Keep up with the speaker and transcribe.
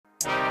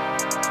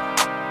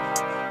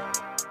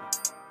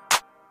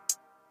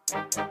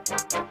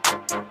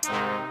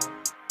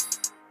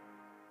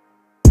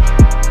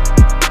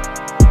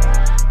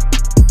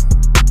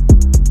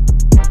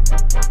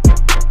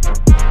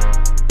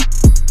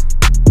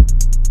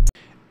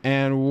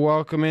And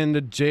welcome into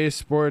J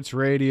Sports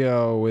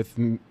Radio with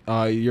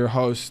your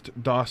host,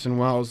 Dawson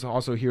Wells,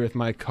 also here with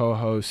my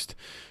co-host,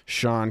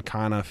 Sean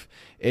Conniff.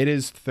 It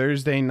is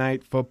Thursday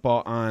night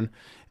football on,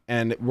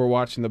 and we're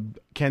watching the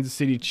Kansas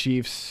City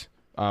Chiefs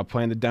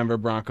playing the Denver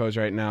Broncos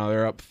right now.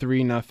 They're up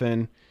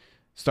 3-0,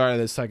 start of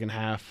the second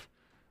half.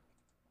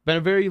 Been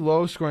a very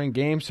low-scoring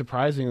game,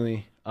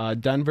 surprisingly.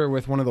 Denver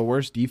with one of the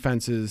worst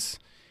defenses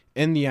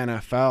in the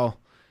NFL.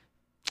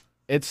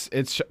 It's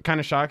kind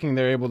of shocking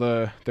they're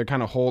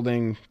kind of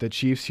holding the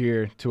Chiefs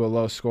here to a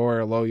low score,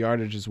 a low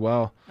yardage as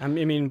well. I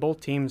mean,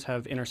 both teams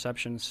have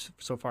interceptions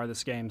so far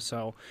this game,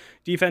 so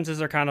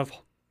defenses are kind of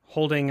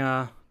holding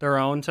their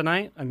own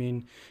tonight. I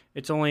mean,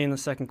 it's only in the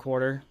second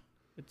quarter.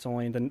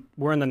 We're in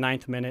the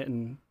 9th minute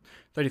and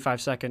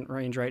 35-second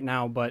range right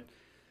now, but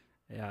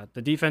yeah,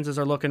 the defenses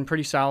are looking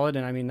pretty solid,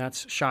 and I mean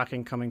that's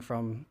shocking coming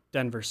from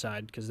Denver's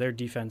side because their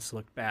defense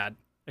looked bad.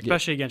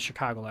 Especially against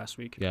Chicago last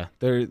week. Yeah,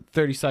 they're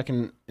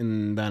 32nd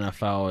in the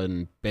NFL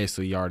in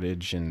basically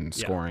yardage and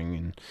scoring,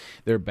 and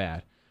they're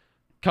bad.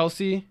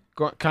 Kelsey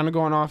kind of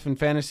going off in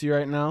fantasy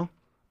right now.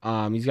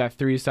 He's got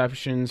 3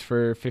 receptions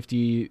for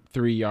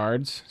 53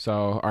 yards,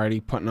 so already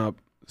putting up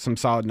some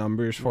solid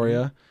numbers for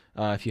you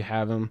if you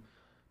have him.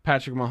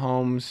 Patrick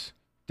Mahomes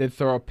did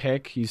throw a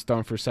pick. He's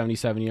thrown for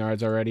 77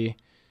 yards already.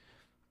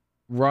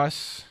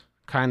 Russ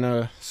kind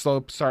of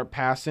slow start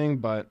passing,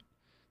 but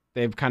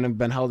they've kind of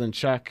been held in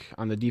check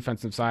on the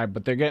defensive side,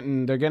 but they're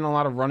getting a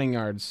lot of running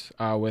yards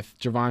with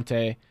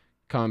Javonte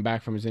coming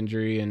back from his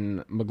injury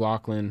and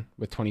McLaughlin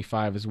with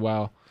 25 as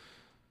well.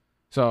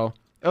 So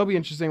it'll be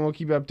interesting. We'll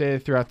keep you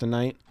updated throughout the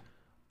night.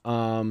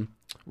 We're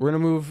gonna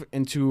move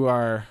into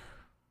a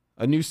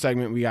new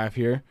segment we have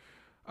here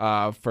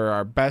for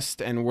our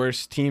best and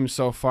worst teams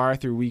so far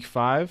through Week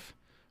 5.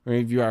 We're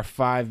gonna review our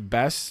 5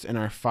 best and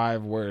our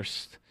 5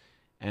 worst,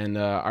 and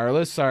our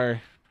lists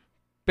are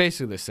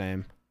basically the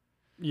same.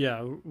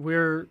 Yeah,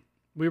 we're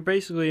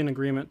basically in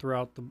agreement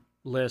throughout the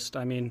list.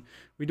 I mean,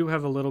 we do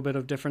have a little bit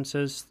of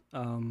differences,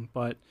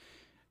 but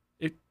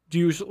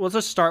let's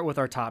just start with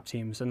our top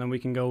teams, and then we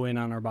can go in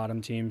on our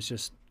bottom teams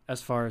just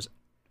as far as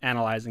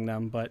analyzing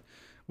them. But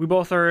we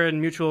both are in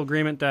mutual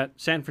agreement that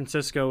San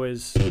Francisco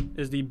is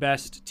the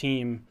best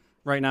team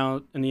right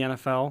now in the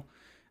NFL.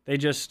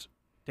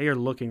 They are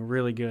looking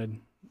really good.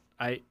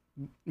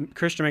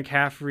 Christian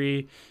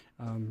McCaffrey.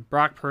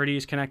 Brock Purdy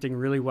is connecting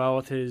really well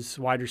with his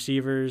wide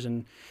receivers,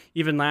 and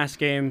even last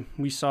game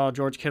we saw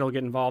George Kittle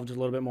get involved a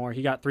little bit more.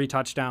 He got 3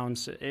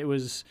 touchdowns. It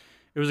was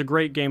a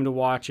great game to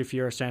watch if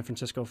you're a San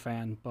Francisco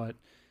fan, but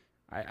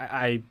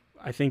I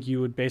think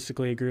you would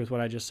basically agree with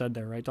what I just said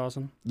there, right,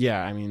 Dawson?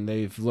 Yeah, I mean,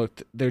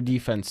 their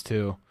defense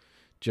too,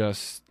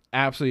 just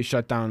absolutely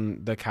shut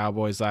down the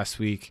Cowboys last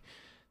week.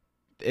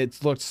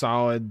 It's looked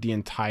solid the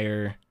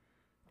entire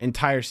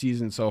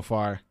season so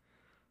far.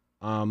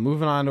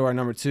 Moving on to our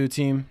number 2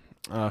 team,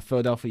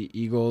 Philadelphia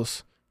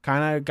Eagles.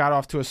 Kind of got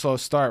off to a slow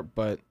start,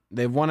 but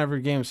they've won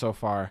every game so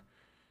far.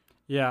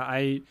 Yeah,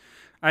 I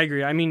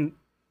agree. I mean,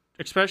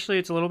 especially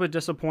it's a little bit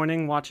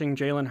disappointing watching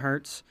Jalen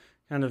Hurts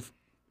kind of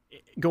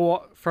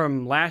go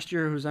from last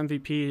year, whose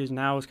MVP is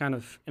kind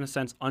of, in a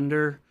sense,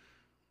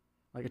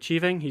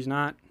 achieving.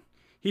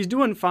 He's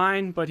doing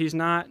fine, but he's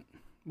not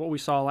what we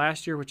saw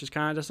last year, which is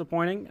kind of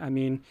disappointing. I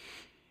mean,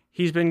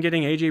 he's been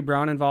getting A.J.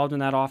 Brown involved in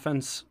that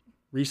offense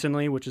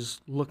recently, which is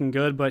looking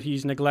good, but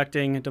he's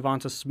neglecting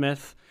Devonta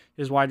Smith,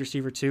 his wide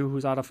receiver too,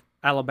 who's out of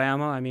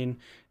Alabama. I mean,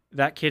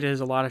 that kid has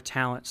a lot of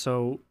talent,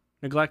 so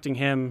neglecting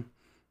him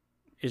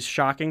is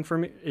shocking for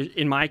me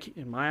in my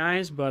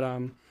eyes. But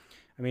I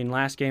mean,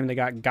 last game they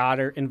got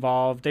Goddard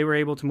involved. They were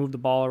able to move the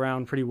ball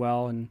around pretty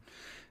well, and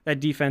that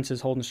defense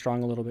is holding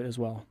strong a little bit as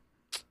well.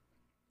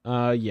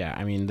 Yeah,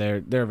 I mean they're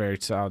a very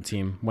solid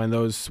team. When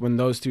those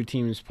 2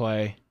 teams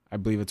play, I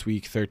believe it's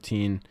Week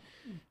 13.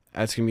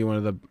 That's going to be one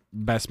of the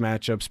best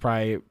matchups,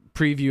 probably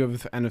preview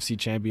of the NFC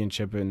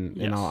Championship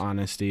in all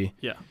honesty.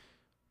 Yeah.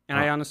 And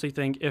I honestly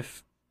think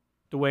if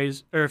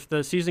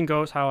the season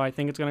goes how I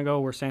think it's going to go,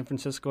 where San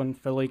Francisco and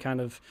Philly kind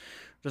of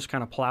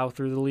plow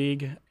through the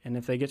league, and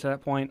if they get to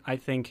that point, I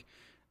think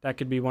that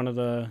could be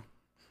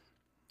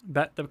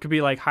that could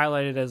be like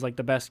highlighted as like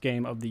the best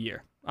game of the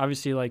year.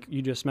 Obviously, like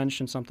you just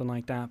mentioned something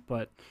like that,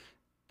 but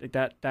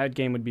that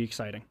game would be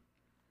exciting.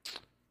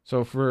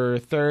 So for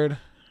third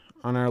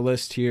on our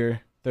list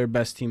here, their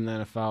best team in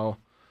the NFL,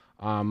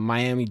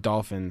 Miami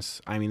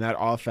Dolphins. I mean, that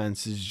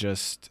offense is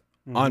just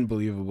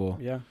unbelievable.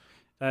 Yeah,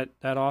 that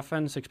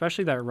offense,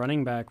 especially that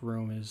running back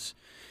room,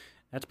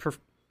 that's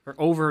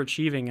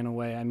overachieving in a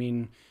way. I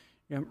mean,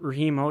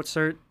 Raheem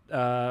Mostert,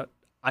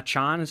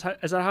 Achan, is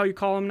that how you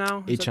call him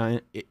now?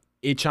 Achan.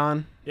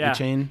 Yeah.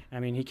 Achan. I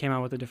mean, he came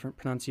out with a different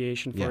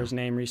pronunciation for his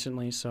name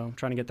recently, so I'm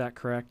trying to get that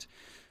correct.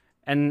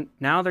 And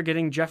now they're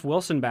getting Jeff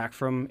Wilson back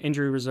from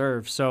injury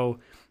reserve. So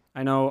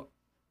I know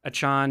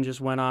Achan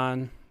just went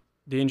on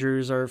the injury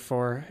reserve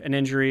for an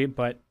injury,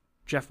 but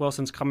Jeff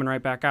Wilson's coming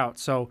right back out.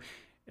 So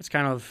it's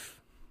kind of,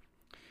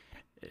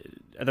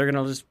 they're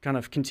going to just kind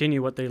of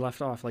continue what they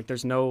left off. Like,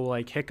 there's no,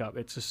 like, hiccup.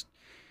 It's just,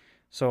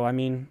 so, I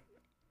mean,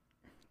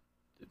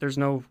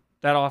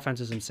 that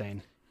offense is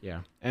insane.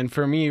 Yeah. And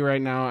for me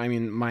right now, I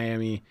mean,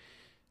 Miami,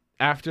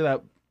 after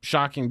that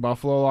shocking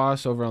Buffalo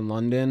loss over in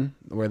London,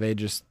 where they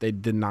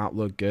did not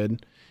look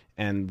good,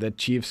 and the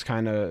Chiefs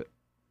kind of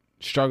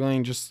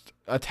struggling just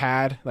a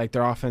tad, like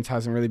their offense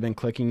hasn't really been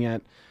clicking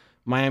yet.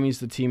 Miami's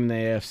the team in the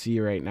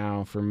AFC right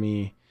now for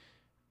me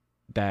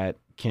that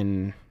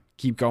can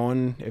keep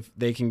going. If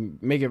they can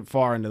make it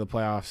far into the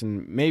playoffs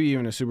and maybe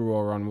even a Super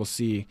Bowl run, we'll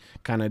see.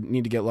 Kind of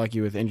need to get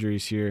lucky with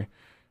injuries here.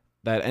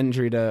 That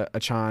injury to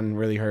Achan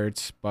really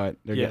hurts, but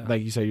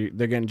like you said,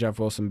 they're getting Jeff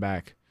Wilson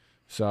back.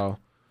 So,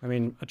 I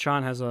mean,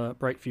 Achan has a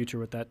bright future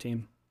with that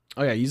team.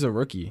 Oh yeah, he's a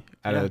rookie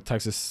out of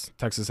Texas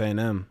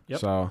A&M. Yep.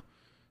 So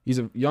he's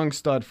a young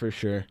stud for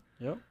sure.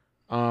 Yep.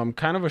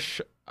 Kind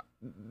of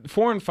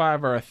 4 and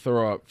 5 are a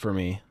throw up for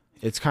me.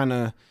 It's kind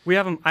of I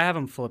have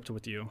them flipped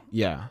with you.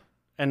 Yeah.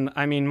 And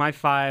I mean, my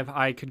 5,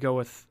 I could go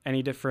with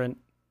any different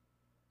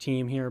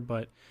team here,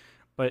 but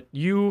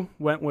you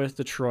went with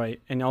Detroit,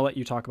 and I'll let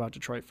you talk about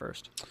Detroit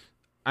first.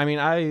 I mean,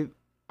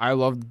 I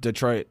love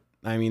Detroit.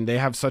 I mean, they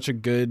have such a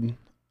good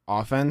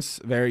offense,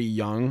 very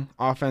young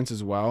offense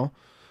as well,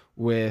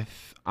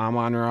 with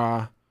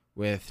Amon-Ra,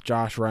 with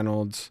Josh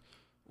Reynolds,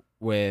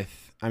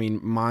 with, I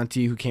mean,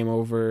 Monty, who came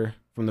over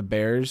from the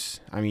Bears.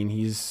 I mean,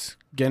 he's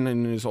getting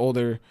in his a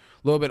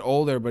little bit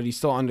older, but he's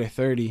still under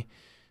 30,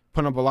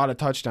 putting up a lot of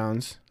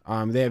touchdowns.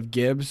 They have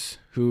Gibbs,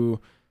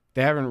 who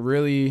they haven't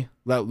really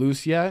let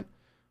loose yet.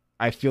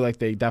 I feel like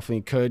they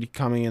definitely could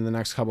coming in the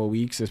next couple of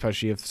weeks,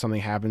 especially if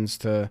something happens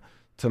to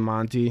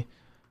Monty.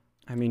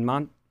 I mean,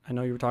 I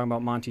know you were talking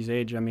about Monty's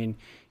age. I mean,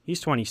 he's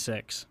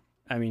 26.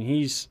 I mean,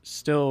 he's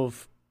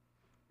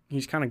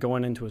kind of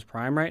going into his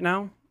prime right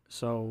now.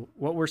 So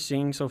what we're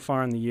seeing so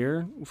far in the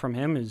year from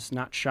him is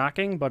not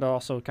shocking, but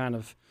also kind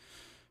of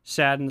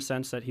sad in the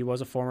sense that he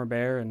was a former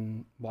Bear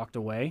and walked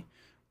away.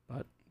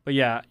 But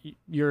yeah,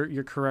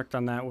 you're correct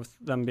on that with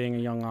them being a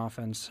young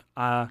offense.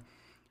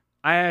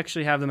 I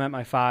actually have them at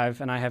my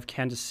 5, and I have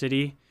Kansas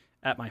City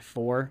at my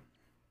 4.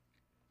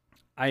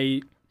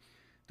 The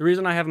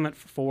reason I have them at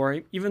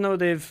 4, even though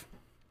they've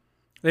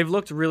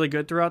looked really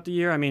good throughout the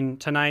year. I mean,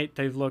 tonight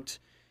they've looked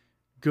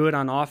good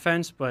on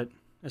offense, but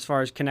as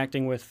far as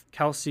connecting with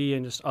Kelsey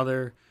and just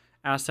other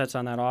assets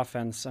on that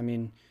offense, I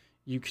mean,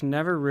 you can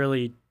never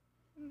really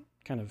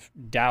kind of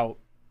doubt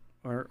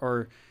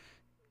or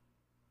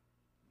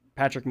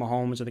Patrick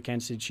Mahomes or the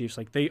Kansas City Chiefs.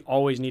 Like, they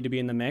always need to be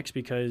in the mix,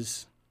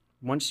 because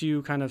once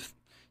you kind of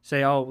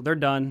say, oh, they're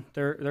done,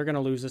 they're going to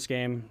lose this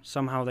game,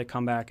 somehow they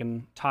come back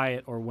and tie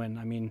it or win.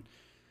 I mean,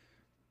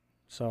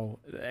 so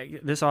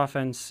this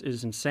offense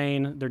is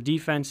insane. Their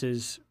defense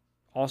is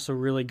also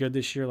really good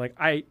this year. Like,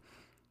 I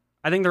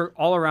think they're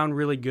all around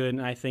really good,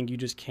 and I think you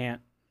just can't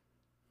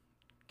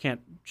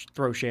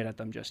throw shade at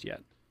them just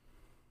yet.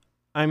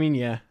 I mean,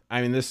 yeah.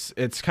 I mean,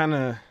 it's kind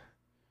of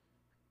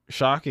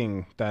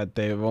shocking that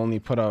they've only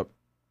put up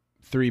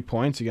 3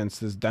 points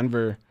against this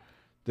Denver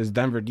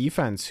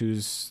defense,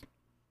 who's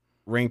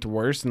ranked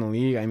worse in the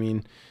league. I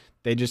mean,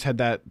 they just had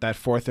that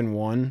 4th and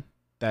 1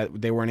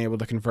 that they weren't able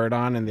to convert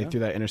on, and they threw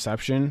that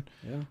interception.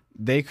 Yeah.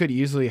 They could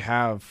easily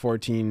have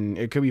 14.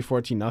 It could be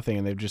 14-0,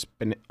 and they've just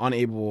been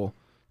unable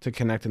to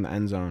connect in the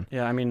end zone.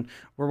 Yeah, I mean,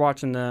 we're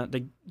watching the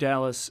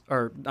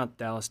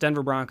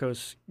Denver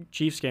Broncos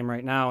Chiefs game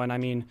right now, and I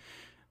mean,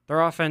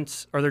 their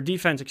defense,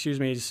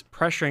 is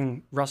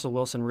pressuring Russell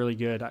Wilson really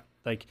good.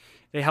 Like,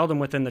 they held him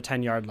within the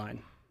 10-yard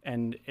line,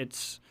 and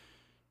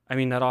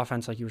that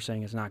offense, like you were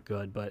saying, is not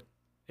good, but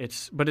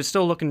it's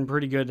still looking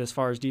pretty good as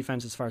far as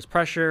defense, as far as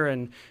pressure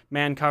and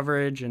man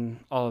coverage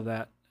and all of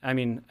that. I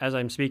mean, as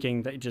I'm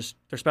speaking,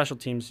 their special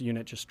teams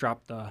unit just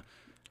dropped the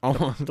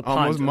punt.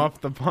 Almost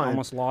muffed the punt.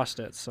 Almost lost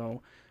it.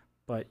 So,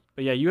 but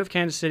yeah, you have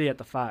Kansas City at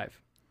the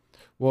 5.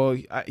 Well,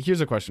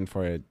 here's a question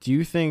for you. Do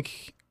you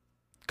think,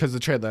 because the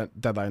trade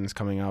deadline is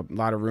coming up, a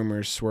lot of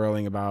rumors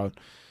swirling about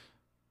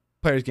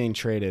players getting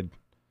traded,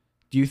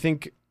 do you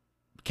think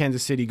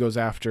Kansas City goes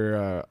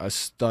after a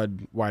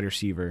stud wide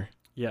receiver?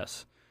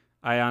 Yes,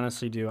 I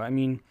honestly do. I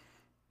mean,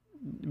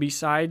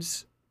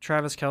 besides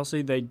Travis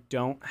Kelce, they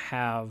don't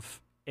have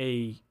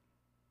a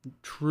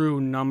true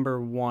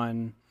number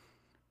 1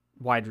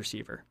 wide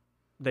receiver.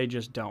 They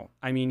just don't.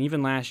 I mean,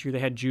 even last year they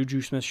had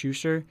Juju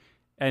Smith-Schuster,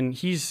 and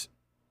he's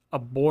a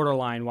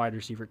borderline wide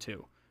receiver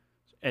 2,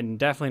 and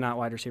definitely not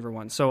wide receiver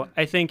 1. So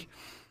I think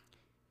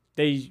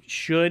they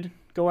should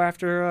go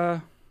after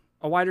a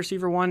wide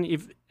receiver 1.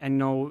 I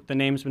know the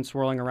name's been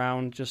swirling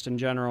around just in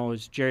general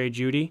is Jerry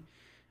Jeudy.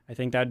 I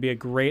think that'd be a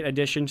great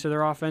addition to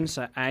their offense.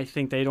 I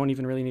think they don't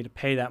even really need to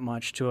pay that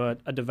much to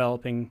a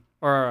developing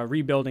or a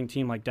rebuilding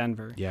team like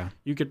Denver. Yeah,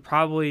 you could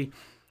probably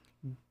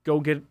go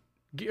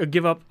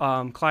give up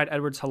Clyde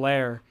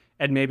Edwards-Helaire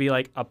and maybe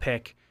like a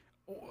pick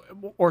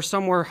or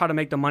somewhere how to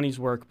make the monies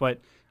work. But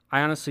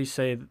I honestly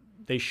say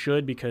they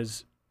should,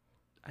 because,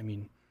 I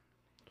mean,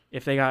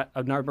 if they got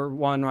a number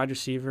 1 wide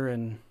receiver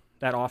and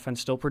that offense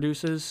still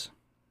produces,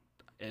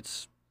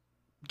 it's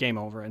game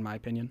over in my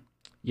opinion.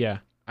 Yeah.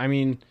 I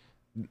mean,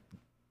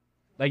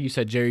 like you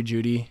said, Jerry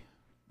Jeudy,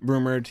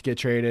 rumored to get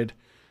traded.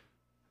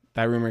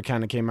 That rumor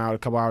kind of came out a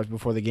couple hours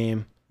before the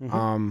game.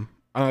 Mm-hmm.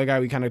 Another guy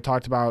we kind of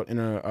talked about in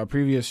a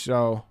previous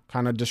show,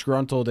 kind of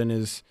disgruntled on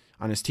his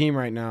team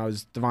right now,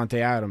 is Davante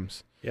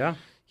Adams. Yeah.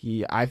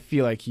 I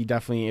feel like he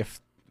definitely, if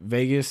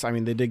Vegas, I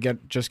mean, they did get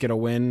a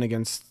win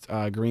against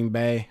Green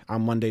Bay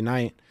on Monday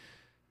night.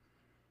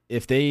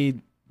 If they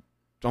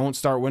don't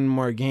start winning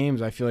more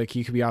games, I feel like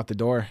he could be out the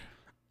door.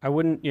 I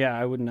would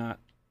not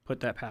put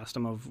that past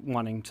him of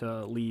wanting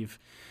to leave.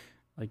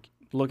 Like,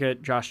 look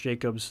at Josh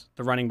Jacobs,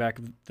 the running back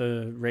of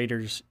the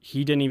Raiders.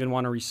 He didn't even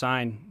want to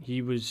resign.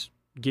 He was,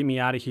 get me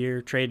out of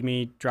here, trade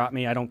me, drop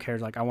me. I don't care.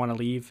 Like, I want to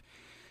leave.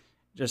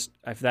 Just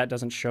if that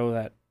doesn't show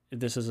that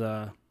this is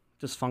a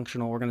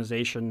dysfunctional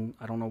organization,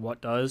 I don't know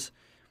what does.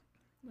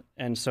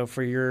 And so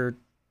for your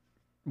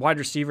wide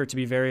receiver to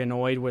be very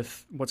annoyed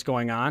with what's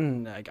going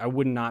on, like, I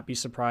would not be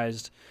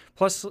surprised.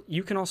 Plus,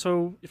 you can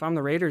also, if I'm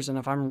the Raiders and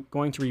if I'm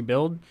going to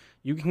rebuild,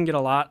 you can get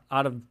a lot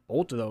out of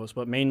both of those,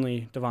 but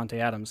mainly Davante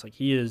Adams. Like,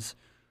 he is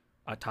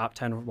a top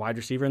 10 wide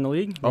receiver in the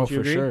league. Oh,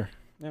 for sure.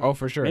 Yeah. Oh,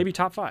 for sure. Maybe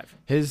top 5.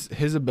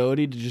 His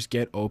ability to just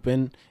get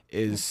open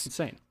is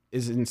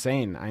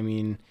insane. I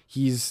mean,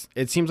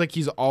 it seems like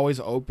he's always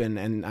open,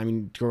 and I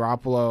mean,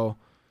 Garoppolo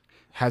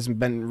hasn't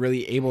been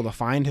really able to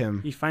find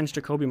him. He finds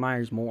Jacoby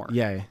Myers more.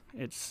 Yeah.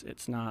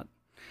 It's not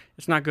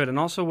good. And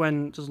also,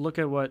 when just look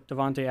at what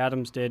Davante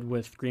Adams did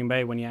with Green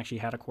Bay when he actually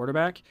had a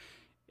quarterback.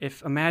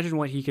 Imagine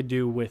what he could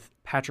do with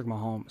Patrick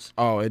Mahomes.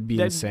 Oh, it'd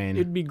be insane.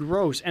 It'd be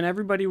gross, and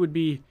everybody would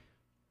be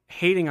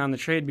hating on the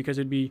trade because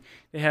they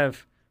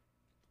have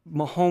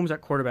Mahomes at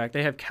quarterback,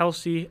 they have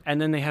Kelsey,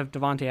 and then they have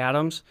Davante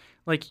Adams.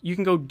 Like, you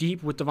can go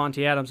deep with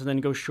Davante Adams and then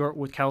go short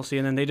with Kelsey,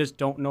 and then they just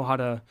don't know how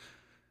to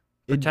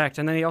protect.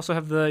 And then they also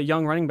have the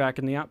young running back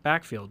in the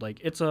backfield.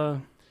 Like,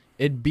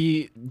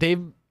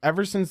 they've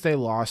ever since they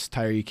lost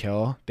Tyreek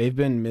Hill, they've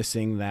been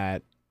missing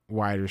that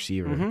wide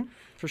receiver. Mm-hmm,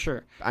 for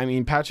sure. I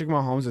mean, Patrick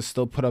Mahomes has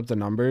still put up the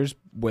numbers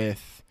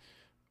with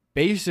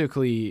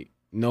basically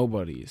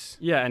nobody's.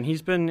 Yeah, and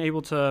he's been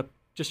able to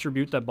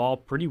distribute that ball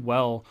pretty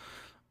well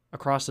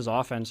across his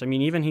offense. I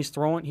mean, even he's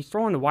throwing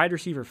to wide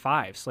receiver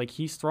 5s. Like,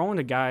 he's throwing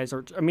to guys,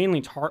 or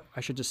mainly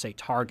I should just say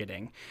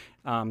targeting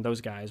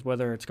those guys,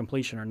 whether it's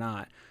completion or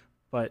not.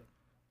 But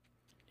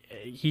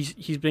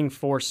he's being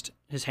forced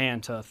his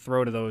hand to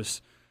throw to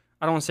those,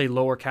 I don't want to say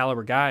lower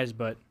caliber guys,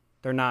 but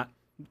they're not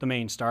the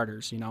main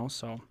starters,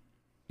 so.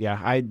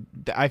 Yeah,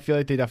 I feel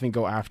like they definitely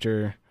go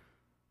after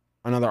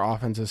another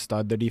offensive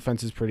stud. Their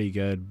defense is pretty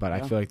good, but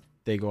I feel like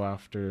they go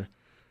after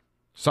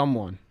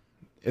someone,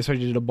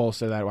 especially to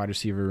bolster that wide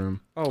receiver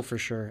room. Oh, for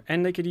sure.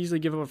 And they could easily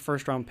give up a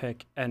first-round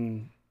pick,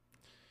 and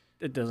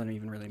it doesn't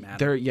even really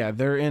matter.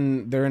 They're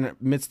in the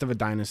midst of a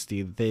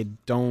dynasty. They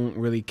don't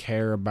really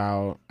care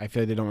about. I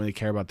feel like they don't really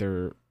care about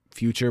their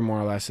future, more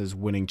or less, as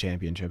winning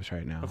championships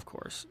right now. Of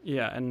course,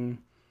 yeah, and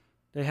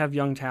they have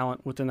young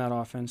talent within that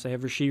offense. They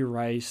have Rashee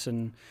Rice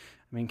and,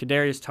 I mean,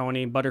 Kadarius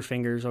Toney,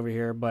 Butterfingers over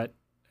here, but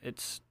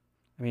as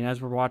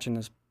we're watching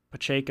this,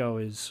 Pacheco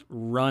is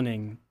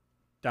running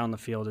down the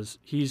field.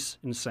 He's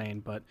insane,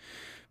 but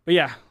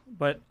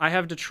I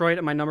have Detroit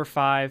at my number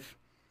 5.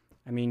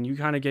 I mean, you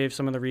kind of gave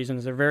some of the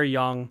reasons. They're very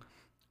young.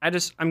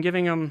 I'm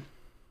giving them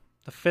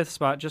the 5th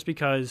spot just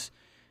because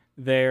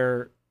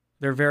they're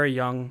very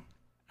young,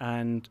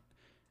 and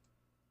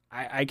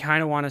I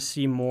kind of want to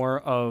see more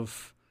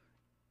of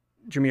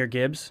Jahmyr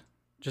Gibbs,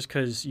 just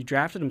because you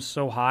drafted him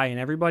so high, and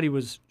everybody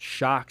was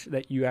shocked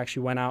that you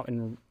actually went out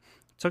and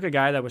took a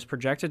guy that was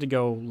projected to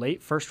go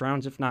late first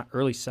rounds, if not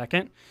early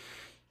second,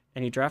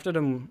 and you drafted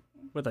him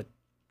with an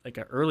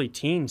early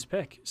teens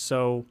pick.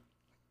 So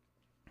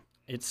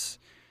it's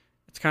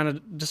kind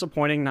of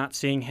disappointing not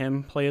seeing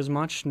him play as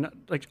much.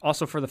 Like,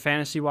 also for the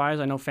fantasy wise,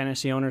 I know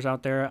fantasy owners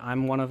out there,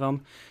 I'm one of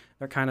them.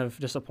 They're kind of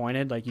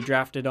disappointed. Like, you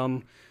drafted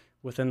him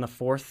within the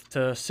 4th to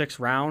 6th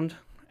round,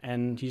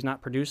 and he's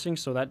not producing,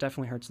 so that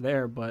definitely hurts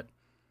there. But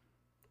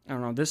I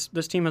don't know.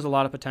 This team has a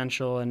lot of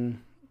potential,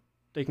 and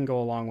they can go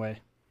a long way.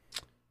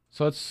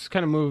 So let's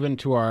kind of move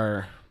into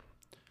our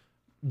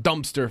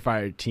dumpster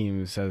fire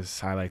teams,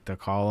 as I like to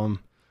call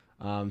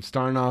them.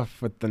 Starting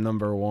off with the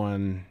number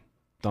 1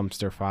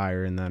 dumpster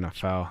fire in the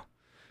NFL,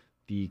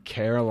 the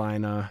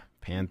Carolina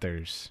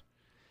Panthers.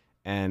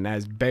 And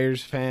as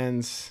Bears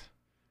fans,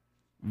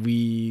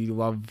 we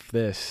love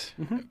this.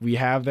 Mm-hmm. We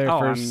have their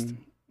first...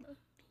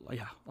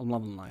 I'm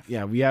loving life.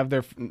 Yeah, we have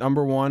their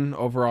number 1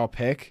 overall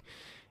pick.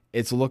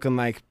 It's looking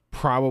like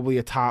probably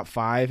a top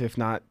 5, if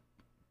not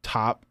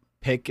top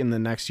pick in the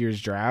next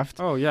year's draft.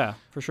 Oh, yeah,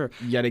 for sure.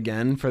 Yet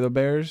again for the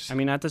Bears. I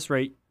mean, at this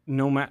rate, I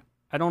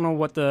don't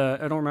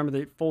remember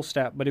the full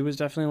stat, but it was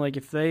definitely like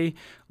if they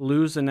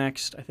lose the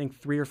next, I think,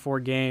 3 or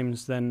 4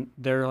 games, then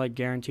they're like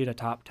guaranteed a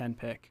top 10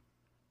 pick.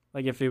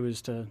 Like, if it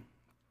was to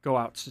go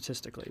out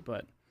statistically,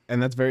 but.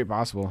 And that's very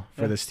possible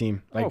for this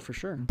team. Like, for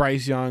sure.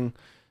 Bryce Young,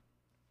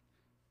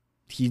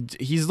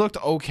 he's looked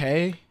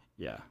okay.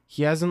 Yeah.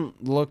 He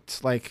hasn't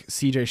looked like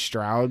C.J.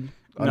 Stroud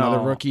another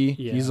No, rookie.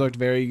 yeah. He's looked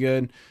very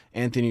good.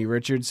 Anthony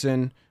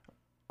Richardson,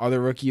 other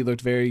rookie,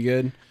 looked very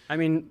good. I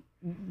mean,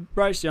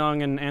 Bryce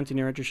Young and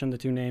Anthony Richardson, the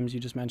two names you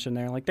just mentioned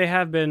there, like they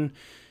have been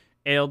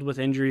ailed with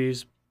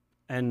injuries,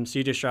 and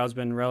CJ Stroud's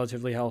been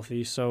relatively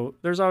healthy. So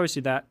there's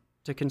obviously that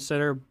to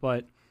consider,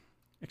 but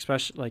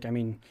especially, like, I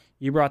mean,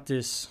 you brought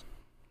this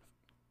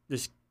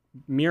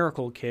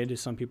miracle kid,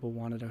 as some people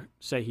wanted to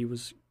say he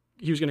was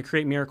going to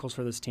create miracles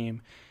for this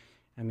team.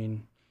 I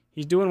mean,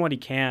 he's doing what he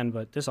can,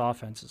 but this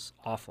offense is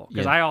awful.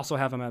 Because I also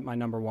have him at my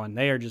number one.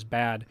 They are just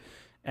bad.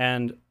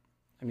 And,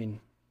 I mean,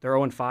 they're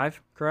 0-5,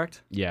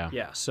 correct? Yeah.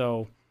 Yeah,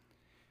 so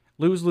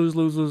lose,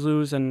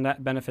 and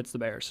that benefits the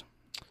Bears.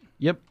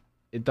 Yep,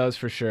 it does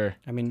for sure.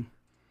 I mean,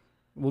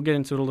 we'll get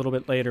into it a little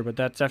bit later, but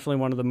that's definitely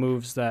one of the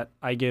moves that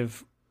I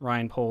give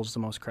Ryan Poles the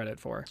most credit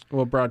for.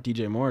 Well, it brought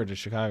DJ Moore to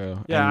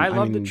Chicago. Yeah, I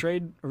love the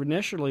trade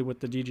initially with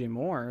the DJ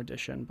Moore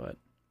addition, but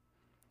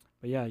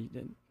yeah, you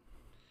did.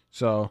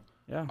 So,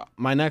 yeah,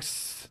 my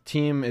next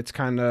team, I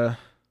kind of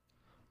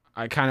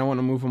want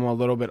to move them a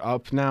little bit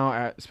up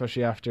now,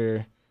 especially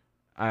after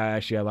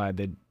I lied.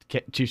 The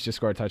Chiefs just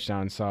scored a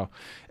touchdown, so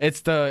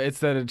it's the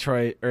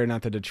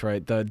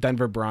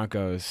Denver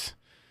Broncos.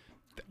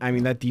 I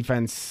mean, that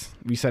defense,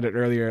 we said it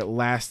earlier,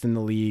 last in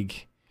the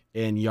league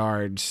in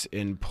yards,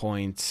 in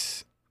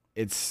points.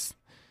 There's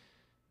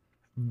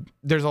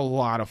a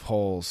lot of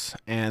holes,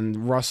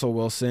 and Russell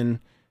Wilson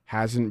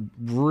hasn't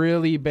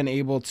really been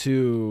able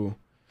to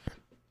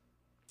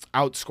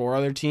outscore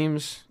other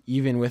teams,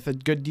 even with a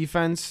good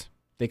defense.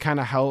 They kind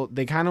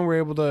of were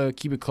able to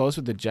keep it close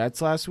with the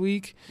Jets last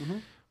week. Mm-hmm.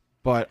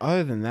 But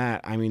other than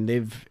that, I mean,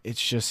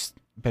 it's just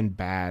been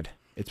bad.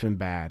 It's been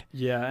bad.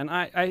 Yeah, and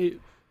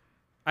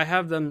I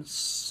have them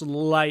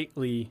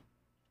slightly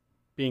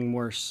being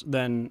worse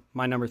than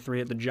my number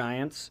 3 at the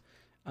Giants.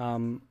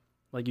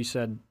 Like you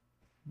said,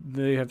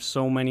 they have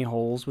so many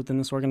holes within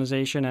this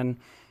organization, and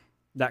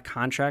that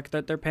contract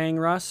that they're paying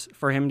Russ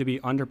for him to be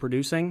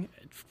underproducing,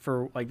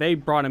 they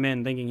brought him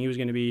in thinking he was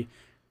going to be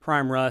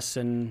prime Russ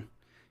and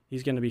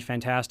he's going to be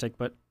fantastic,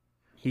 but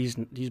he's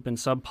been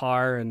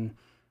subpar, and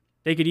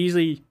they could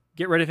easily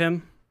get rid of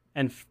him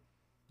and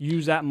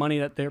use that money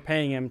that they're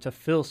paying him to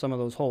fill some of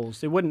those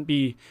holes. It wouldn't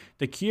be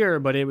the cure,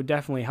 but it would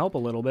definitely help a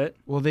little bit.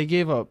 Well, they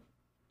gave up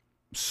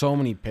so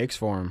many picks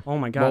for him. Oh,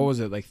 my God. What was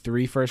it, like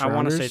 3 first-rounders? I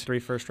want to say 3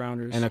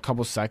 first-rounders. And a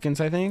couple seconds,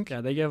 I think?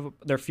 Yeah, they gave up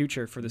their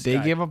future for this guy.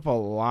 They gave up a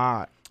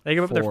lot. They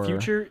gave up their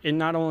future in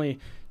not only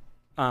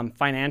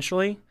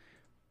financially,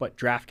 but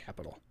draft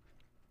capital.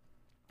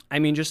 I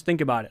mean, just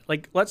think about it.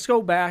 Like, let's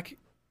go back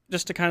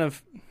just to kind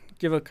of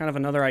give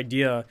another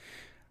idea.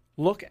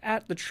 Look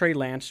at the Trey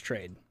Lance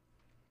trade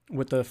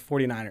with the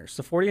 49ers.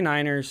 The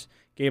 49ers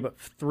gave up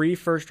 3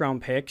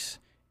 first-round picks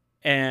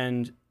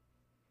and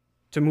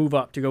to move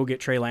up to go get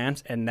Trey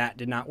Lance, and that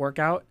did not work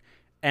out.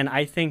 And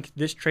I think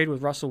this trade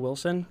with Russell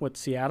Wilson with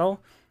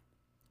Seattle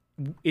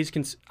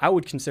I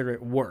would consider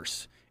it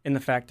worse in the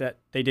fact that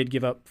they did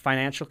give up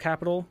financial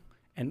capital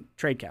and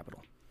trade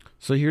capital.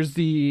 So here's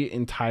the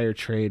entire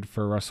trade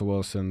for Russell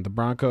Wilson. The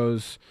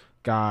Broncos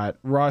got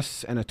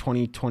Russ and a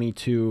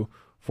 2022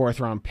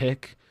 4th-round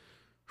pick,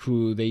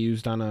 who they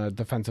used on a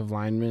defensive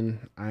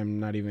lineman. I'm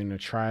not even going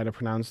to try to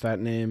pronounce that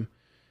name.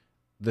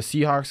 The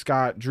Seahawks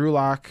got Drew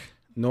Lock,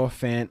 Noah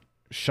Fant,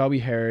 Shelby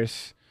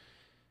Harris.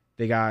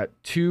 They got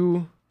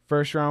 2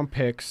 first-round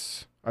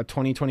picks, a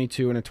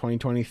 2022 and a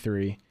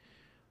 2023.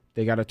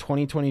 They got a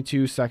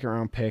 2022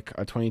 second-round pick,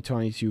 a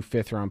 2022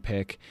 5th-round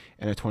pick,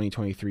 and a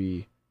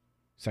 2023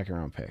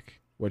 second-round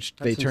pick, which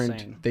they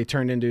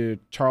turned into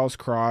Charles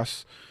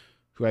Cross,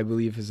 who I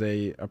believe is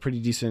a pretty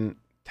decent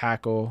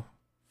tackle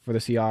for the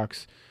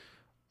Seahawks.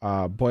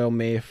 Boyle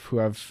Mafe, who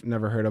I've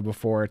never heard of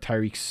before.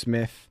 Tyreek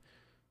Smith,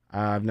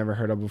 I've never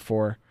heard of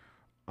before.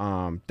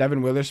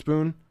 Devin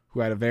Witherspoon, who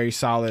had a very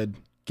solid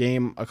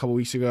game a couple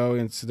weeks ago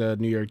against the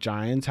New York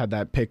Giants, had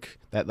that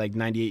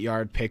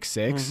 98-yard pick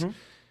 6.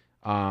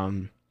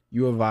 Mm-hmm.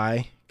 U of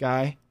I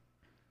guy,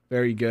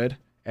 very good.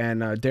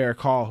 And Derek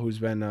Hall, who's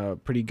been a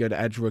pretty good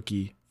edge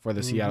rookie for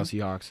the Seattle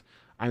Seahawks.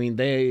 I mean,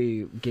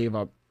 they gave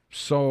up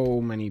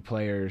so many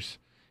players.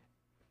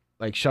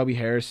 Like Shelby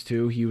Harris,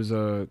 too. He was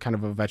a kind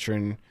of a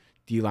veteran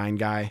D-line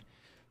guy.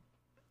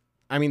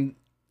 I mean,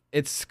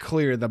 it's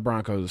clear the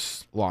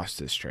Broncos lost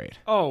this trade.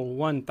 Oh,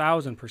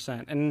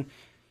 1,000%. And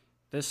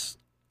this,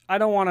 I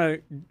don't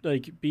want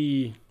to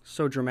be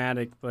so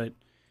dramatic, but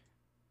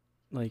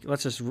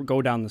let's just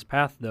go down this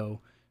path, though.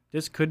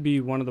 This could be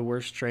one of the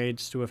worst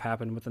trades to have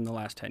happened within the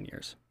last 10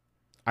 years.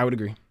 I would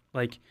agree.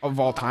 Of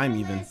all time,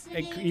 even.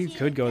 You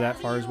could go that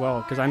far as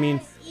well. Because, I mean,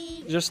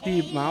 just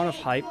the amount of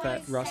hype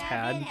that Russ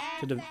had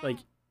to,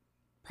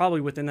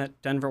 probably within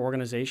that Denver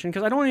organization.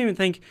 Because I don't even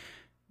think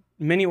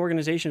many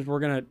organizations were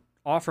going to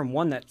offer him,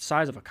 1, that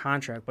size of a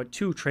contract, but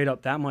 2, trade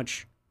up that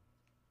much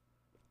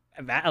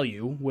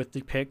value with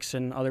the picks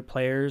and other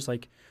players.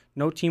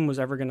 No team was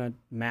ever going to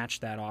match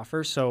that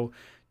offer. So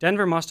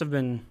Denver must have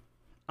been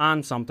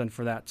on something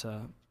for that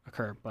to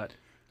occur. But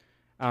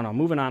I don't know.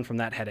 Moving on from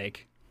that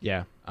headache.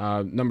 Yeah.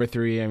 Number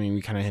 3, I mean,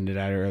 we kind of hinted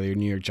at it earlier.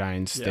 New York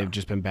Giants, They've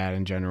just been bad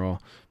in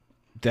general.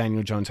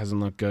 Daniel Jones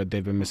hasn't looked good.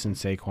 They've been missing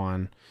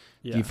Saquon.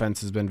 Yeah.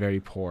 Defense has been very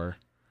poor.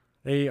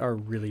 They are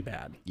really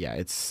bad. Yeah,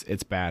 it's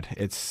bad.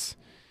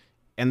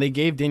 And they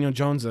gave Daniel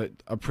Jones a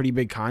pretty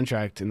big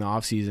contract in the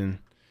offseason.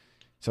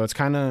 So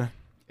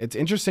it's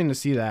interesting to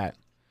see that.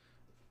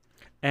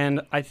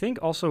 And I think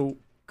also,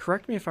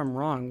 correct me if I'm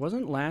wrong,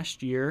 wasn't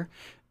last year?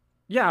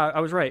 Yeah, I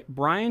was right.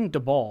 Brian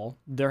DeBall,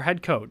 their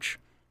head coach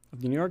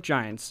of the New York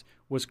Giants,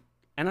 was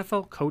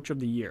NFL Coach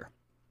of the Year.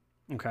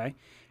 Okay?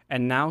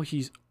 And now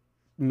he's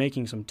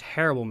making some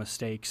terrible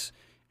mistakes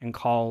and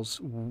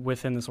calls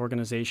within this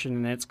organization,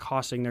 and it's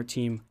costing their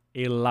team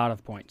a lot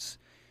of points.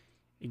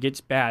 It gets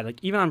bad. Like,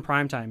 even on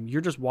primetime,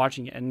 you're just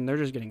watching it, and they're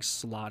just getting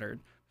slaughtered.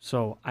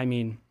 So, I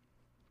mean,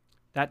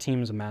 that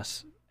team is a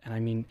mess. And, I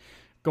mean,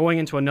 going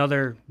into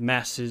another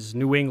mess is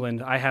New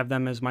England. I have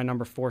them as my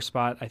number 4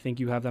 spot. I think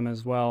you have them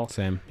as well.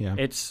 Same, yeah.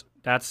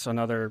 That's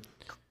another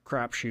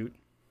crapshoot.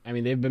 I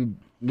mean,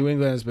 New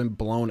England has been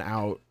blown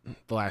out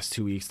the last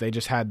 2 weeks. They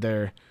just had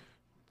didn't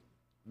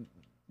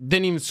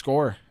even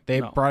score.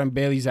 They brought in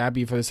Bailey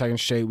Zappi for the second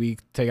straight week,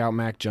 take out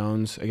Mac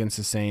Jones against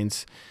the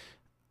Saints.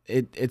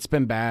 It's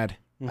been bad.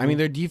 I mean,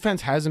 their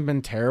defense hasn't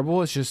been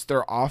terrible. It's just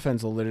their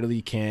offense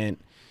literally can't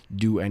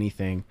do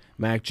anything.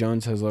 Mac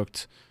Jones has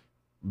looked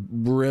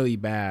really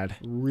bad.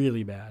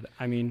 Really bad.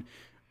 I mean,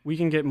 we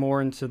can get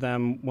more into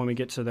them when we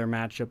get to their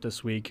matchup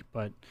this week,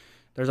 but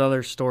there's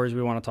other stories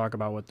we want to talk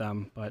about with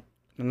them. But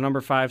the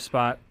number 5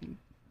 spot,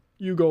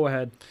 you go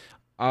ahead.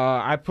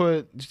 I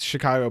put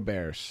Chicago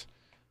Bears.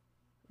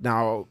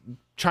 Now,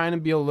 trying to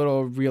be a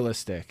little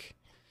realistic,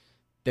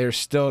 they're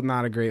still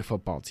not a great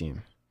football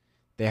team.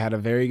 They had a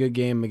very good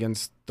game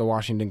against the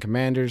Washington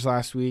Commanders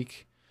last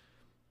week.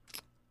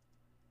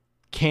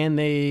 Can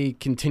they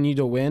continue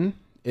to win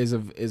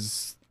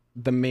is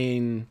the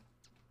main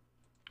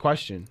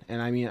question.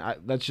 And I mean,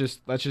 let's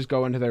just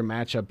go into their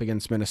matchup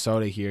against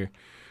Minnesota here.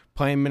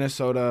 Playing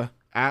Minnesota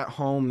at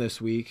home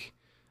this week.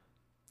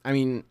 I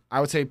mean,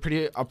 I would say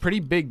a pretty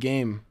big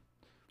game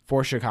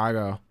for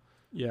Chicago.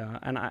 Yeah,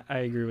 and I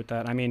agree with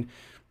that. I mean,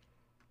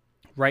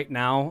 right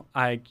now,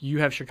 you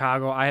have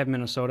Chicago, I have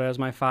Minnesota as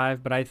my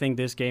 5, but I think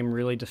this game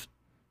really just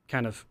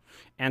kind of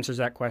answers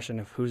that question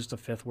of who's the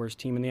 5th worst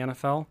team in the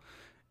NFL.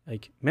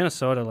 Like,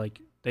 Minnesota,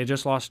 they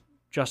just lost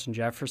Justin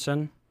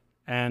Jefferson,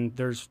 and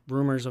there's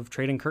rumors of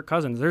trading Kirk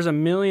Cousins. There's a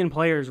million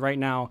players right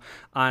now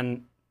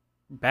on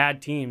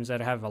bad teams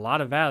that have a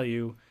lot of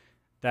value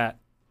that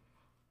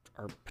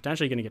are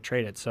potentially going to get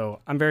traded.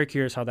 So I'm very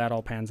curious how that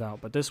all pans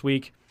out. But this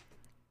week,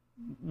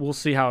 we'll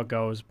see how it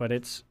goes. But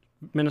it's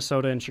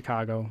Minnesota and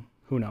Chicago.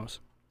 Who knows?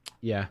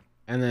 Yeah.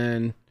 And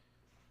then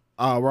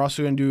we're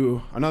also going to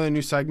do another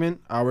new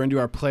segment. We're going to do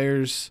our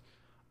players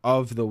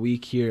of the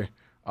week here,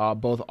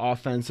 both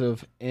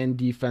offensive and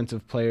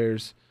defensive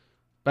players.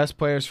 Best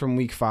players from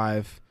week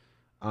 5.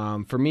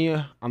 For me,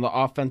 on the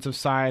offensive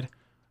side,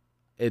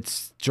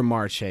 it's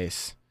Jamar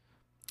Chase.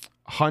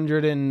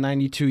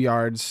 192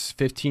 yards,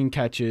 15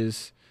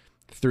 catches,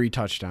 3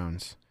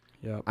 touchdowns.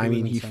 Yeah, I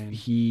mean,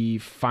 he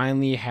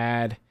finally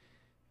had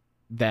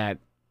that.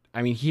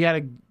 I mean, he had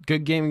a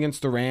good game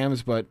against the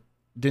Rams, but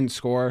didn't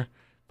score.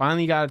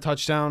 Finally got a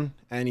touchdown,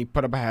 and he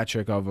put up a hat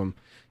trick of them.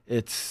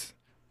 It's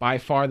by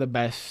far the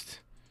best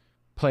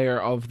player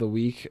of the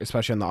week,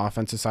 especially on the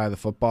offensive side of the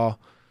football.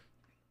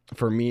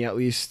 For me, at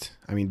least.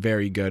 I mean,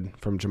 very good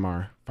from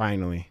Jamar,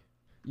 finally.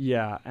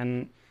 Yeah,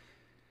 and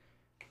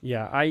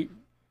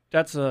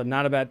that's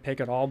not a bad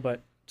pick at all,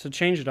 but to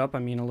change it up, I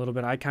mean, a little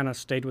bit, I kind of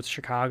stayed with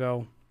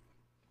Chicago,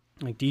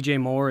 like DJ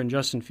Moore and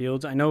Justin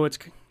Fields. I know it's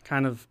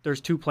kind of,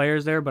 there's 2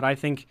 players there, but I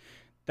think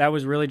that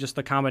was really just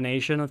the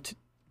combination of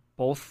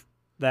both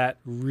that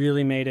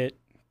really made it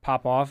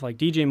pop off. Like,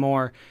 DJ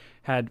Moore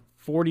had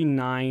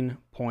 49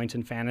 points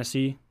in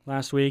fantasy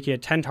last week. He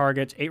had 10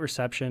 targets, 8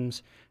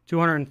 receptions,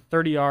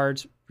 230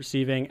 yards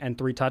receiving, and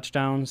 3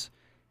 touchdowns.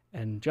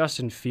 And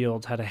Justin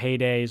Fields had a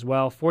heyday as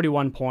well,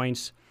 41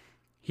 points.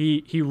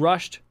 He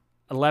rushed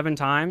 11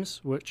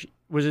 times, which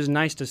was just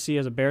nice to see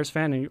as a Bears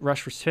fan. And he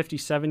rushed for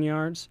 57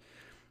 yards.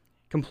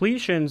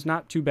 Completions,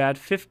 not too bad.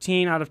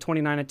 15 out of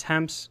 29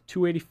 attempts,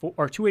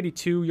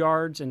 282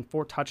 yards, and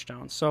 4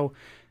 touchdowns. So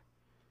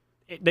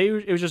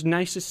it was just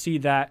nice to see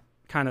that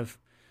kind of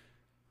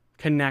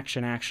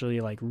connection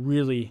actually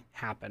really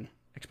happen,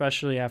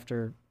 especially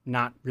after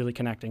not really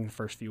connecting the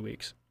first few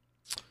weeks.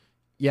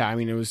 Yeah, I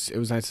mean, it was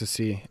nice to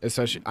see.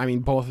 Especially, I mean,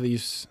 both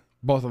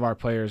of our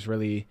players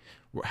really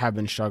have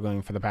been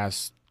struggling for the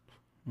past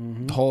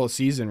whole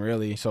season,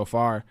 really, so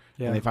far.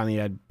 Yeah. And they finally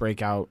had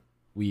breakout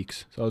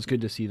weeks. So it was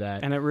good to see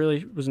that. And it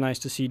really was nice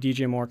to see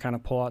DJ Moore kind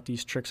of pull out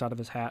these tricks out of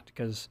his hat,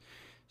 because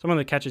some of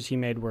the catches he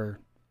made were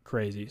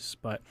crazies.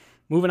 But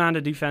moving on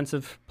to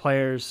defensive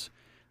players,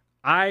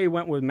 I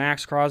went with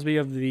Max Crosby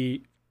of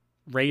the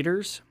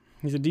Raiders.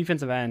 He's a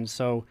defensive end,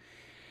 so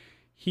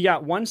he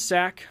got 1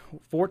 sack,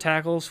 4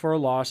 tackles for a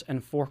loss,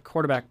 and 4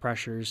 quarterback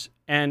pressures.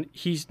 And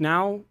he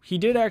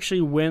did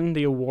actually win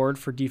the award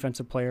for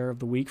Defensive Player of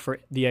the Week for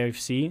the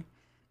AFC.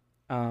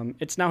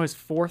 It's now his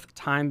 4th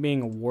time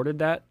being awarded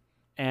that.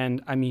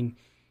 And, I mean,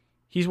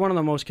 he's one of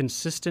the most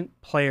consistent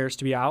players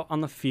to be out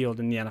on the field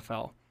in the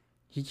NFL.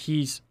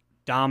 He's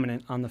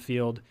dominant on the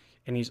field,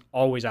 and he's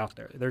always out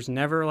there. There's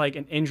never like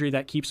an injury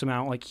that keeps him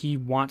out. Like, he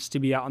wants to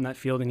be out on that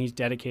field, and he's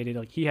dedicated.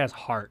 Like, he has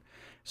heart.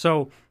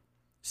 So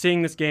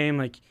seeing this game,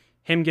 like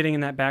him getting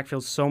in that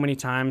backfield so many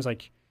times,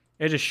 like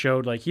it just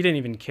showed like he didn't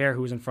even care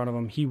who was in front of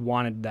him. He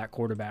wanted that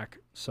quarterback.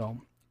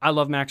 So I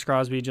love Max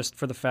Crosby just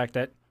for the fact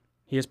that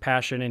he has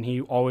passion and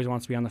he always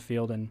wants to be on the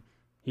field, and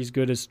he's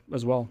good as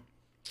well.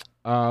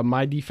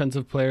 My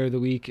defensive player of the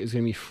week is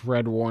going to be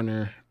Fred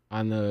Warner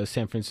on the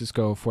San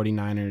Francisco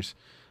 49ers.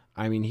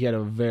 I mean, he's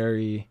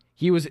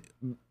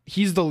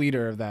the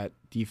leader of that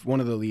one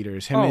of the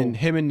leaders. Him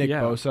and Nick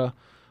Bosa.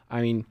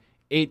 I mean,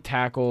 8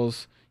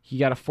 tackles. He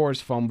got a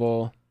forced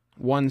fumble,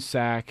 1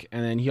 sack,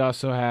 and then he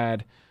also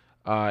had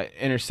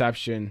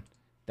interception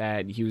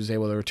that he was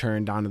able to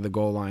return down to the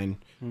goal line.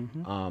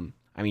 Mm-hmm.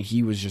 I mean,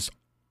 he was just,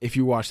 if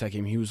you watch that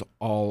game, he was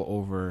all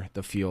over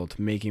the field,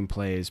 making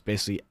plays,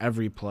 basically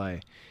every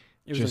play.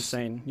 It was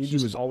insane. You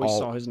just always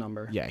saw his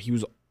number. Yeah, he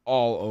was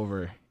all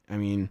over. I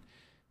mean,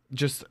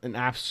 just an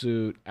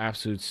absolute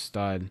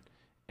stud.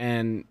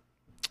 And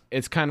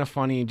it's kind of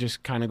funny,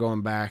 just kind of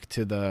going back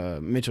to the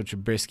Mitchell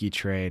Trubisky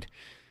trade.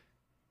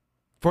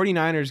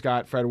 49ers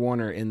got Fred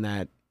Warner in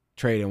that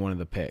trade in one of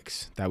the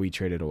picks that we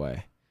traded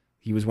away.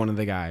 He was one of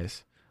the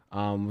guys,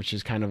 which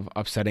is kind of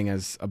upsetting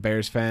as a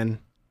Bears fan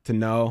to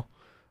know.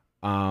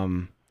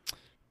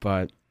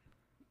 But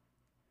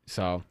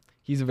so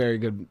he's a very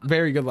good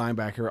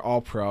linebacker,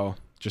 all pro,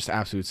 just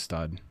absolute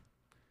stud.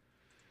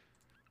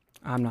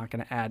 I'm not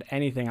going to add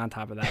anything on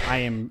top of that.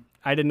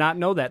 I did not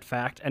know that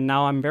fact, and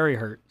now I'm very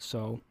hurt.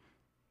 So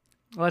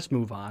let's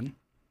move on.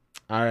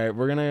 All right,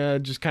 we're going to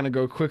just kind of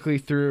go quickly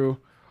through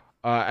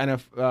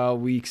NFL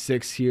Week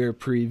 6 here,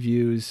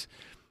 previews.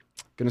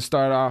 Going to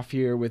start off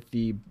here with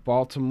the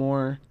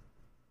Baltimore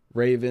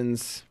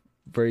Ravens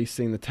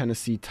facing the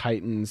Tennessee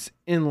Titans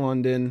in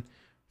London.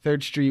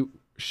 Third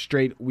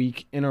straight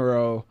week in a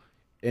row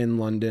in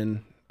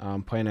London,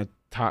 playing at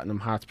Tottenham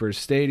Hotspur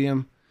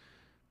Stadium.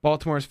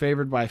 Baltimore is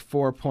favored by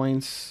 4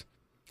 points.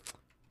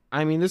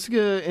 I mean, this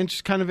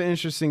is kind of an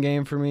interesting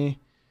game for me.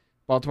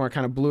 Baltimore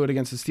kind of blew it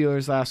against the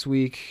Steelers last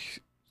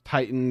week.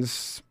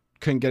 Titans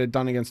couldn't get it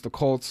done against the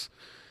Colts.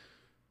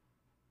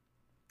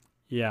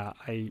 Yeah,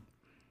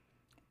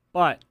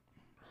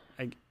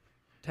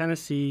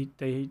 Tennessee,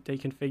 they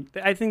can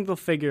I think they'll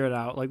figure it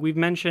out. Like we've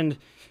mentioned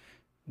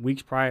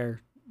weeks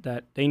prior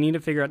that they need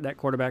to figure out that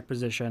quarterback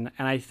position,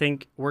 and I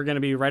think we're going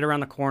to be right around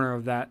the corner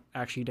of that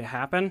actually to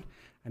happen.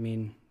 I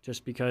mean,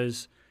 just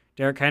because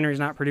Derrick Henry's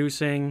not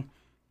producing,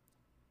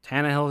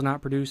 Tannehill's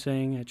not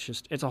producing,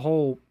 it's a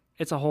whole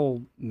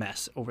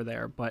mess over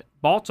there. But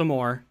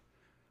Baltimore,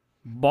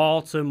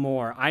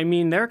 I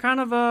mean, they're kind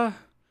of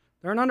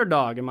they're an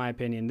underdog in my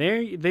opinion.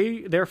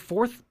 They're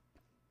fourth.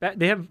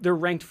 They're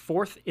ranked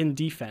 4th in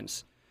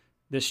defense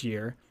this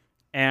year,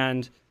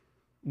 and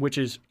which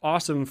is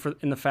awesome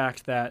in the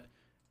fact that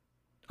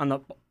on the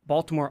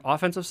Baltimore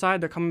offensive side,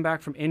 they're coming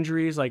back from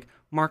injuries. Like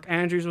Mark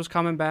Andrews was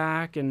coming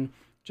back, and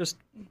just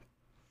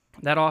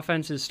that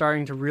offense is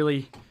starting to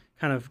really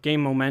kind of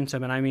gain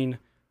momentum. And I mean,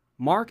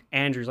 Mark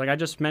Andrews, like I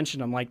just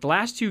mentioned him, like the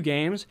last 2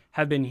 games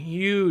have been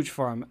huge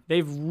for him.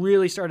 They've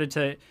really started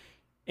to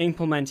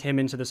implement him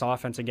into this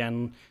offense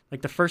again.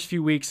 Like the first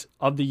few weeks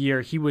of the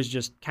year, he was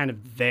just kind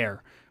of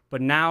there, but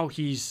now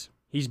he's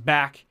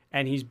back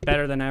and he's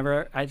better than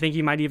ever. I think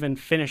he might even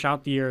finish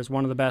out the year as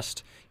one of the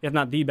best, if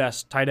not the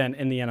best, tight end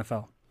in the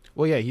NFL.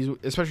 Well, yeah, he's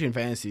especially in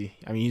fantasy.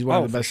 I mean, he's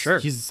one of the best. Sure.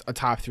 He's a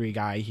top 3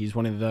 guy. He's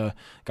one of the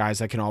guys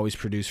that can always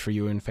produce for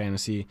you in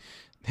fantasy.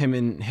 Him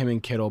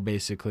and Kittle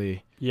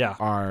basically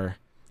are.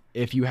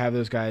 If you have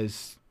those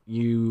guys,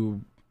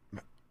 you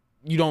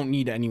don't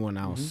need anyone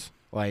else.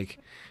 Mm-hmm. Like.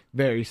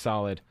 Very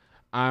solid.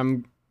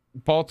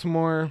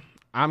 Baltimore.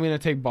 I'm gonna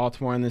take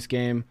Baltimore in this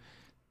game.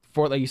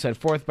 Like you said,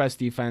 4th best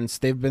defense.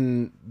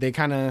 They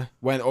kind of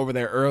went over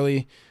there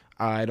early.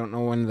 I don't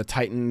know when the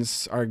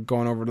Titans are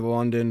going over to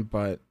London,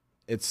 but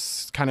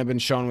it's kind of been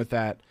shown with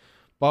that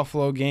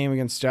Buffalo game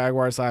against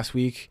Jaguars last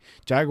week.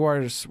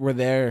 Jaguars were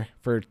there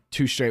for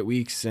 2 straight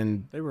weeks,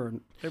 and they were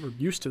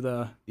used to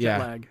the jet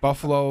lag.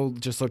 Buffalo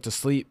just looked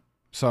asleep.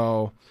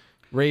 So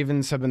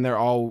Ravens have been there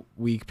all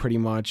week pretty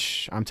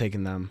much. I'm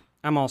taking them.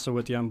 I'm also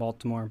with you on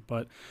Baltimore,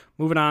 but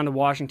moving on to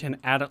Washington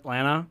at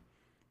Atlanta.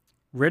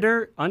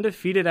 Ritter,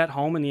 undefeated at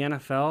home in the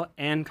NFL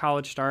and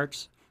college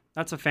starts.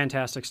 That's a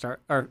fantastic stat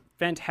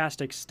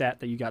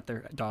that you got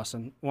there,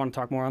 Dawson. Want to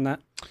talk more on that?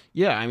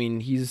 Yeah, I mean,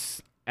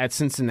 he's at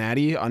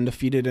Cincinnati,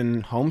 undefeated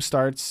in home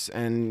starts,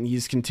 and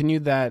he's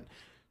continued that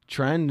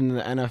trend in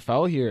the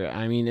NFL here.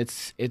 I mean,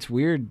 it's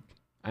weird.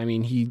 I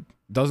mean, he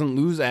doesn't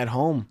lose at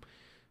home,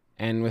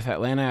 and with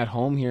Atlanta at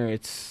home here,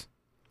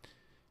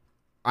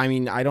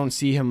 I don't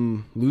see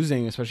him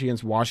losing, especially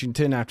against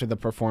Washington after the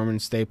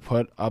performance they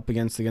put up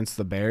against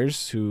the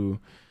Bears,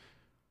 who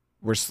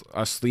were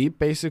asleep,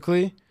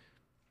 basically.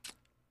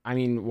 I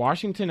mean,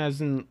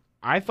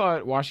 I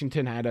thought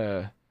Washington had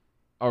a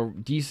a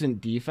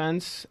decent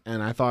defense,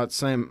 and I thought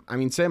Sam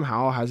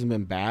Howell hasn't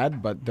been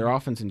bad, but their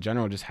offense in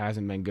general just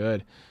hasn't been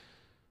good.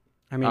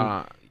 I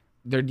mean,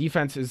 their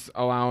defense is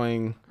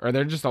allowing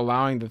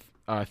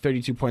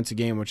 32 points a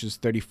game, which is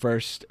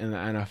 31st in the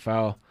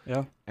NFL.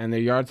 Yeah. And their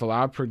yards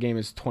allowed per game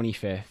is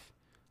 25th.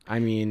 I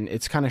mean,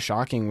 it's kind of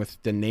shocking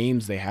with the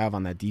names they have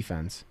on that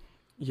defense.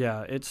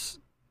 Yeah, it's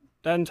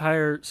that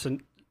entire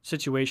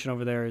situation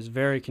over there is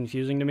very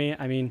confusing to me.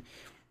 I mean,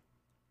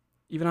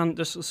 even on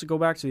this, let's go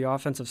back to the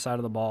offensive side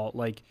of the ball.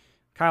 Like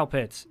Kyle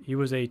Pitts, he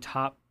was a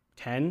top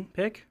 10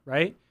 pick,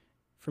 right,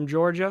 from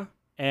Georgia,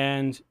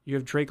 and you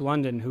have Drake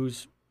London,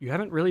 who's you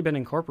haven't really been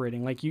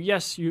incorporating. Like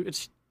it's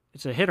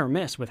a hit or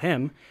miss with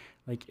him.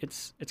 Like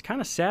it's kind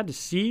of sad to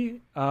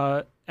see.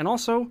 And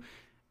also,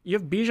 you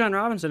have Bijan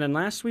Robinson, and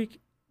last week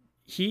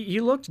he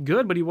looked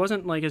good, but he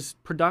wasn't like as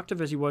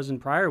productive as he was in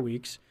prior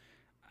weeks.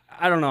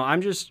 I don't know.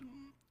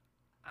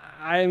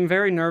 I'm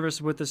very nervous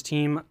with this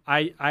team.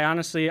 I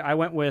honestly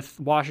went with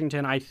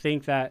Washington. I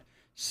think that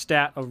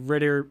stat of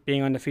Ritter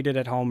being undefeated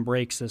at home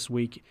breaks this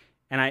week,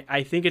 and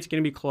I think it's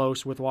going to be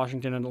close with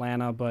Washington and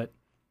Atlanta, but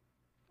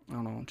I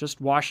don't know. Just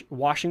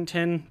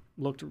Washington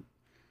looked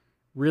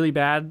really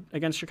bad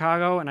against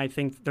Chicago, and I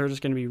think they're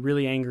just going to be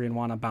really angry and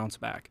want to bounce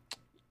back.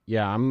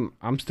 Yeah,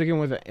 I'm sticking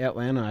with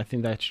Atlanta. I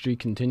think that streak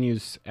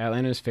continues.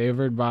 Atlanta's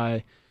favored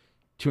by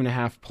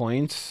 2.5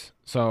 points,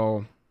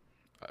 so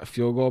a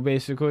field goal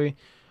basically.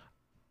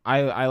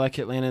 I like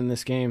Atlanta in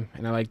this game,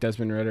 and I like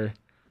Desmond Ritter.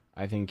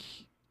 I think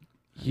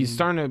he's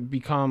starting to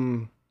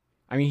become.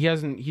 I mean,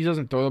 he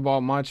doesn't throw the ball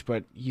much,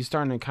 but he's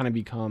starting to kind of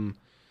become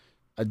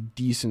a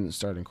decent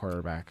starting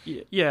quarterback.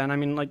 Yeah, and I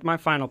mean, like my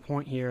final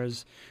point here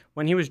is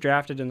when he was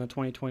drafted in the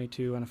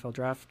 2022 NFL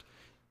draft,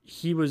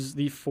 he was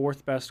the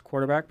 4th best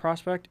quarterback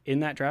prospect in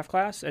that draft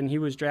class, and he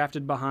was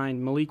drafted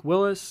behind Malik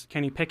Willis,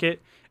 Kenny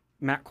Pickett,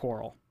 Matt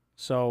Corral.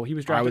 So he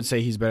was drafted. I would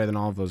say he's better than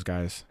all of those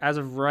guys. As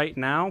of right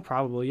now,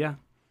 probably, yeah.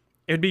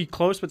 It would be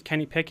close with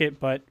Kenny Pickett,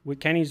 but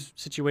with Kenny's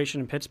situation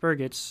in Pittsburgh,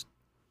 it's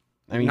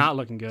not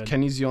looking good.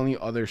 Kenny's the only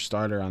other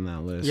starter on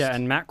that list. Yeah,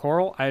 and Matt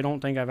Corral, I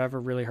don't think I've ever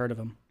really heard of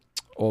him.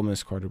 Ole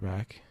Miss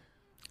quarterback.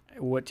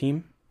 What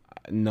team?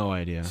 No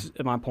idea.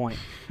 That's my point.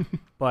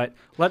 But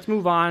let's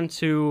move on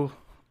to,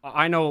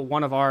 I know,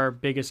 one of our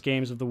biggest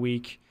games of the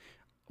week.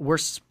 We're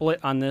split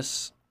on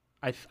this.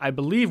 I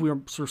believe we're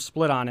sort of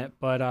split on it,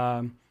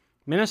 but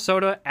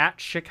Minnesota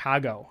at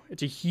Chicago.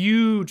 It's a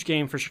huge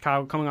game for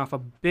Chicago, coming off a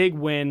big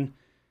win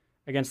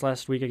against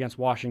last week against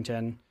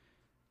Washington.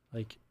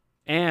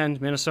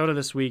 And Minnesota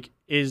this week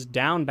is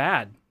down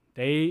bad.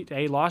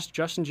 They lost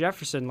Justin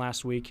Jefferson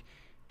last week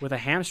with a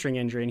hamstring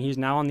injury, and he's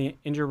now on the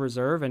injured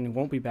reserve and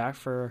won't be back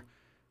for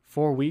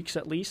 4 weeks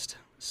at least.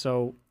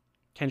 So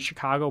can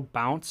Chicago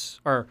bounce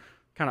or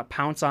kind of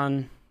pounce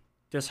on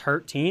this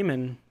hurt team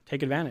and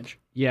take advantage?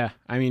 Yeah,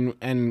 I mean,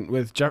 and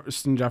with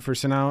Justin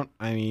Jefferson out,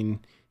 I mean,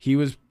 he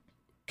was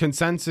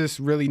consensus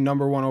really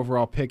number 1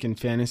 overall pick in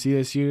fantasy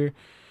this year,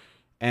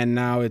 and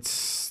now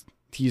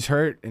he's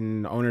hurt,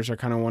 and owners are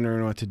kind of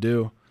wondering what to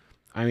do.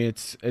 I mean,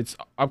 it's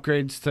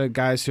upgrades to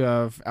guys who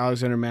have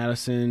Alexander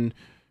Mattison,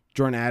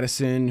 Jordan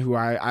Addison, who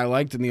I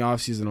liked in the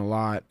offseason a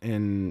lot,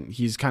 and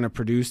he's kind of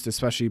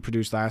especially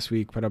produced last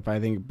week, put up, I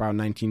think, about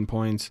 19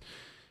 points.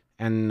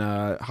 And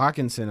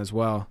Hawkinson as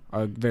well,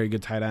 a very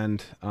good tight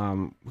end,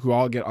 who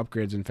all get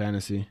upgrades in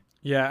fantasy.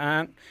 Yeah,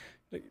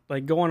 and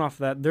like going off of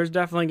that, there's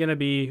definitely going to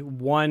be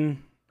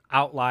one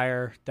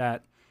outlier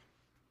that,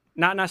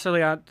 not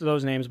necessarily out to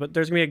those names, but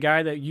there's going to be a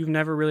guy that you've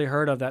never really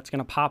heard of that's going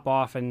to pop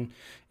off, and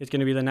it's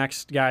going to be the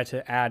next guy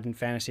to add in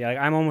fantasy.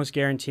 I'm almost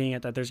guaranteeing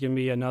it that there's going to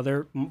be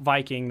another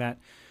Viking that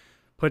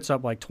puts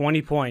up like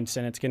 20 points,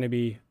 and it's going to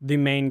be the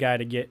main guy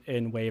to get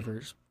in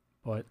waivers.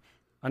 But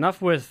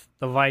enough with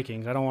the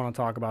Vikings. I don't want to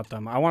talk about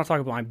them. I want to talk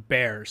about my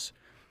Bears.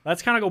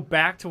 Let's kind of go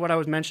back to what I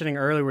was mentioning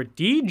earlier with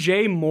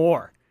DJ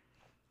Moore.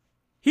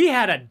 He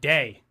had a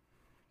day.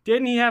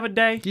 Didn't he have a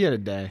day? He had a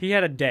day. He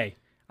had a day.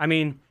 I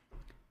mean,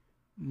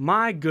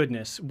 my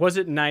goodness, was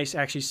it nice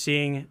actually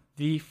seeing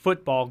the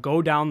football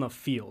go down the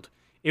field.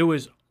 It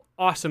was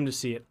awesome to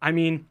see it. I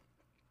mean,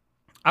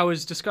 I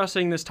was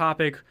discussing this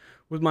topic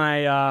with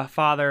my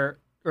father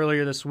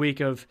earlier this week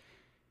of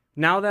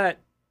now that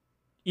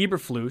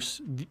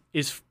Eberflus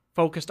is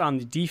focused on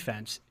the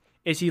defense,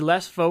 is he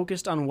less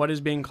focused on what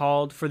is being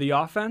called for the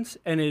offense?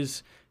 And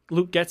is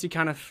Luke Getsy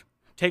kind of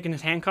taking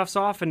his handcuffs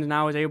off and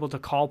now is able to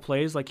call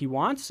plays like he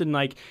wants? And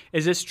like,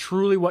 is this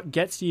truly what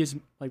Getsy is,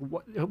 like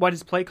what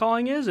his play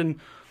calling is? And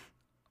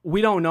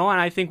we don't know.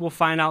 And I think we'll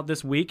find out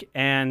this week,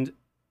 and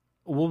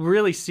we'll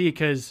really see,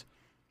 because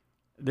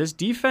this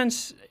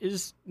defense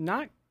is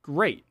not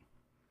great,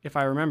 if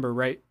I remember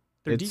right.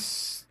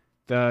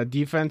 The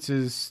defense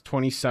is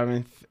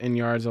 27th in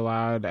yards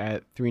allowed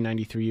at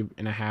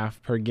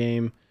 393.5 per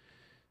game.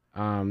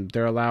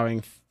 They're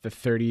allowing the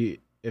 30th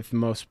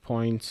most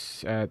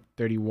points at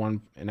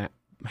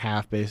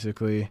 31.5,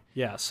 basically.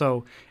 Yeah.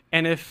 So,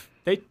 and if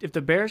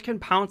the Bears can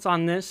pounce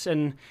on this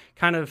and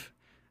kind of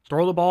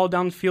throw the ball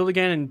down the field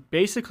again and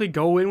basically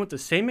go in with the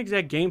same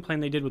exact game plan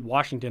they did with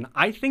Washington,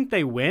 I think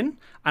they win,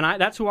 and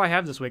that's who I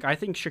have this week. I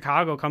think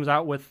Chicago comes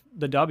out with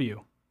the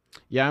W.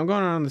 Yeah, I'm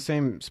going on the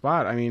same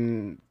spot. I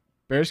mean,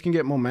 Bears can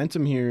get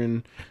momentum here,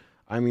 and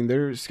I mean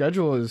their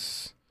schedule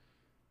is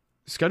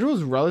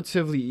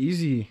relatively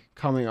easy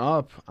coming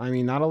up. I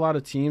mean, not a lot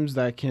of teams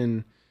that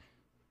can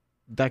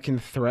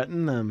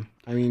threaten them.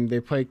 I mean, they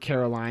play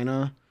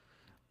Carolina.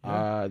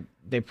 Yeah.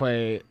 They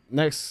play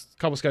next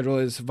couple schedule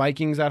is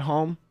Vikings at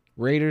home,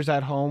 Raiders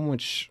at home,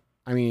 which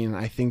I mean,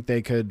 I think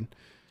they could.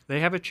 They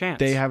have a chance.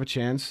 They have a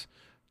chance.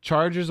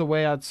 Chargers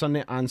away on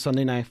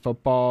Sunday Night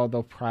Football.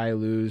 They'll probably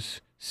lose.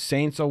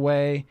 Saints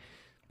away.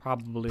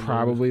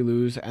 Probably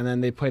lose. And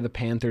then they play the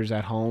Panthers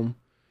at home.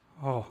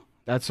 Oh,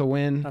 that's a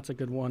win. That's a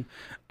good one.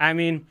 I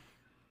mean,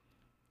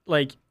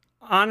 like,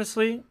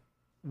 honestly,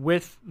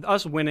 with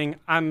us winning,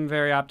 I'm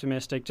very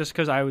optimistic just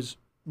because I was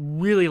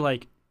really,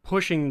 like,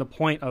 pushing the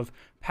point of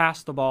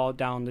pass the ball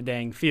down the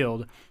dang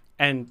field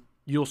and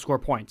you'll score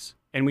points.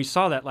 And we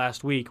saw that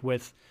last week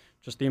with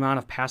just the amount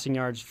of passing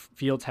yards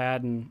Fields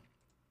had. And,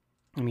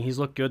 I mean, he's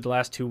looked good the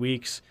last 2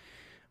 weeks.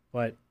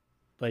 But,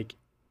 like,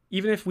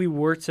 even if we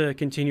were to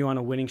continue on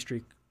a winning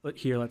streak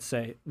here, let's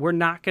say, we're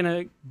not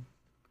gonna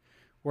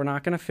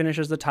finish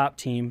as the top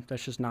team.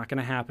 That's just not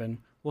gonna happen.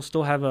 We'll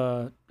still have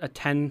a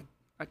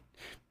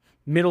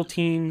middle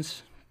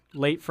teens,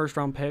 late first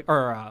round pick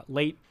or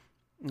late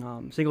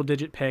single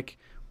digit pick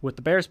with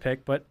the Bears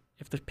pick. But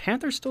if the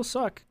Panthers still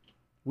suck,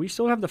 we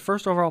still have the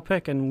first overall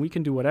pick, and we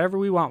can do whatever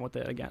we want with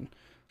it again,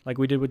 like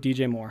we did with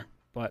DJ Moore,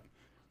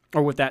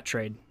 or with that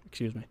trade.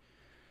 Excuse me.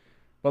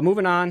 But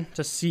moving on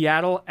to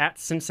Seattle at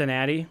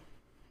Cincinnati.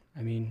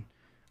 I mean,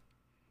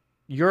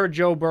 you're a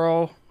Joe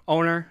Burrow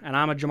owner, and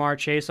I'm a Jamar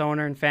Chase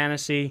owner in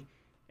fantasy.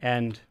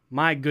 And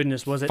my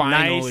goodness, was it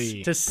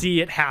nice to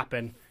see it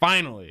happen.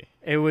 Finally.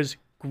 It was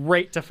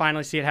great to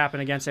finally see it happen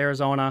against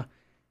Arizona.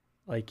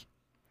 Like,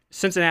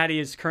 Cincinnati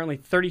is currently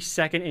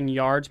 32nd in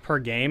yards per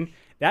game.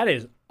 That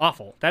is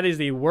awful. That is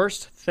the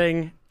worst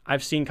thing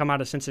I've seen come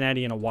out of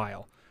Cincinnati in a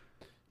while.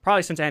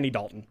 Probably since Andy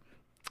Dalton.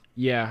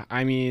 Yeah,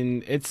 I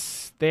mean,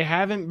 they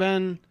haven't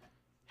been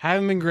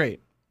great.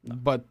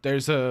 But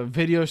there's a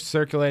video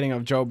circulating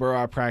of Joe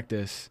Burrow at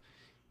practice.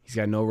 He's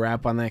got no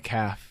wrap on that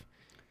calf.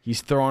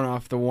 He's throwing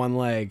off the one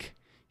leg.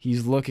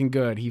 He's looking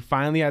good. He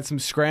finally had some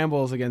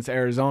scrambles against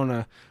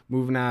Arizona,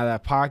 moving out of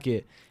that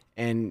pocket,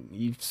 and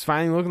he's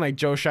finally looking like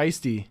Joe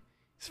Shiesty.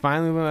 He's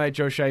finally looking like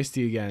Joe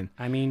Shiesty again.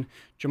 I mean,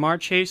 Jamar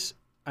Chase,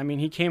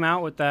 he came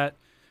out with that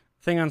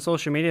thing on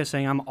social media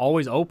saying, "I'm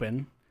always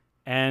open,"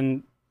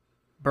 and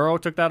Burrow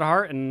took that to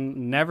heart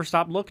and never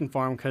stopped looking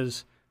for him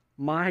because,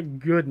 my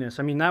goodness,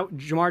 that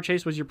Jamar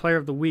Chase was your player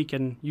of the week,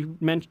 and you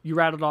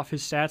rattled off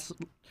his stats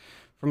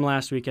from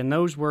last week, and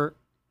those were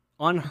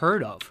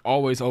unheard of.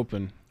 Always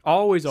open.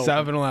 Always open.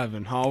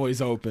 7-Eleven,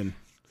 always open.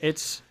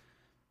 It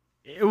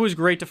was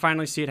great to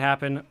finally see it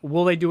happen.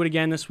 Will they do it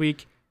again this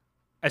week?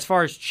 As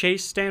far as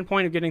Chase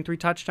standpoint of getting 3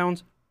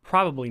 touchdowns,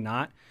 probably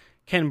not.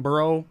 Can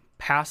Burrow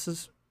pass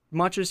as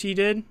much as he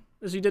did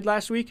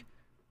last week?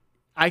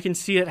 I can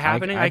see it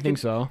happening. I think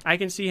so. I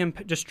can see him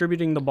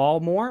distributing the ball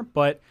more,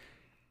 but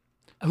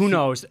who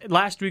knows?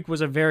 Last week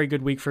was a very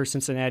good week for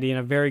Cincinnati and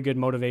a very good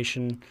motivative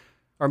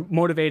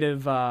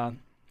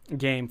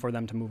game for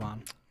them to move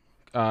on.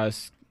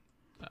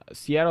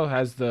 Seattle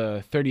has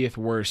the 30th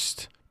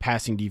worst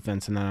passing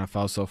defense in the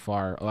NFL so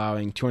far,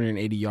 allowing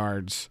 280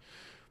 yards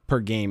per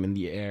game in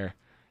the air.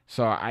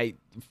 So I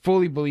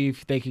fully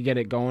believe they could get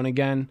it going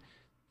again.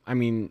 I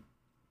mean,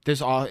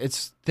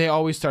 they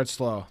always start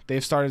slow.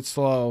 They've started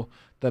slow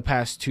the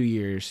past 2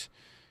 years.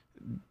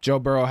 Joe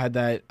Burrow had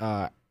that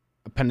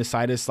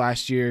appendicitis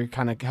last year,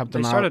 kind of helped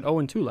them out. They started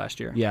 0-2 last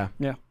year. Yeah,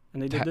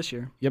 and they did this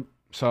year. Yep.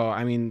 So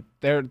I mean,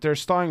 they're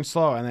starting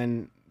slow, and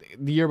then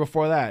the year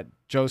before that,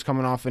 Joe's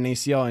coming off an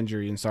ACL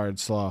injury and started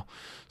slow.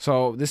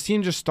 So this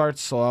team just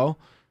starts slow,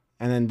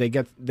 and then they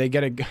get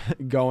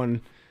it going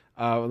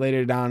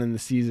later down in the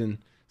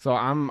season. So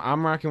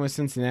I'm rocking with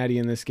Cincinnati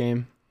in this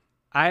game.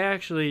 I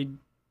actually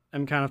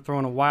am kind of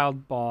throwing a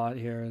wild ball out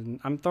here, and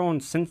I'm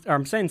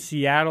saying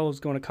Seattle is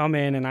going to come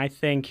in and I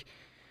think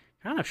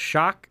kind of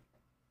shock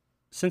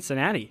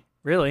Cincinnati.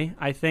 Really,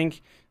 I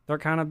think they're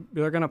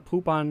going to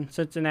poop on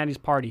Cincinnati's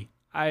party.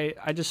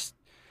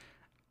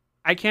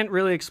 I can't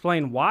really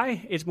explain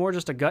why. It's more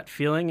just a gut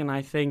feeling, and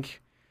I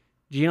think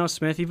Geno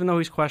Smith, even though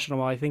he's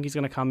questionable, I think he's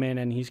going to come in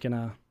and he's going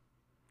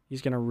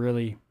to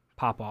really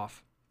pop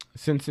off.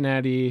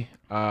 Cincinnati,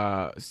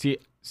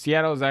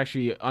 Seattle is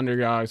actually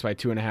underdogs by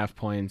 2.5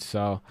 points.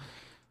 So,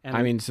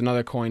 it's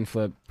another coin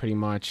flip pretty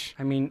much.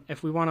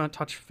 If we want to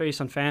touch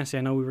base on fantasy,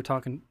 I know we were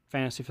talking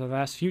fantasy for the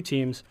last few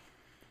teams.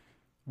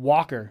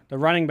 Walker, the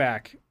running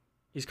back,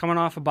 he's coming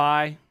off a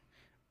bye,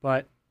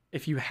 but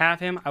if you have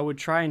him, I would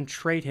try and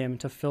trade him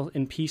to fill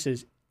in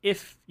pieces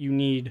if you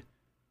need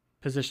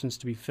positions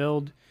to be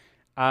filled.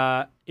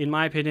 In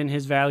my opinion,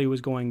 his value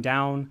is going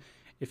down.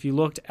 If you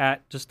looked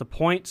at just the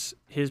points,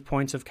 his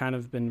points have kind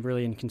of been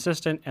really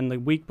inconsistent, and the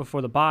week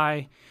before the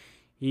bye,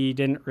 he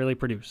didn't really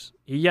produce.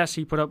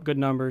 He put up good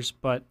numbers,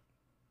 but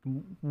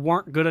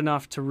weren't good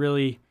enough to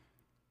really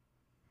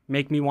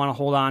make me want to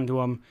hold on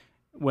to him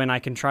when I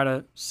can try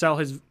to sell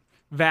his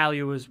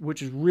value,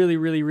 which is really,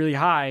 really, really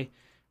high,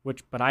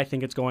 but I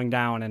think it's going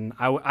down. And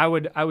I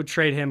would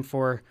trade him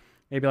for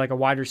maybe like a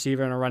wide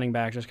receiver and a running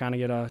back, just kind of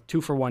get a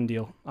 2-for-1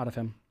 deal out of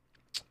him.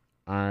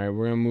 All right,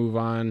 we're going to move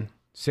on.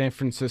 San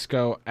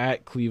Francisco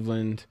at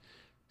Cleveland.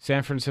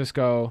 San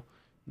Francisco,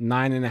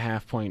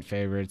 9.5-point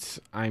favorites.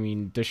 I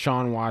mean,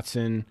 Deshaun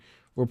Watson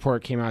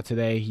report came out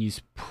today.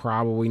 He's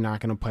probably not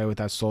going to play with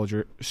that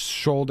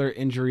shoulder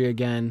injury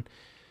again.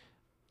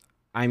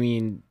 I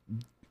mean,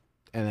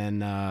 and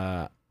then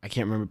I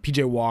can't remember.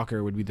 P.J.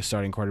 Walker would be the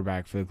starting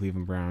quarterback for the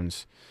Cleveland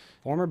Browns.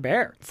 Former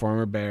Bear.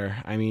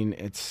 I mean,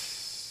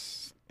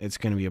 it's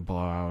going to be a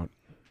blowout.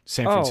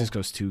 San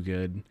Francisco's too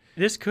good.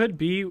 This could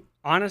be,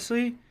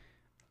 honestly,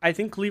 I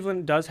think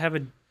Cleveland does have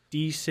a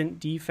decent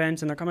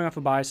defense, and they're coming off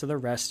a bye, so they're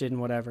rested and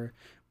whatever.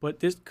 But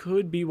this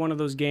could be one of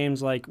those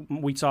games like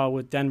we saw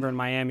with Denver and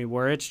Miami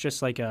where it's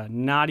just like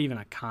not even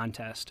a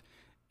contest.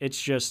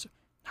 It's just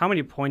how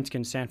many points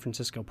can San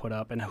Francisco put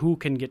up and who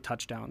can get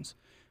touchdowns.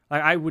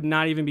 Like I would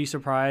not even be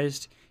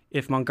surprised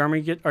if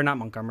McCaffrey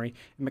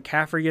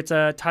gets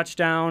a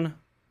touchdown,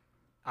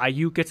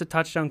 Ayuk gets a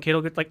touchdown,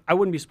 Kittle gets I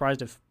wouldn't be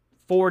surprised if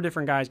 4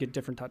 different guys get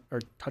different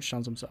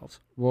touchdowns themselves.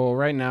 Well,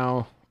 right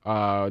now,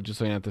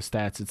 just looking at the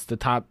stats, it's the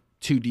top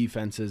 2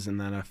 defenses in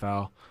the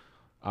NFL.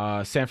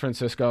 San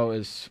Francisco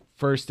is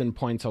first in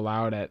points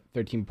allowed at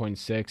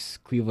 13.6.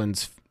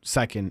 Cleveland's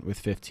second with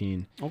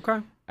 15. Okay.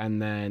 And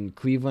then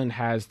Cleveland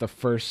is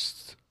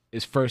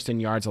first in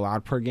yards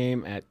allowed per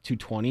game at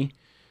 220.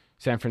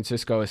 San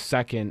Francisco is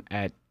second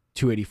at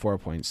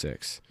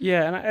 284.6.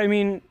 Yeah, and I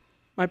mean,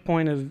 my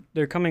point of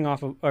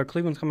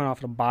Cleveland's coming off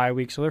of a bye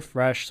week, so they're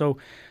fresh. So,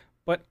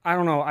 but I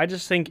don't know. I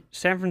just think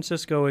San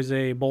Francisco is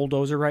a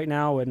bulldozer right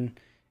now, and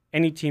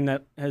any team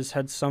that has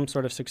had some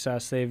sort of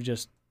success, they've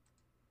just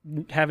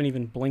haven't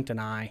even blinked an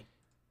eye.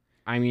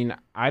 I mean,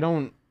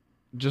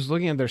 just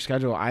looking at their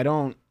schedule, I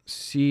don't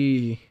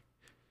see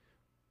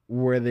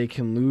where they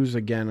can lose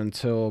again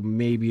until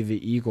maybe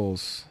the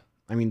Eagles.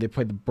 I mean, they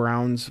played the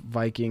Browns,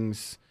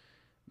 Vikings,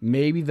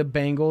 maybe the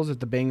Bengals if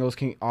the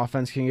Bengals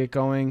offense can get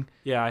going.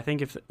 Yeah, I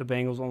think if the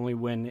Bengals only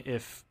win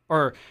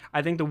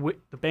I think the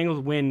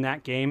Bengals win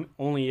that game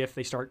only if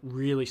they start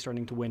really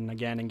starting to win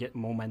again and get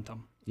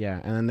momentum. Yeah,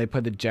 and then they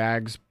put the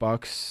Jags,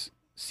 Bucks,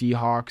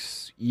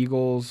 Seahawks,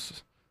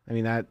 Eagles. I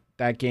mean,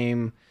 that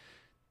game,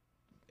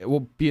 it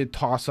will be a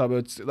toss-up.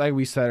 It's like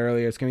we said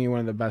earlier, it's going to be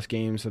one of the best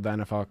games of the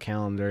NFL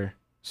calendar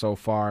so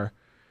far.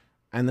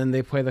 And then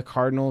they play the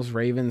Cardinals,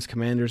 Ravens,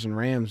 Commanders, and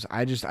Rams.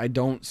 I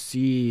don't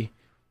see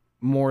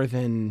more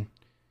than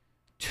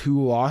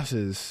 2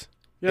 losses,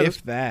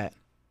 if that.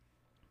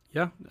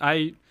 Yeah,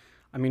 I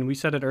mean, we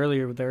said it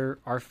earlier. They're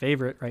our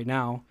favorite right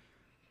now.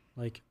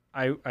 Like,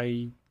 I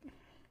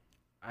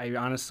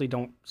honestly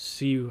don't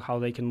see how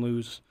they can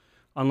lose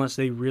unless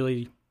they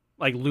really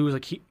lose a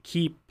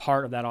key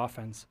part of that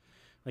offense.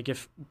 Like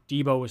if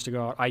Debo was to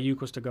go out,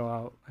 Ayuk was to go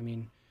out. I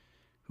mean,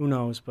 who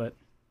knows? But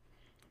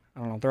I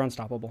don't know. They're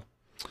unstoppable.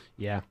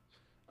 Yeah.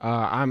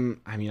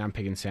 I'm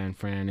picking San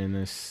Fran in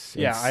this.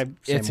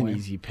 It's an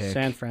easy pick.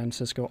 San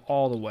Francisco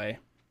all the way.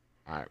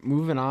 All right,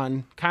 moving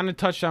on. Kind of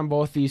touched on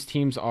both these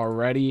teams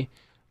already.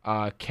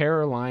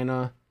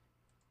 Carolina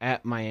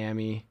at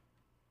Miami.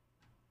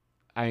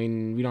 I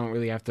mean, we don't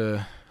really have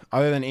to,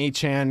 other than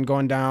Achane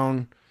going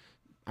down.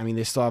 I mean,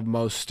 they still have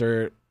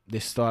Mostert. They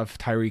still have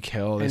Tyreek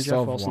Hill. They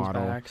still have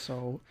Waddle. Back,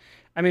 so,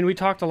 I mean, we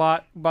talked a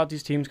lot about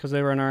these teams because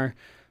they were in our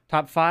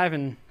top 5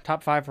 and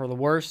top 5 for the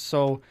worst.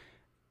 So,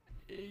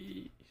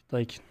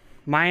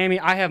 Miami,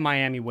 I have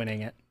Miami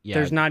winning it. Yeah.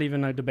 There's not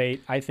even a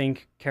debate. I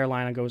think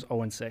Carolina goes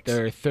 0-6.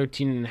 They're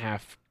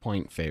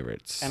 13.5-point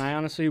favorites. And I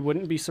honestly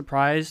wouldn't be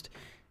surprised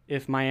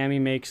if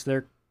Miami's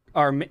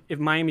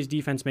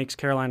defense makes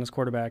Carolina's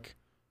quarterback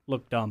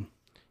look dumb.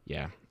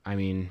 Yeah, I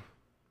mean,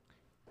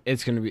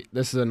 this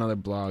is another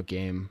blowout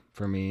game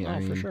for me.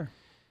 Oh, for sure.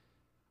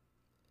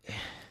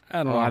 I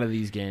don't know. A lot of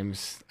these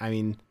games.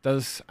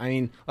 Let's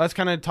kind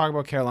of talk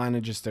about Carolina,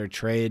 just their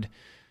trade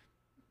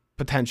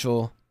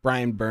potential.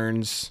 Brian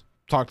Burns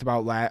talked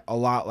about a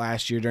lot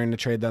last year during the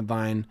trade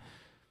deadline.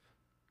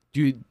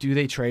 Do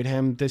they trade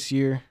him this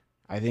year?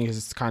 I think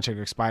his contract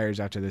expires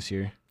after this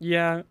year.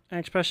 Yeah,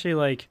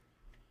 especially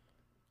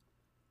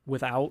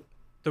without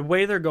the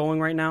way they're going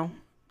right now.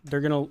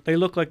 They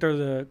look like they're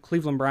the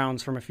Cleveland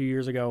Browns from a few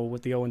years ago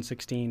with the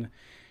 0-16.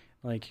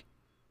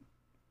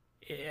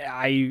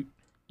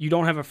 You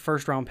don't have a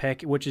first round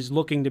pick, which is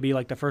looking to be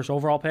like the first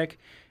overall pick.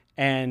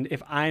 And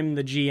if I'm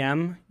the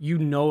GM,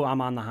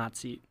 I'm on the hot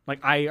seat.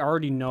 I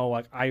already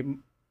know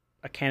I'm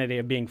a candidate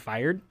of being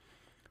fired.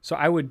 So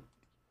I would,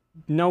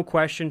 no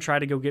question, try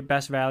to go get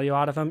best value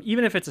out of him.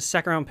 Even if it's a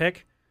second round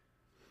pick.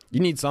 You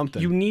need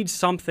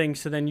something.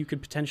 So then you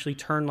could potentially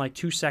turn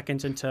 2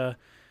 seconds into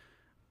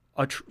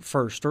a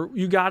first. Or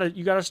you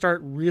gotta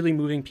start really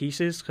moving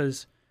pieces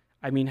because,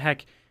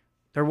 heck,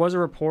 there was a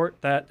report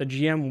that the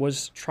GM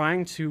was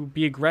trying to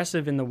be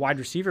aggressive in the wide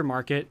receiver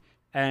market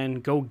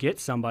and go get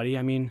somebody.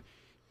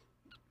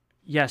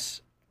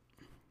 Yes,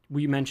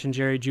 we mentioned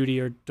Jerry Jeudy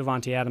or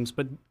Devontae Adams,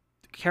 but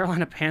the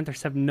Carolina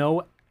Panthers have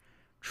no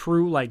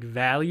true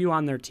value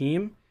on their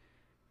team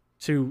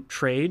to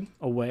trade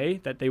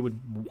away that they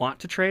would want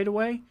to trade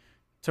away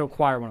to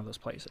acquire one of those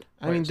places.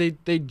 I mean,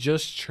 they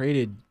just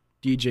traded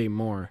DJ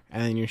Moore,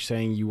 and then you're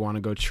saying you want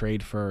to go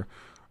trade for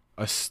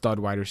a stud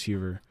wide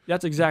receiver.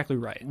 That's exactly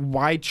right.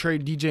 Why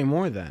trade DJ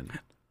Moore then?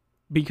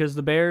 Because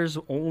the Bears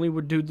only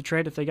would do the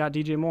trade if they got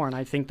DJ Moore, and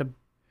I think the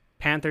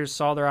Panthers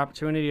saw their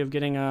opportunity of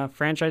getting a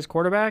franchise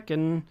quarterback,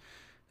 and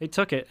they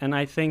took it. And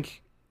I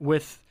think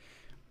with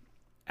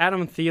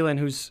Adam Thielen,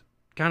 who's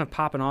kind of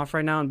popping off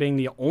right now and being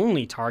the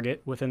only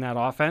target within that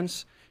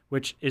offense,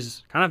 which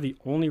is kind of the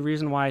only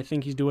reason why I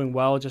think he's doing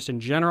well just in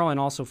general and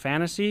also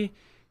fantasy,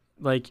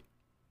 I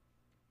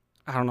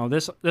don't know,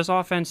 this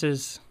offense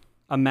is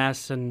a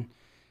mess, and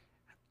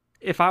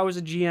if I was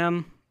a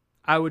GM,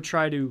 I would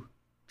try to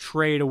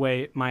trade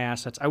away my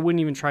assets. I wouldn't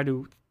even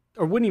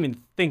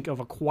think of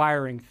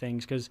acquiring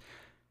things, because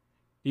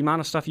the amount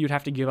of stuff you'd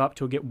have to give up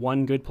to get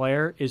one good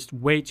player is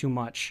way too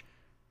much.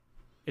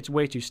 It's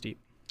way too steep.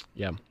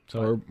 Yeah,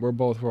 so we're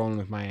both rolling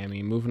with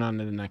Miami. Moving on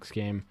to the next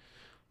game.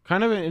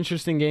 Kind of an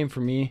interesting game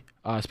for me,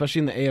 especially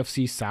in the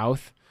AFC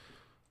South,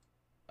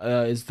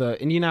 is the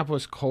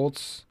Indianapolis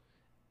Colts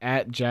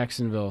at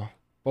Jacksonville.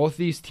 Both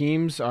these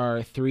teams are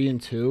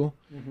 3-2,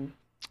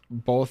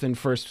 both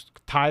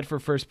tied for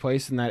first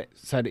place in that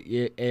said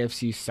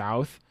AFC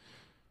South.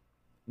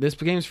 This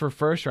game's for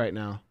first right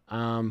now.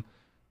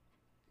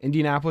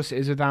 Indianapolis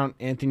is without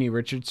Anthony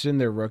Richardson,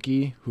 their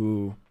rookie,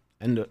 who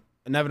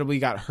inevitably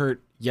got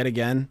hurt yet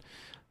again,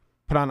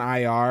 put on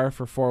IR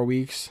for 4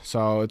 weeks.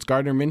 So it's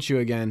Gardner Minshew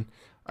again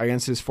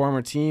against his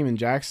former team in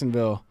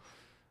Jacksonville.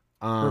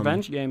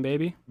 Revenge game,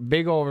 baby.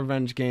 Big old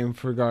revenge game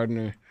for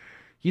Gardner.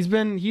 He's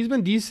been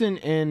decent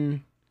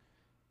in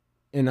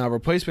a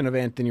replacement of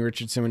Anthony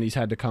Richardson when he's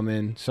had to come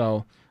in.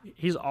 So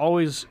he's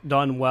always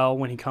done well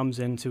when he comes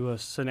into a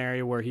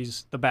scenario where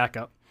he's the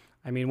backup.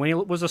 I mean, when he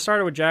was a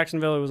starter with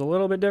Jacksonville, it was a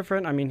little bit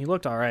different. I mean, he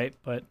looked all right,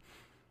 but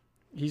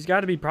he's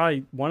got to be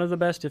probably one of the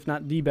best, if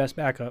not the best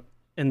backup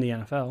in the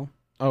NFL.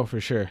 Oh, for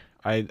sure.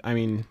 I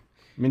mean,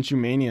 Minshew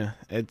mania.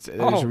 There's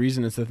a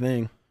reason it's a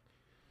thing.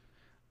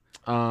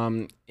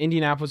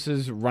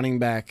 Indianapolis's running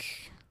back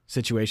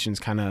situation's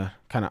kind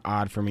of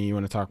odd for me. You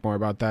want to talk more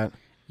about that?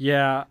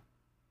 Yeah.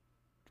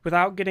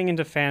 Without getting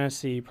into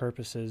fantasy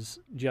purposes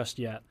just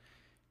yet,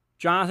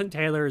 Jonathan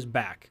Taylor is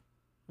back,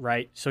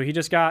 right? So he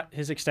just got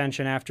his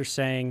extension after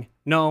saying,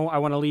 no, I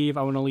want to leave.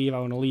 I don't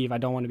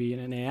want to be in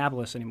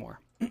Indianapolis anymore.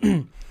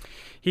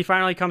 He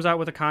finally comes out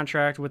with a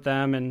contract with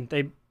them, and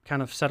they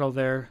kind of settle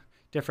their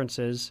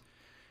differences.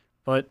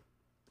 But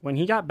when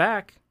he got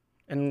back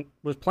and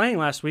was playing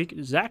last week,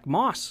 Zach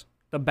Moss,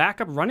 the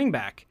backup running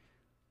back,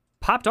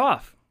 popped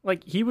off.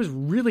 He was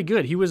really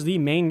good. He was the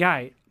main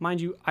guy. Mind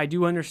you, I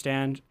do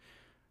understand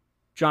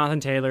Jonathan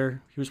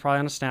Taylor, he was probably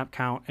on a snap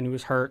count and he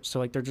was hurt,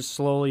 so they're just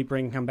slowly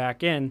bringing him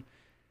back in.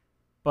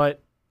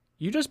 But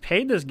you just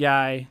paid this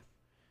guy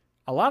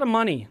a lot of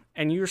money,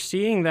 and you're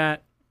seeing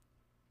that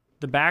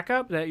the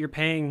backup that you're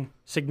paying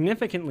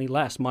significantly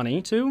less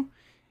money to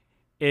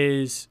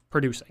is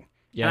producing.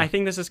 Yeah. And I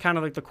think this is kind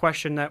of the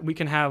question that we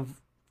can have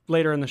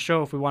later in the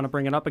show if we want to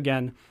bring it up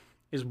again,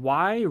 is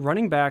why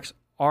running backs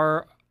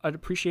are an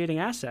appreciating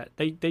asset.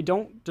 They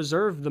don't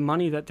deserve the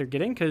money that they're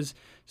getting, because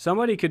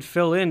somebody could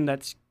fill in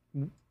that's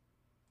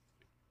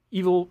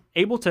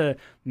able to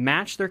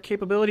match their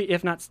capability,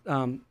 if not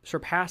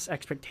surpass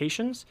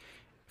expectations,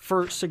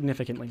 for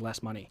significantly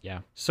less money.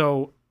 Yeah.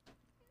 So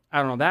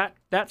I don't know,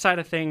 that side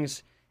of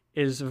things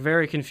is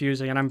very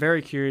confusing, and I'm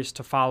very curious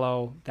to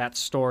follow that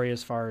story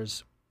as far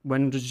as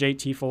when does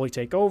JT fully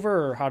take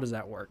over, or how does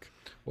that work?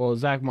 Well,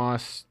 Zach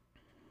Moss,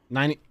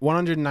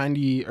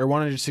 190 or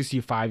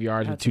 165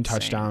 yards with 2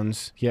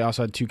 touchdowns. He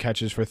also had 2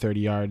 catches for 30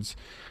 yards.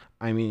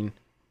 I mean,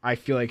 I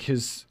feel like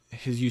his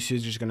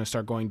usage is going to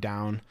start going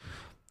down.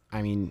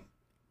 I mean,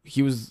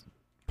 he was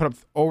put up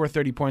over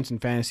 30 points in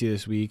fantasy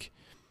this week.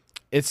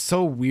 It's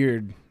so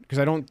weird because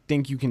I don't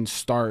think you can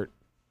start.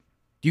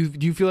 Do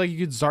you feel like you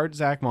could start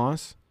Zach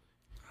Moss?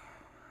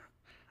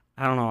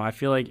 I don't know. I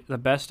feel like the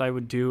best I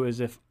would do is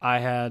if I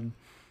had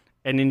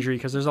an injury,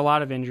 because there's a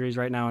lot of injuries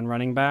right now in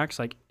running backs.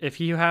 If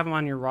you have him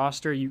on your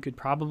roster, you could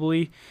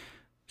probably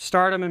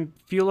start him and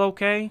feel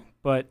okay.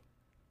 But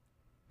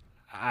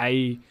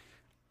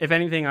if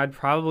anything, I'd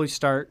probably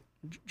start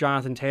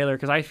Jonathan Taylor,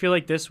 because I feel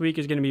like this week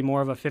is going to be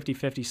more of a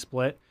 50-50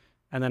 split.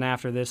 And then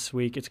after this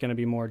week, it's going to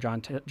be more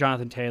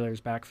Jonathan Taylor's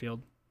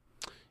backfield.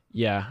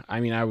 Yeah, I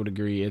mean, I would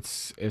agree.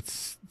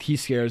 He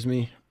scares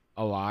me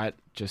a lot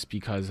just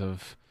because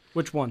of...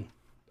 Which one?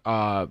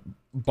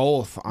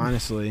 Both,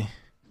 honestly.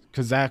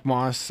 Because Zach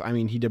Moss, I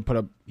mean, he's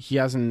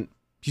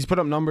put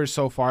up numbers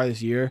so far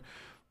this year,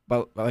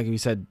 but like we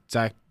said,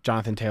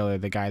 Jonathan Taylor,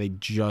 the guy they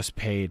just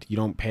paid. You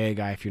don't pay a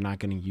guy if you're not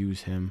going to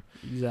use him.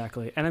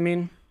 Exactly. And I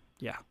mean,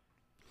 yeah,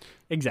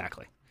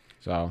 exactly.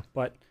 So,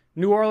 but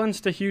New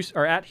Orleans to Houston,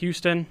 or at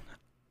Houston,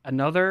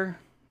 another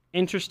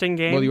interesting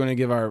game. Well, you want to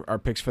give our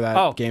picks for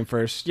that game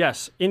first?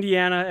 Yes.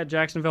 Indiana at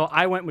Jacksonville.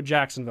 I went with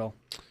Jacksonville.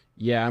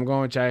 Yeah, I'm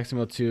going with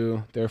Jacksonville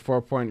too. They're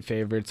 4-point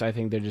favorites. I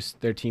think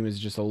their team is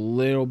just a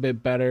little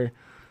bit better.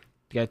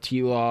 They got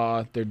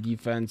T-Law. Their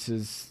defense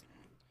is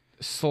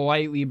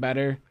slightly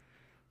better,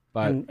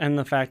 but and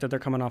the fact that they're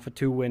coming off a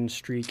 2-win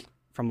streak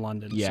from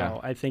London. Yeah. So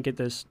I think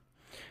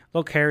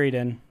they'll carry it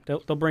in. They'll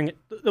bring it.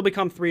 They'll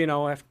become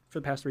 3-0 for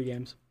the past 3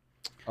 games.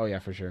 oh yeah,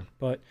 for sure.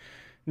 But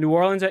New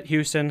Orleans at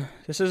Houston.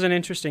 This is an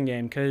interesting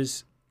game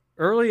because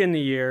early in the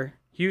year,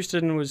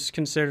 Houston was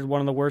considered one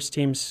of the worst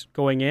teams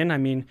going in. I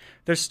mean,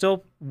 they're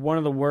still one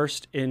of the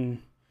worst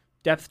in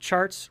depth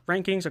charts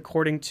rankings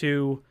according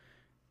to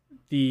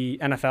the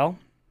NFL.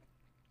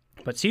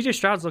 But C.J.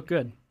 Stroud's looked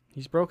good.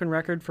 He's broken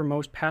record for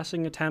most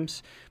passing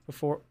attempts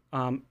before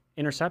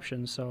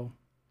interceptions. So,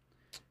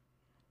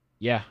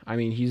 Yeah, I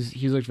mean he's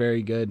looked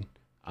very good.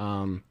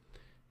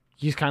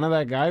 He's kind of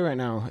that guy right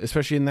now,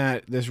 especially in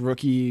this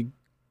rookie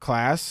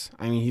class.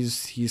 I mean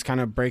he's kind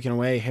of breaking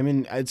away.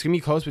 It's gonna be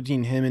close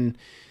between him and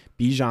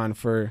Bijan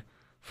for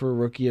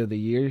rookie of the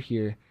year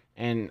here.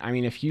 And I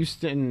mean if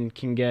Houston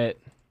can get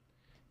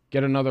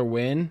another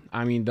win,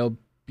 I mean they'll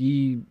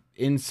be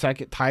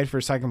tied for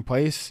second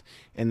place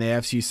in the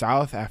AFC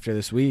South after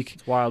this week.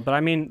 It's wild. But I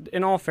mean,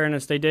 in all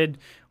fairness, they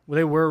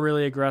were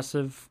really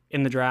aggressive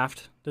in the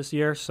draft this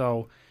year,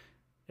 so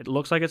it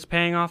looks like it's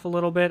paying off a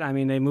little bit. I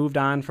mean, they moved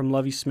on from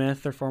Lovie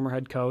Smith, their former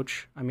head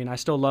coach. I mean, I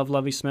still love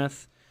Lovie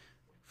Smith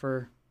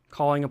for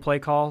calling a play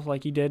call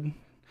like he did.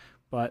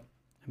 But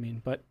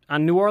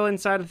on New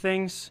Orleans side of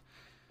things,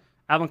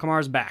 Alvin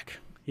Kamara's back.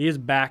 He is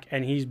back,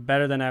 and he's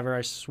better than ever.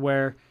 I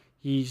swear,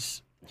 he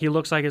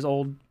looks like his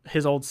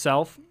old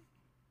self.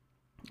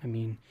 I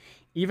mean,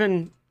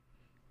 even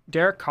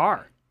Derek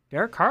Carr.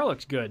 Derek Carr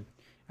looks good.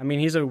 I mean,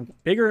 he's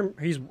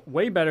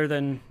way better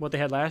than what they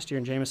had last year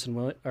in Jameson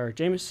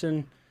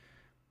Wilson.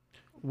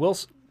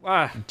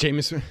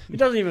 Jameis. It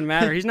doesn't even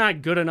matter. He's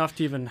not good enough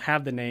to even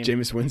have the name.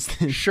 Jameis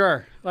Winston.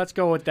 Sure, let's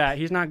go with that.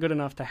 He's not good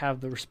enough to have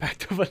the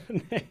respect of a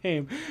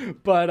name.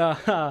 But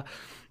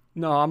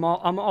no, I'm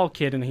all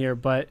kidding here.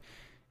 But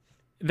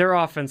their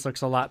offense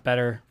looks a lot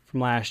better from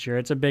last year.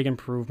 It's a big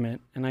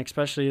improvement, and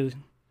especially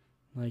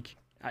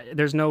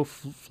there's no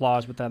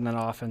flaws with that in that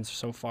offense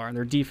so far. And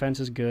their defense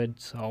is good,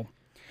 so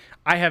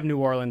I have New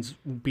Orleans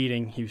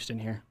beating Houston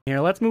here. Here,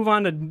 let's move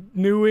on to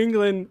New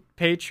England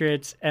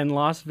Patriots and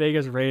Las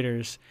Vegas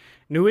Raiders.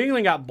 New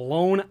England got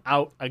blown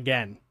out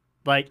again.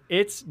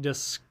 It's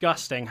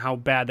disgusting how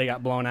bad they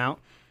got blown out.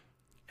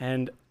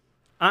 And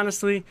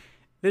honestly,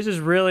 this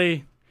is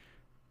really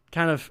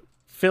kind of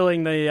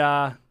filling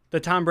the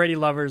Tom Brady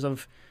lovers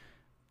of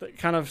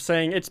kind of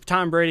saying it's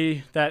Tom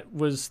Brady that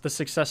was the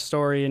success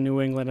story in New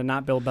England and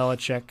not Bill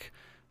Belichick.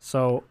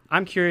 So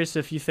I'm curious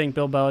if you think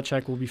Bill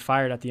Belichick will be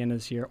fired at the end of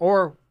this year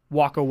or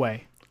walk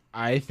away.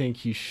 I think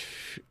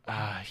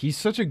he's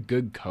such a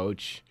good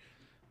coach.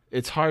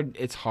 It's hard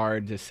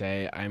to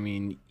say. I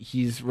mean,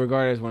 he's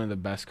regarded as one of the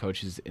best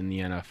coaches in the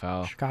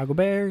NFL. Chicago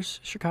Bears.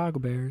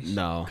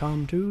 No.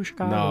 Come to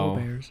Chicago No.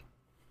 Bears.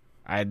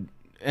 I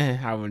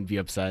wouldn't be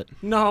upset.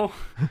 No.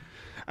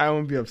 I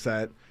wouldn't be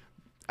upset.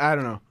 I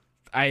don't know.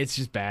 It's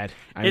just bad.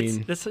 I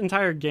mean, this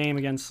entire game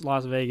against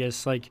Las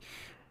Vegas,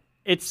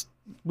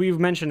 we've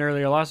mentioned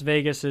earlier, Las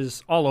Vegas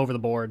is all over the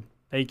board.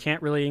 They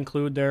can't really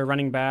include their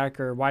running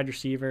back or wide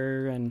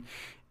receiver, and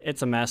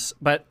it's a mess.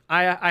 But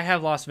I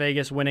have Las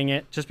Vegas winning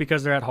it just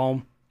because they're at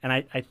home, and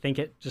I think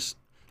it just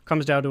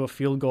comes down to a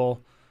field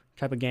goal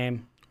type of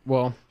game.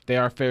 well, they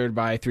are favored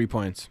by 3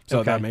 points, so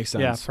Okay. that makes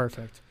sense. Yeah,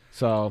 perfect.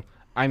 So,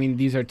 I mean,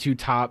 these are two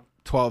top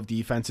 12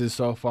 defenses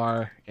so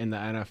far in the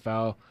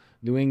NFL.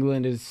 New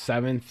England is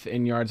 7th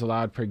in yards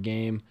allowed per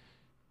game.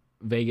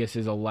 Vegas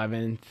is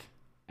 11th.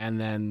 And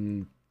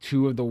then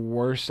two of the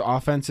worst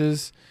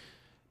offenses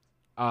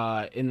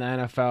in the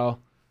NFL.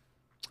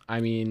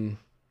 I mean,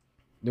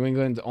 New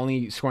England's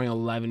only scoring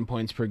 11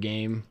 points per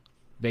game.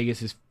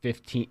 Vegas is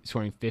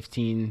scoring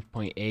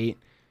 15.8.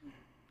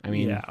 I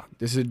mean,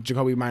 This is a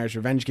Jacoby Myers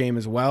revenge game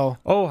as well.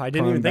 Oh, I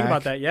didn't even think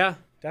about that. Yeah,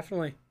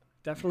 definitely,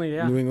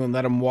 yeah. New England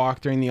let him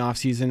walk during the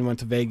offseason, went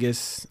to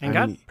Vegas. And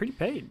got pretty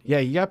paid. Yeah,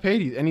 he got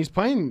paid, and he's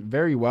playing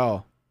very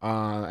well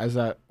as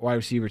that wide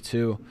receiver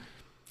too.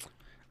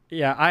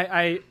 Yeah,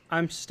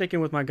 I'm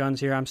sticking with my guns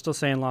here. I'm still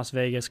saying Las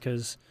Vegas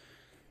because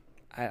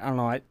I don't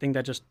know. I think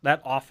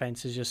that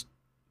offense is just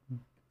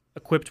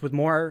equipped with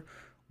more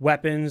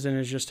weapons and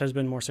has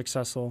been more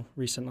successful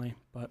recently.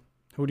 But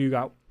who do you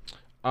got?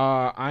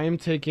 I am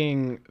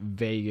taking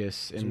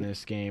Vegas in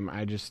this game.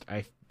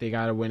 They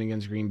got a win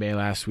against Green Bay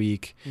last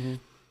week. Mm-hmm.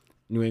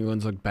 New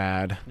England's look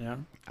bad. Yeah.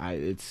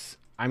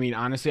 I mean,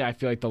 honestly, I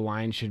feel like the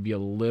line should be a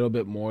little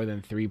bit more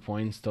than 3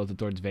 points tilted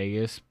towards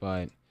Vegas,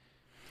 but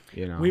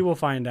you know. We will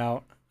find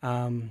out.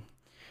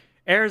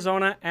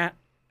 Arizona at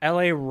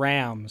LA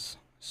Rams.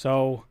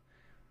 So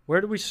where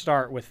do we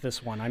start with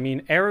this one? I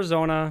mean,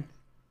 Arizona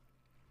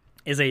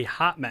is a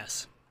hot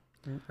mess,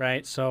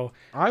 right? So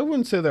I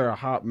wouldn't say they're a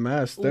hot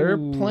mess. They're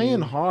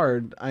playing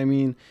hard. I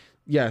mean,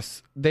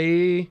 yes,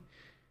 they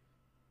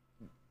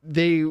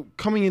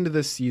coming into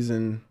this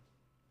season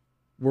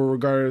were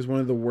regarded as one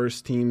of the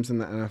worst teams in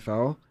the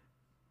NFL.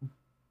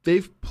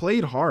 They've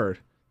played hard.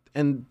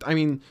 And, I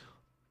mean,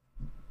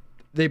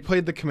 they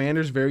played the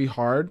Commanders very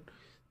hard.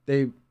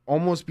 They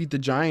almost beat the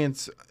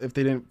Giants if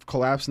they didn't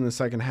collapse in the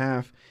second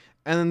half.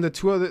 And then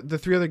the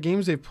three other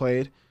games they've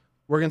played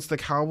were against the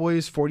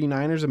Cowboys,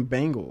 49ers, and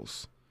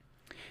Bengals.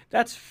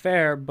 That's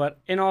fair, but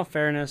in all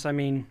fairness, I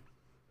mean...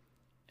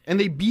 And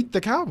they beat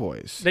the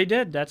Cowboys. They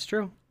did, that's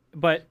true.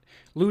 But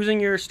losing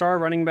your star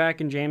running back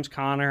in James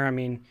Conner, I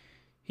mean,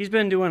 he's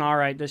been doing all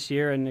right this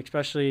year, and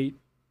especially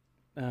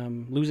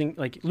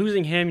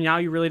losing him, now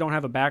you really don't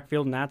have a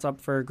backfield, and that's up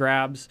for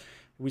grabs.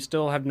 We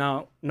still have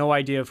no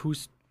idea of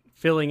who's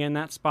filling in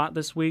that spot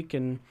this week.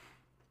 And,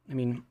 I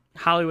mean,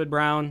 Hollywood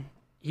Brown,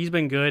 he's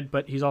been good,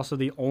 but he's also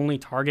the only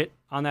target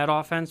on that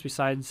offense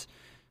besides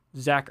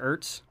Zach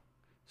Ertz.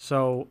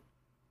 So,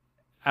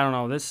 I don't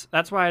know.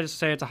 That's why I just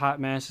say it's a hot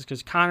mess, is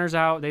because Connor's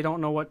out. They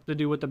don't know what to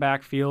do with the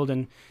backfield.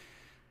 And,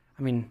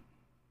 I mean,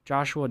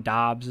 Joshua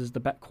Dobbs is the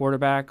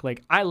quarterback.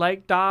 Like, I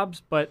like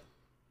Dobbs, but,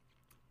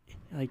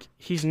 like,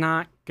 he's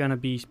not going to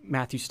be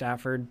Matthew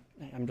Stafford.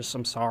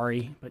 I'm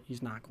sorry, but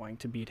he's not going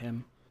to beat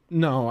him.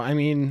 No, I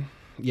mean,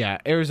 yeah,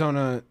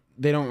 Arizona,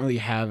 they don't really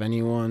have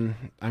anyone.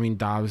 I mean,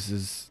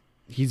 Dobbs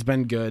he's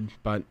been good,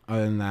 but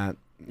other than that,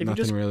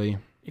 nothing really.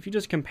 If you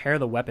just compare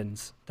the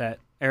weapons that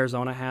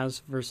Arizona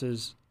has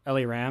versus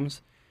LA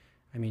Rams,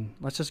 I mean,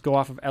 let's just go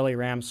off of LA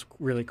Rams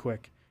really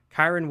quick.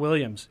 Kyron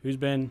Williams, who's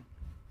been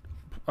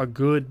a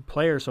good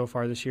player so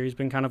far this year, he's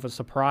been kind of a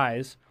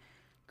surprise.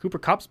 Cooper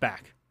Kupp's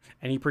back,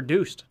 and he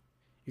produced.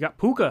 You got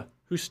Puka,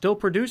 who's still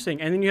producing,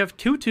 and then you have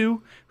Tutu,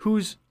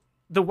 who's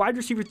the wide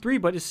receiver 3,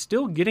 but is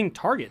still getting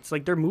targets.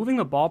 Like, they're moving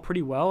the ball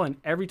pretty well, and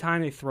every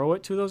time they throw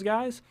it to those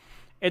guys,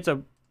 it's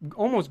a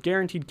almost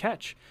guaranteed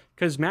catch,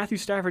 because Matthew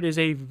Stafford is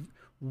a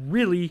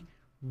really,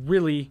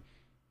 really,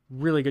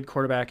 really good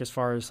quarterback as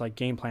far as like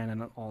game plan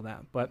and all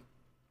that. But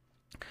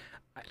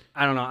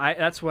I don't know.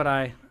 That's what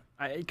I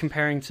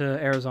comparing to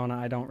Arizona,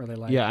 I don't really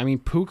like. Yeah, I mean,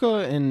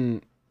 Puka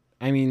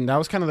that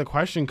was kind of the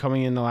question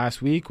coming into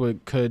last week.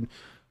 Could Puka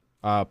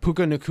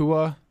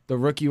Nacua, the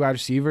rookie wide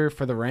receiver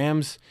for the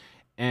Rams,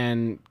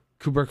 and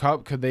Cooper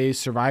Kupp, could they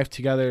survive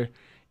together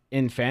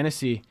in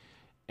fantasy?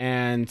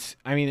 And,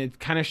 I mean, it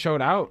kind of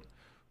showed out.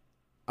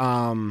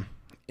 I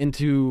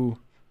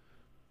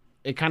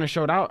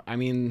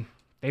mean,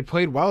 they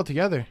played well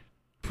together.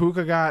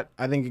 Puka got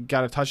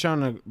a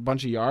touchdown, a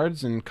bunch of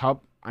yards, and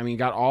Kupp, I mean,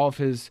 got all of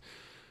his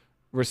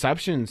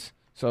receptions.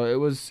 So it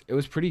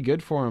was pretty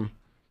good for him.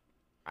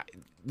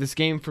 This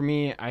game for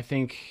me, I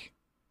think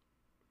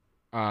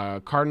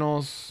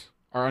Cardinals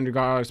are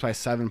underdogs by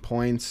 7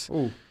 points.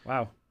 Oh,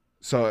 wow.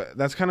 So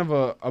that's kind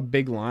of a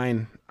big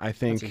line, I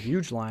think. That's a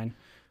huge line.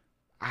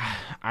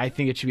 I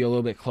think it should be a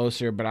little bit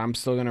closer, but I'm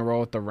still going to roll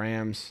with the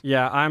Rams.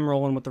 Yeah, I'm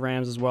rolling with the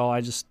Rams as well. I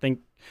just think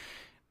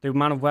the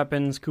amount of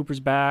weapons, Cooper's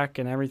back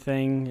and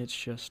everything, it's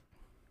just,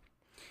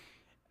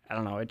 I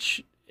don't know.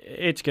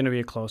 It's going to be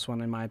a close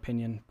one in my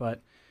opinion.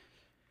 But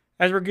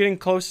as we're getting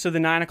close to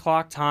the 9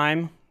 o'clock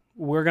time,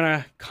 we're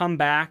going to come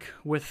back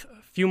with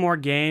a few more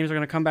games. We're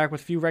going to come back with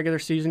a few regular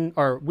season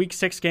or week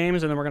 6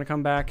 games, and then we're going to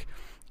come back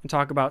and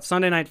talk about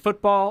Sunday Night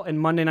Football and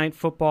Monday Night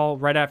Football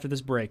right after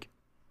this break.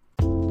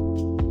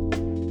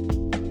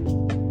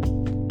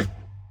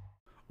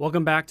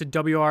 Welcome back to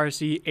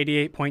WRSE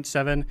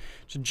 88.7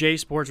 to J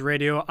Sports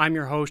Radio. I'm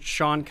your host,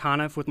 Sean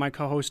Conniff, with my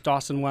co-host,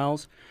 Dawson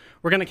Wells.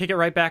 We're going to kick it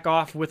right back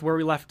off with where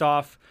we left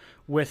off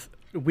with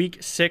Week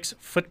 6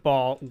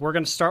 football. We're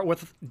going to start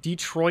with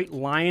Detroit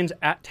Lions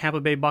at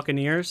Tampa Bay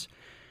Buccaneers.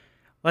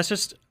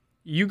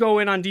 You go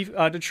in on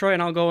Detroit,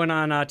 and I'll go in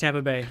on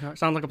Tampa Bay.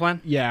 Sound like a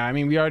plan? Yeah, I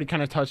mean, we already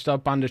kind of touched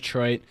up on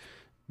Detroit.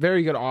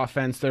 Very good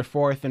offense. They're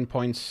 4th in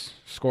points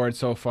scored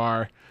so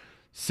far.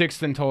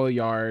 6th in total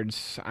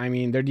yards. I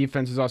mean, their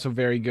defense is also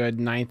very good.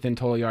 9th in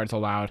total yards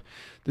allowed.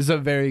 This is a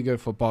very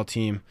good football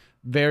team.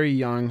 Very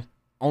young.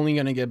 Only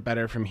going to get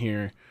better from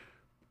here.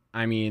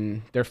 I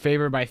mean, they're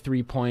favored by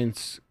 3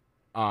 points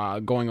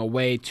going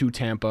away to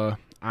Tampa.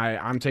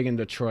 I'm taking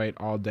Detroit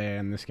all day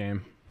in this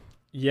game.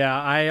 Yeah,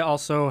 I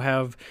also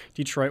have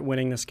Detroit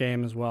winning this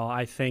game as well.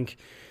 I think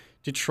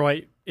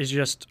Detroit is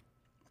just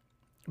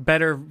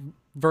better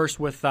versed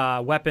with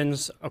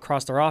weapons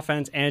across their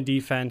offense and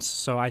defense,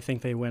 so I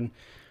think they win.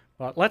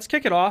 But let's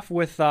kick it off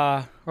with,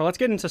 let's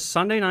get into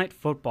Sunday Night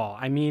Football.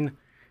 I mean,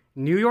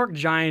 New York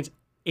Giants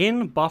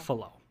in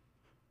Buffalo.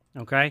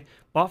 Okay?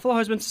 Buffalo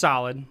has been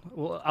solid.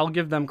 Well, I'll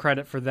give them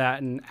credit for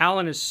that. And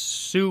Allen is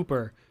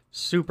super,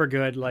 super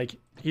good. Like,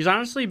 he's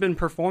honestly been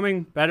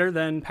performing better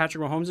than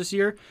Patrick Mahomes this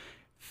year,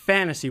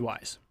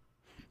 fantasy-wise.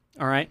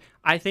 All right?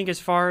 I think as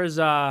far as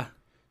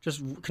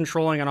just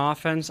controlling an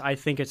offense, I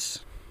think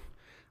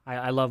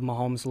I love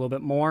Mahomes a little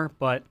bit more,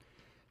 but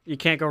you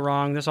can't go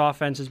wrong. This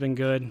offense has been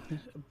good.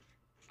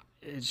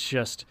 It's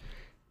just,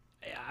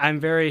 I'm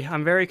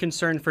very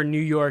concerned for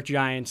New York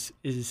Giants'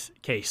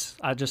 case.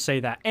 I'll just say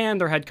that. And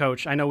their head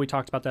coach. I know we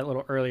talked about that a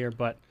little earlier,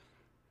 but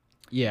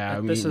yeah,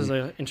 this is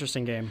an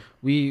interesting game.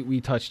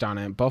 We touched on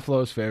it.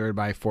 Buffalo's favored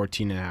by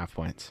 14.5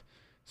 points.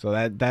 So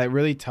that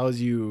really tells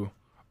you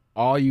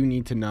all you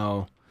need to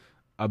know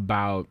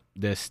about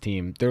this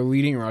team. Their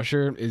leading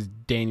rusher is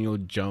Daniel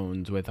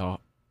Jones with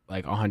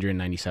like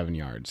 197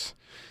 yards.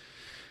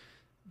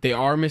 They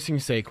are missing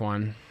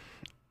Saquon.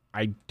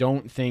 I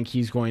don't think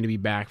he's going to be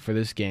back for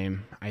this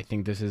game. I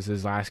think this is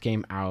his last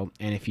game out,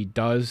 and if he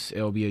does,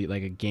 it'll be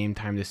like a game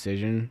time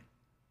decision.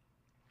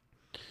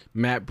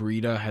 Matt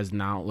Breida has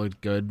not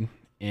looked good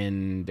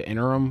in the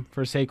interim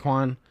for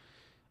Saquon,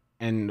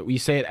 and we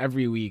say it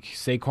every week.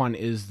 Saquon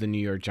is the New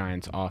York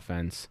Giants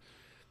offense.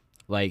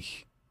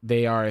 Like,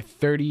 they are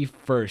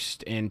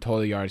 31st in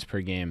total yards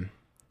per game.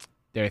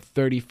 They're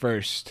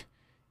 31st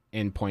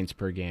in points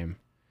per game.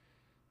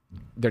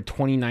 They're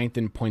 29th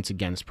in points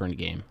against per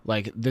game.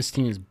 Like, this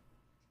team is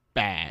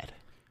bad.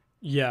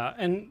 Yeah,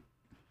 and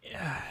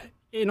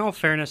in all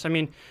fairness, I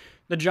mean,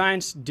 the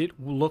Giants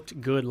looked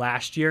good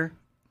last year,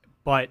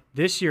 but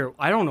this year,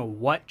 I don't know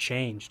what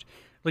changed.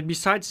 Like,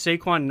 besides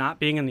Saquon not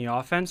being in the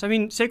offense, I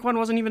mean, Saquon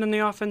wasn't even in the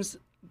offense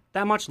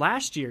that much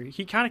last year.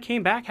 He kind of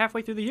came back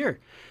halfway through the year.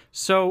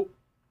 So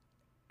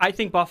I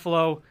think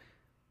Buffalo,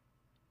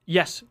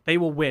 yes, they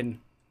will win.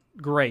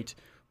 Great.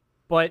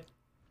 But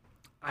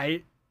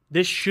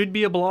this should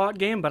be a blowout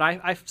game, but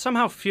I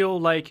somehow feel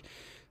like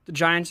the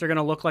Giants are going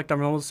to look like their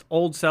most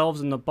old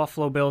selves and the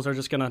Buffalo Bills are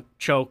just going to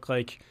choke.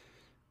 Like,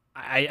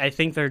 I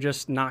think they're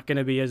just not going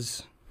to be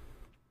as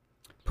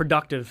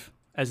productive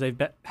as they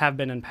have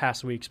been in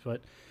past weeks,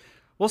 but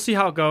we'll see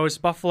how it goes.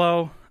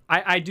 Buffalo,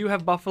 I do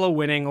have Buffalo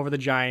winning over the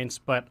Giants,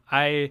 but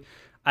I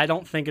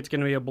don't think it's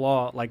going to be a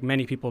blowout like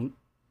many people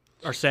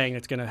are saying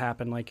it's going to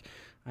happen. Like,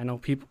 I know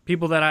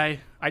people that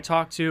I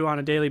talk to on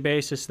a daily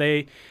basis,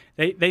 they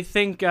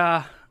think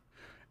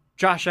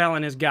Josh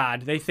Allen is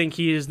God. They think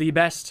he is the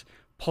best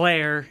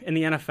player in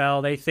the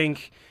NFL. They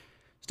think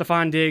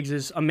Stephon Diggs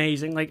is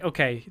amazing. Like,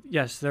 okay,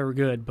 yes, they're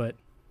good, but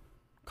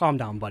calm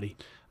down, buddy.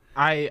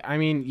 I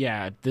mean,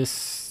 yeah,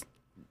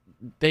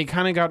 they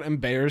kind of got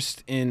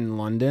embarrassed in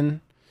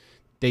London.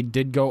 They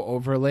did go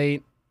over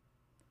late.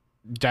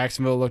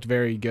 Jacksonville looked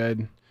very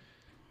good.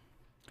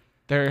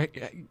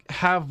 They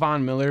have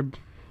Von Miller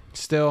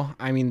still.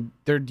 I mean,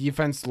 their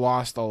defense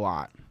lost a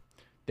lot.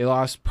 They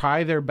lost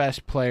probably their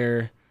best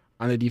player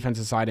on the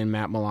defensive side in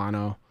Matt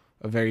Milano,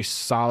 a very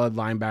solid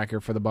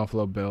linebacker for the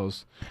Buffalo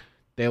Bills.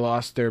 They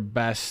lost their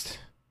best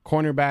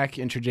cornerback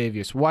in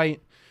Tre'Davious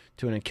White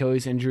to an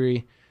Achilles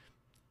injury.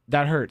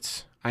 That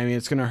hurts. I mean,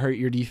 it's going to hurt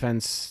your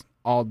defense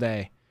all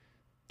day.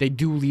 They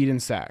do lead in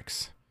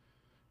sacks.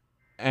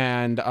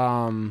 And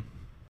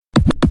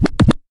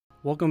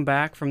welcome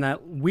back from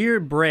that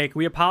weird break.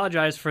 We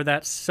apologize for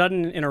that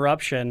sudden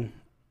interruption.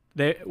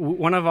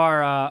 One of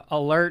our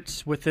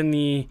alerts within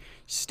the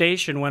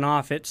station went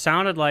off. It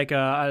sounded like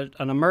an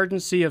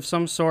emergency of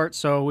some sort,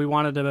 so we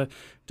wanted to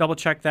double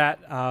check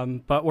that.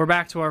 But we're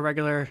back to our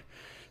regular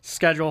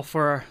schedule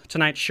for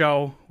tonight's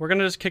show. We're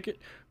gonna just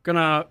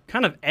gonna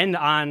kind of end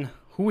on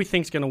who we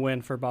think's gonna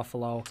win for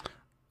Buffalo,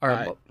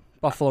 or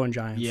Buffalo and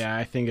Giants. Yeah,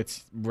 I think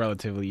it's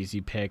relatively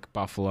easy pick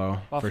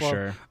Buffalo for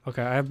sure.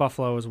 Okay, I have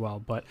Buffalo as well,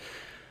 but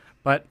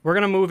we're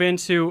gonna move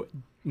into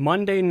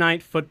Monday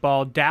Night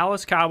Football.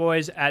 Dallas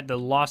Cowboys at the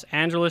Los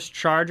Angeles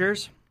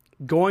Chargers.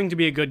 Going to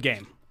be a good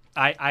game.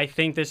 I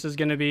think this is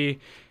going to be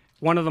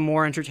one of the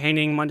more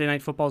entertaining Monday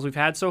Night Footballs we've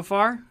had so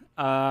far.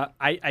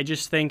 I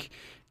just think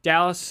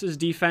Dallas's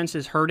defense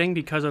is hurting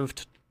because of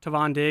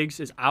Stephon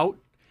Diggs is out,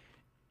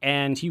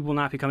 and he will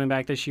not be coming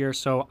back this year.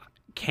 So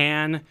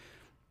can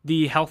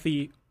the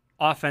healthy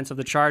offense of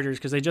the Chargers,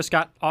 because they just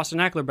got Austin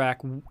Eckler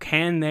back,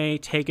 can they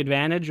take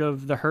advantage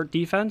of the hurt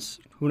defense?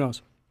 Who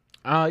knows?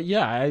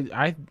 Yeah,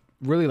 I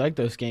really like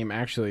this game,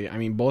 actually. I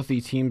mean, both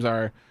these teams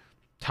are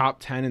top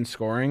 10 in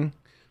scoring,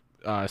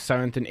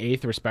 7th and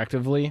 8th,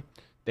 respectively.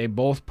 They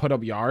both put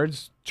up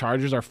yards.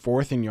 Chargers are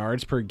 4th in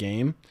yards per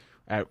game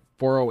at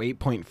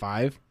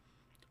 408.5.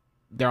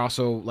 They're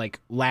also, like,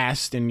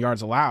 last in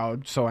yards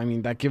allowed. So, I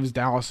mean, that gives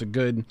Dallas a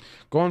good...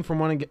 Going from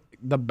one of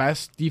the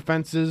best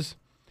defenses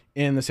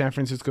in the San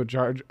Francisco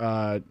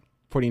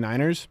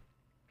 49ers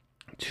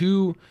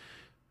to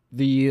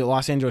the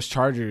Los Angeles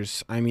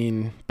Chargers. I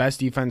mean, best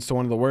defense to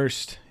one of the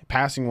worst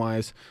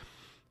passing-wise.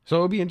 So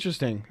it'll be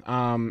interesting.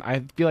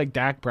 I feel like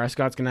Dak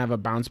Prescott's going to have a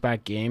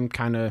bounce-back game,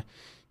 kind of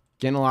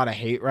getting a lot of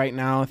hate right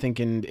now,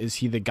 thinking, is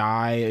he the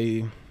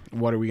guy?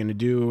 What are we going to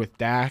do with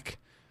Dak?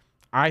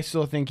 I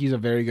still think he's a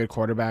very good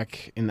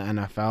quarterback in the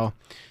NFL.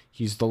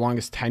 He's the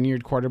longest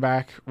tenured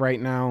quarterback right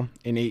now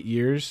in 8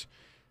 years.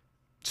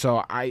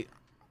 So I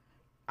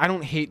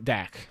don't hate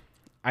Dak.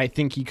 I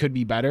think he could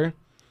be better.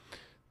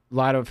 A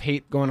lot of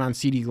hate going on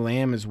CeeDee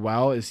Lamb as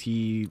well. Is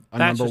he a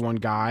number one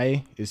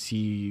guy? Is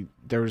he?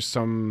 There was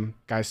some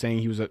guy saying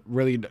he was a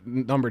really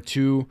number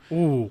 2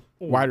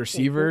 wide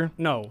receiver.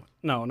 No.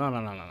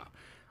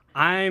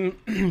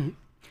 I'm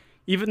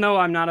even though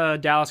I'm not a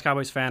Dallas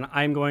Cowboys fan,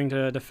 I'm going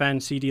to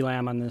defend CeeDee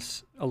Lamb on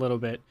this a little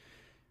bit.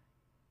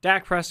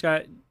 Dak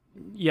Prescott,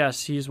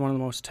 yes, he's one of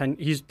the most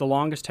he's the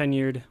longest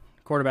tenured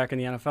quarterback in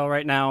the NFL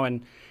right now,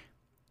 and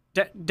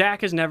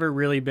Dak has never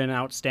really been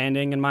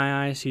outstanding in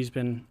my eyes. He's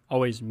been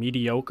always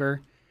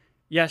mediocre.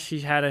 Yes, he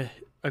had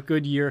a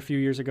good year a few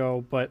years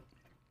ago, but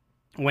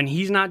when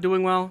he's not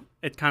doing well,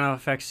 it kind of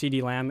affects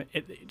CeeDee Lamb.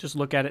 Just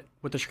look at it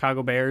with the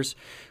Chicago Bears.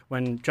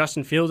 When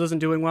Justin Fields isn't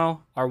doing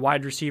well, our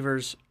wide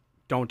receivers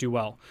don't do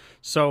well.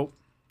 So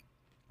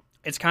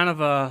it's kind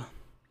of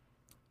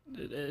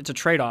it's a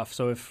trade-off.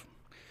 So if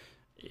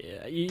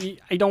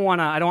I don't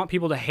want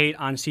people to hate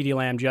on CeeDee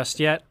Lamb just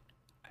yet.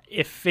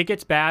 If it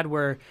gets bad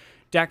where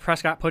Dak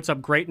Prescott puts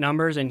up great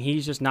numbers and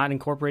he's just not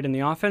incorporated in the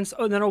offense,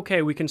 then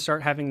okay, we can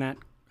start having that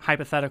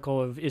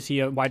hypothetical of is he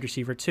a wide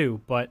receiver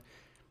too? But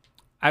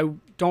I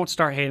don't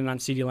start hating on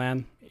CeeDee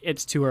Lamb.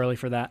 It's too early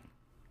for that.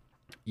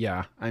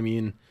 Yeah, I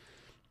mean,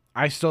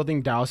 I still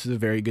think Dallas is a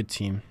very good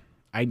team.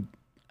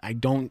 I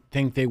don't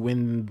think they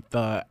win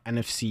the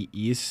NFC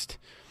East.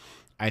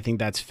 I think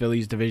that's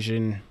Philly's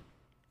division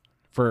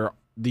for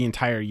the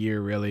entire year,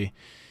 really.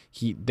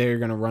 They're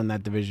going to run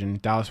that division.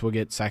 Dallas will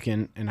get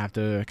second and have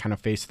to kind of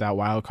face that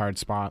wild card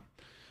spot.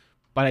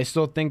 But I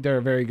still think they're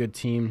a very good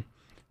team.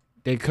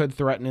 They could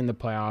threaten in the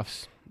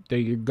playoffs.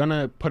 They're going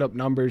to put up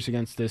numbers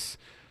against this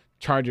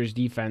Chargers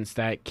defense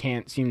that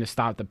can't seem to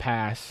stop the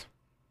pass.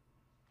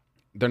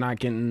 They're not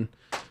getting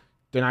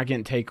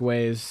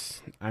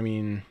takeaways. I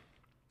mean,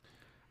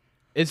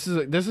 this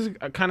is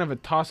a kind of a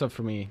toss-up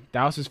for me.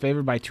 Dallas is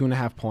favored by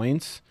 2.5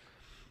 points.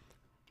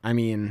 I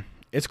mean,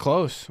 it's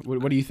close.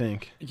 What do you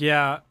think?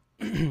 Yeah,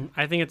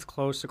 I think it's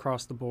close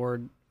across the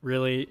board,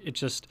 really. It's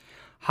just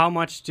how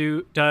much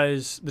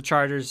does the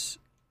Chargers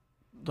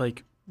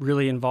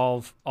really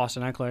involve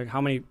Austin Eckler? How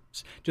many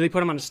do they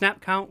put him on a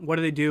snap count? What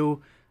do they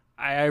do?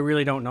 I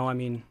really don't know. I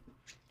mean,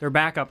 their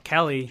backup,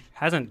 Kelly,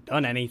 hasn't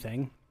done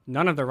anything.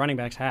 None of their running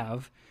backs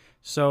have.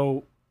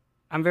 So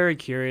I'm very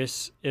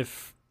curious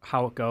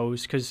how it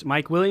goes because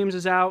Mike Williams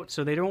is out,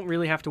 so they don't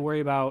really have to worry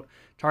about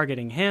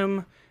targeting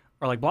him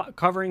or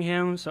covering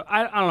him. So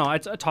I don't know.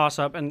 It's a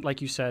toss-up, and like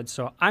you said,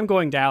 so I'm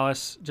going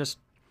Dallas.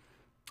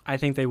 I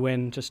think they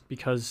win just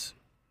because.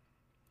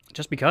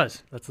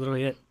 That's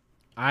literally it.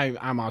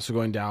 I'm also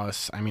going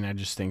Dallas. I mean, I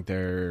just think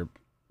their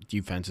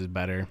defense is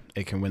better.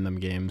 It can win them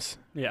games.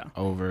 Yeah.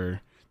 Over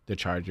the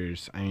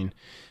Chargers. I mean,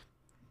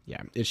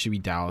 yeah, it should be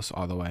Dallas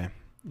all the way.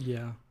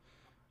 Yeah.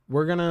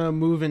 We're going to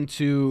move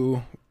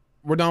into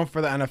 – we're done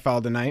for the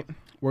NFL tonight.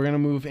 We're going to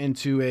move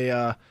into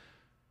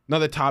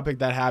another topic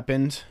that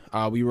happened.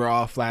 We were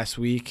off last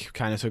week,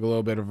 kind of took a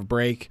little bit of a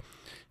break.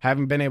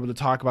 Haven't been able to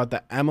talk about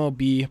the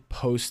MLB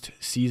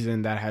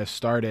postseason that has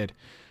started.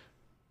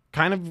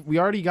 We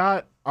already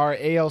got our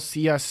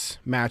ALCS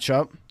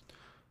matchup.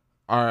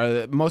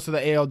 Most of the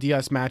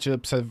ALDS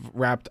matchups have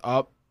wrapped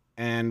up,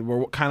 and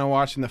we're kind of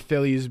watching the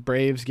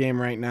Phillies-Braves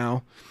game right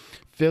now.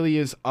 Philly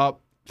is up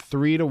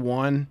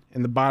 3-1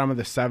 in the bottom of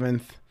the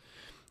 7th,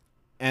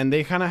 and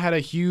they kind of had a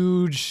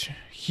huge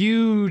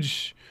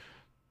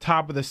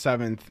top of the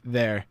 7th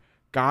there.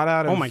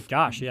 Oh my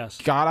gosh, yes.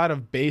 Got out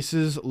of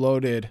bases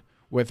loaded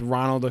with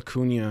Ronald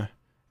Acuna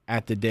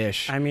at the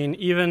dish. I mean,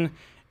 even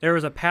there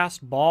was a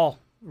passed ball,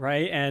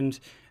 right? And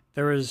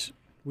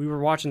we were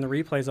watching the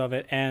replays of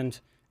it, and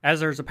as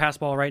there's a pass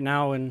ball right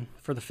now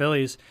for the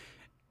Phillies,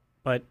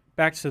 but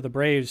back to the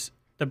Braves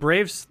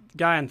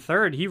guy in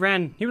third, he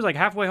was like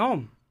halfway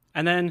home.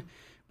 And then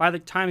by the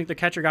time the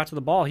catcher got to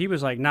the ball, he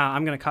was like, nah,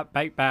 I'm going to cut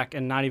back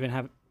and not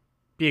even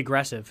be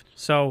aggressive.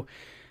 So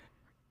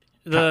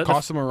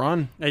cost him a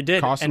run. They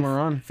did. Cost him a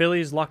run.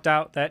 Phillies lucked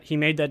out that he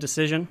made that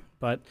decision,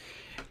 but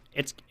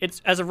it's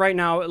as of right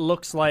now, it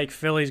looks like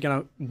Philly's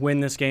going to win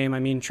this game. I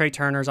mean, Trey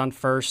Turner's on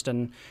first,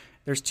 and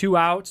there's 2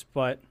 outs,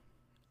 but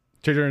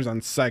Trey Turner's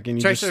on second.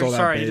 He just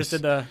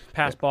did the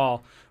pass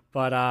ball,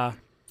 but I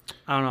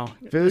don't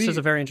know. This is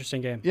a very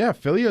interesting game. Yeah,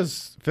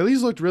 Phillies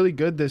looked really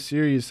good this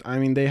series. I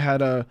mean, they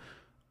had a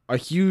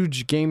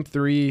huge Game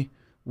 3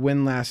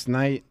 win last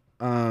night.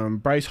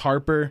 Bryce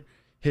Harper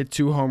hit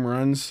 2 home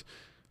runs,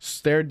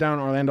 stared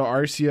down Orlando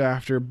Arcia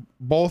after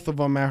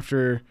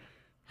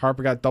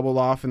Harper got doubled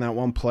off in that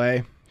one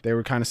play. They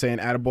were kind of saying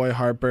attaboy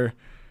Harper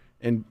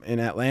in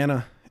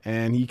Atlanta,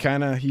 and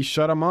he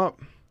shut him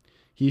up.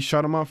 He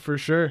shut him up for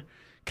sure.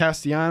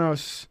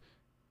 Castellanos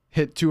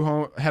had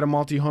a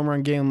multi-home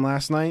run game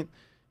last night.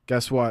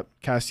 Guess what?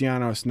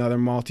 Castellanos, another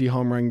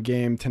multi-home run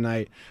game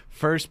tonight.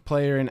 First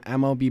player in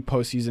MLB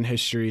postseason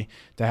history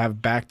to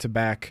have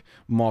back-to-back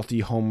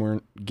multi-home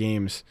run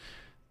games.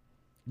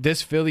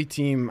 This Philly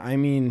team, I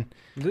mean,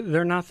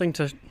 they're nothing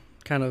to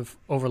kind of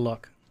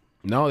overlook.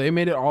 No, they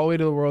made it all the way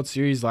to the World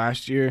Series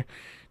last year.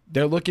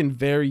 They're looking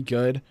very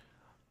good.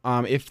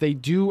 If they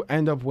do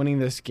end up winning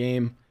this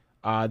game,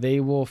 they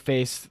will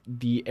face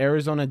the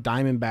Arizona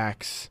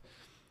Diamondbacks,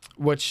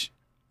 which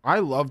I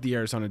love the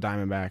Arizona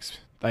Diamondbacks.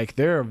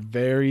 They're a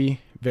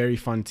very, very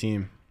fun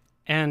team.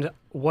 And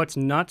what's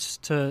nuts,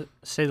 to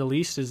say the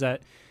least, is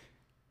that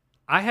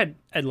I had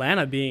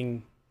Atlanta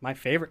being my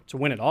favorite to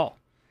win it all.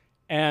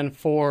 And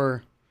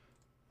for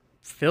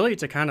Philly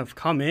to kind of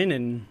come in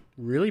and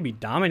really be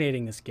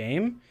dominating this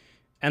game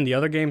and the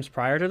other games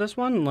prior to this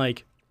one,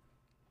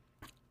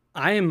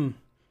 I am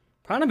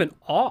kind of in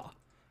awe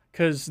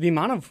because the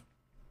amount of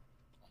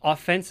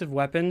offensive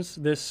weapons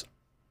this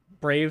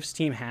Braves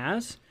team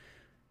has,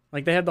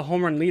 they had the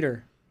home run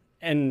leader,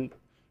 and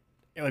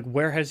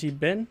where has he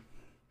been?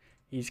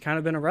 he's kind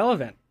of been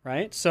irrelevant,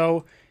 right?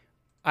 So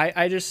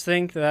I just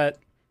think that,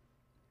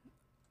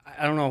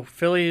 I don't know,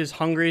 Philly is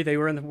hungry. They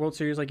were in the World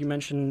Series, like you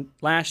mentioned,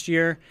 last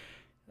year.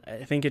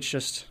 I think it's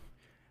just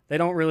they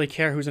don't really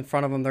care who's in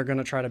front of them. They're going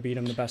to try to beat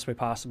them the best way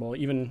possible,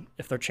 even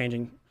if they're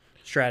changing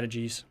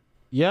strategies.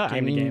 Yeah,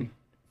 game to game.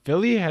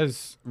 Philly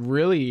has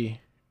really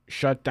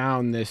shut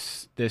down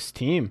this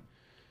team.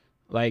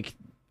 Like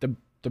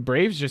the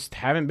Braves just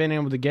haven't been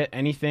able to get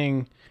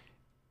anything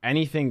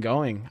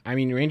going. I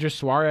mean, Ranger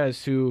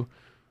Suarez, who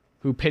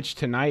pitched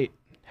tonight,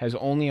 has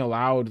only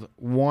allowed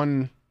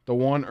the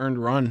one earned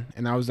run,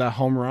 and that was that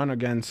home run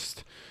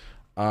against,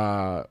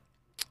 I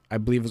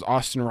believe it was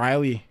Austin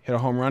Riley, hit a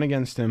home run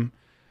against him.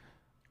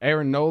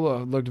 Aaron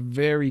Nola looked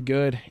very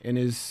good in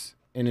his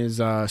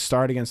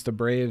start against the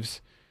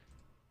Braves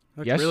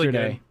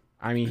yesterday. Really,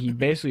 I mean, he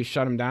basically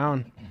shut him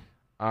down.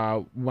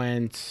 Let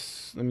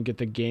me get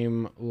the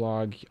game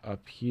log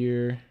up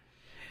here.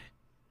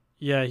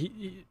 Yeah,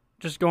 he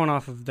just going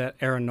off of that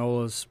Aaron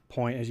Nola's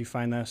point as you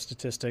find those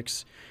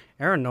statistics,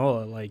 Aaron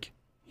Nola, like,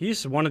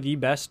 he's one of the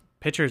best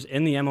pitchers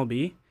in the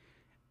MLB,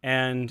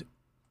 and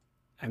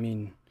I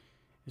mean,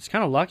 it's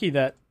kind of lucky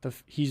that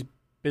he's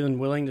been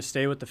willing to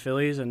stay with the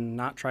Phillies and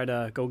not try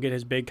to go get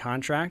his big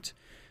contract.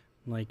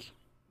 Like,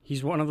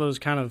 he's one of those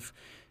kind of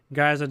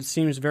guys that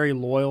seems very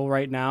loyal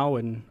right now,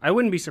 and I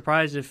wouldn't be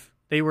surprised if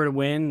they were to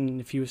win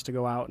and if he was to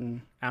go out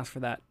and ask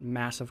for that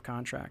massive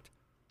contract.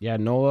 Yeah,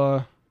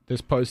 Nola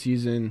this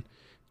postseason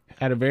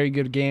had a very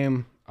good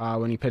game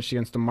when he pitched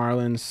against the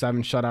Marlins.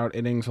 7 shutout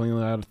innings, only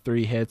allowed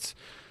 3 hits.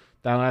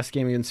 That last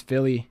game against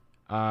Philly,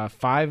 5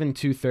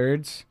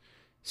 2/3,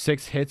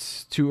 6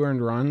 hits, 2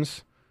 earned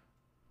runs,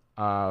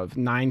 9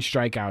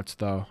 strikeouts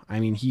though. I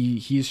mean,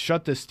 he's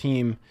shut this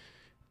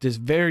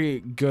very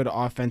good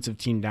offensive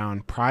team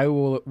down. Probably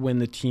will win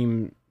the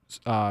team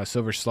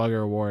Silver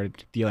Slugger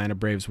Award. The Atlanta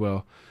Braves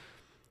will.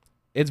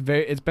 It's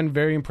been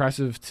very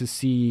impressive to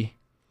see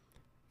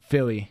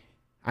Philly.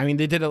 I mean,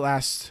 they did it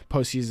last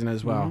postseason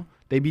as well. Mm-hmm.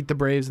 They beat the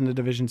Braves in the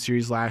division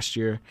series last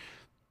year.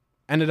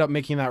 Ended up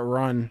making that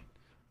run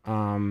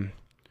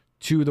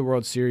to the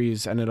World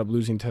Series. Ended up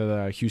losing to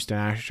the Houston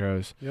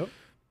Astros. Yep.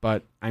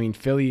 But I mean,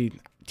 Philly,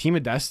 team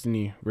of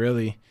destiny,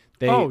 really.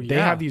 They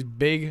have these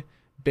big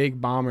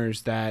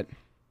bombers that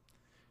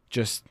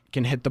just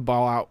can hit the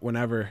ball out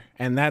whenever,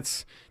 and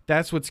that's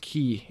what's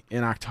key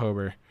in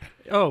October.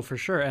 Oh, for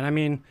sure. And I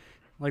mean,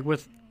 like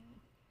with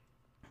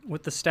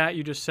the stat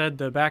you just said,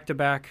 the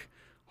back-to-back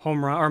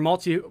home run or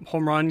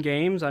multi-home run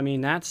games, I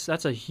mean, that's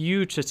a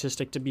huge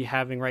statistic to be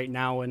having right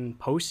now in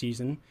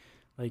postseason.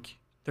 Like,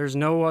 there's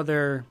no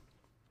other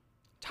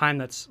time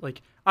that's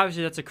like,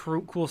 obviously that's a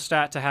cool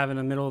stat to have in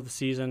the middle of the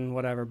season,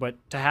 whatever, but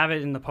to have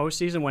it in the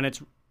postseason when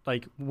it's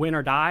like win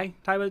or die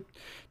type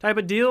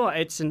of deal,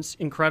 it's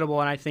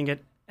incredible, and I think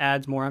it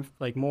adds more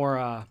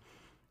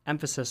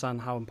emphasis on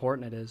how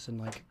important it is and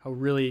like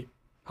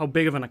how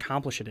big of an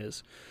accomplishment it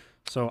is.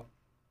 So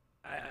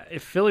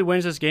if Philly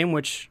wins this game,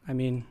 which I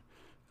mean,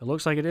 it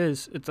looks like it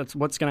is, that's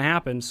what's going to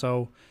happen.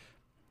 So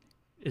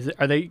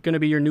are they going to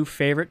be your new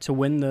favorite to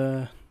win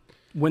the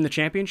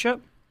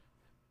championship?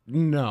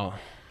 No.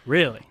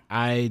 Really?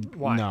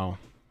 Why? No.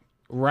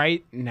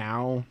 Right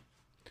now,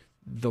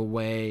 the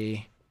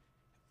way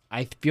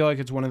I feel like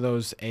it's one of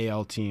those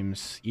AL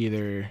teams.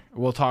 Either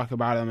we'll talk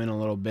about them in a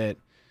little bit.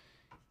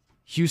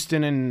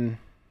 Houston and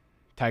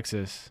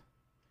Texas.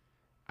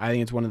 I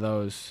think it's one of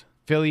those.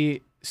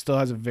 Philly still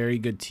has a very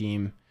good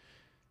team.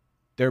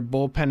 Their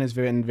bullpen has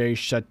been very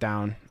shut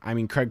down. I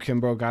mean, Craig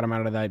Kimbrell got him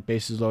out of that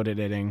bases loaded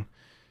inning.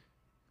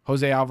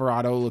 Jose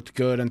Alvarado looked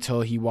good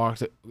until he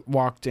walked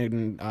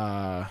in,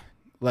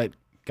 let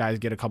guys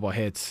get a couple of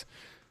hits.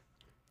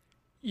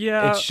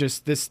 Yeah, it's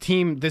just this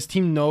team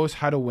knows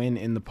how to win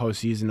in the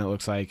postseason, it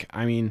looks like.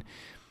 I mean,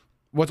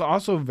 what's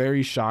also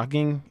very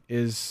shocking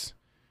is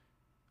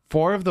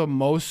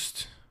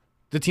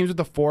the teams with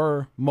the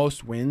 4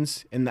 most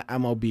wins in the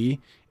MLB,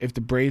 if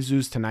the Braves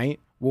lose tonight,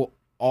 will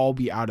all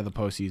be out of the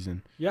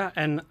postseason. Yeah,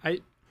 and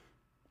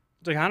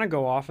to kind of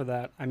go off of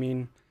that, I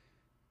mean,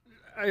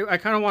 I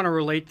kind of want to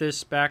relate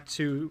this back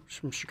to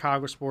some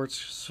Chicago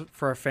sports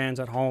for our fans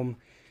at home.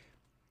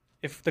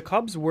 If the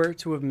Cubs were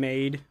to have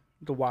made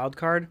the wild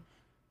card,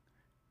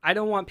 I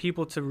don't want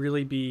people to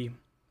really be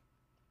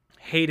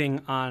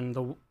hating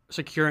on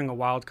securing a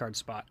wild card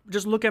spot.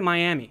 Just look at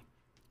Miami.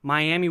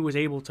 Miami was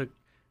able to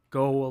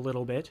go a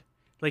little bit.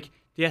 Like,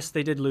 yes,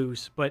 they did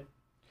lose, but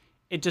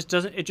it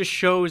just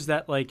shows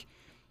that, like,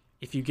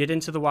 if you get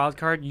into the wild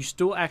card, you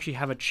still actually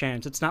have a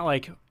chance. It's not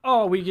like,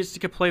 oh, we just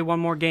could play one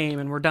more game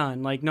and we're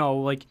done. Like, no,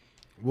 like,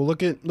 well,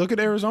 look at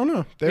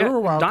Arizona. They were a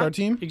wild card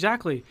team.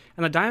 Exactly.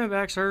 And the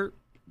Diamondbacks are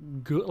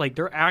good. Like,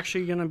 they're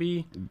actually going to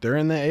be, they're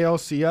in the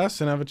ALCS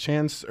and have a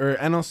chance, or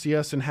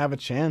NLCS and have a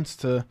chance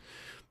to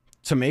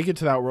make it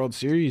to that World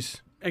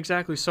Series.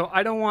 Exactly. So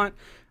I don't want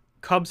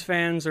Cubs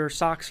fans or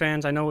Sox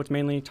fans. I know it's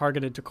mainly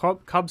targeted to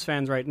Cubs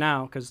fans right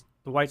now because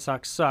the White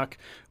Sox suck.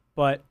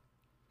 But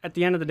at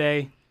the end of the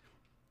day,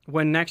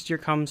 when next year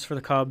comes for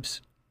the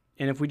Cubs,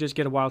 and if we just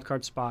get a wild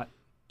card spot,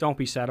 don't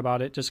be sad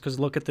about it. Just because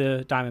look at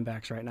the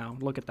Diamondbacks right now.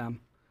 Look at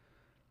them.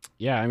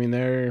 Yeah, I mean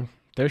they're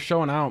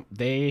showing out.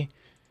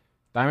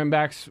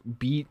 Diamondbacks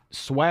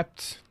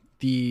swept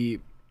the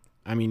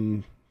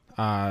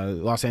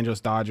Los Angeles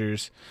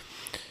Dodgers.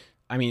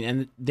 I mean,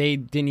 and they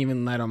didn't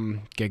even let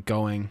them get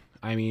going.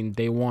 I mean,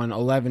 they won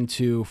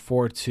 11-2,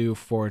 4-2,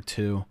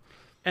 4-2.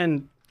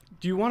 And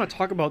do you want to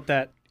talk about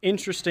that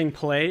interesting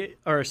play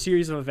or a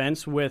series of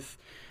events with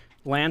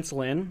Lance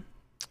Lynn?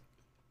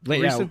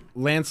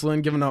 Lance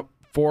Lynn giving up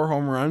 4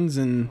 home runs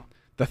in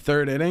the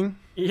 3rd inning.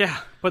 Yeah,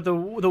 but the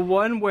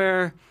one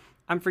where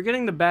I'm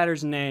forgetting the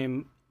batter's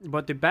name,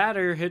 but the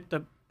batter hit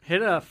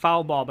a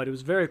foul ball, but it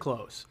was very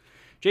close.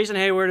 Jason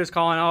Hayward is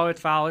calling, "Oh, it's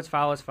foul, it's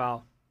foul, it's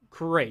foul."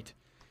 Great.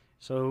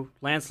 So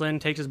Lance Lynn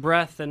takes his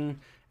breath, and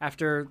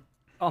after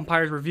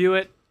umpires review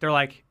it, they're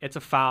like, "It's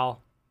a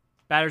foul."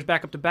 Batter's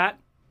back up to bat.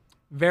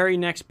 Very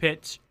next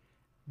pitch,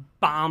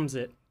 bombs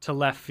it to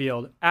left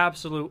field.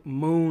 Absolute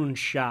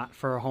moonshot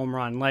for a home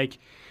run. Like,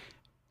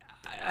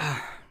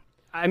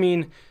 I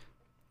mean,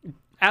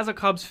 as a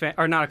Cubs fan,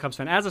 or not a Cubs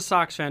fan, as a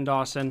Sox fan,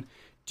 Dawson,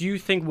 do you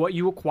think what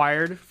you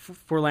acquired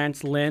for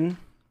Lance Lynn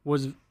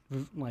was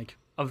like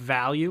of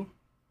value?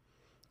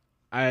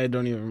 I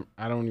don't even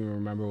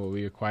remember what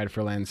we acquired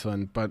for Lance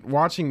Lynn, but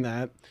watching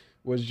that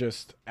was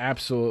just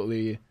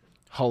absolutely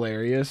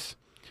hilarious.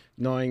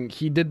 Knowing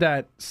he did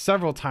that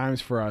several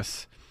times for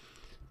us,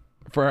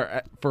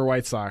 for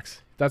White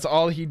Sox. That's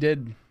all he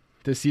did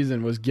this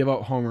season was give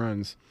up home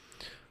runs.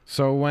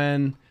 So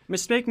when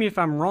mistake me if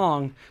I'm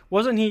wrong,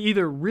 wasn't he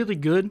either really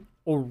good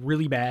or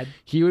really bad?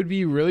 He would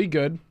be really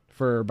good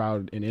for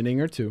about an inning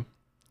or two,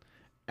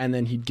 and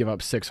then he'd give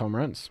up 6 home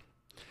runs.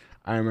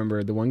 I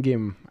remember the one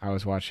game I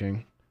was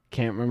watching,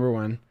 can't remember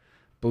when,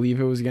 believe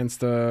it was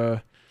against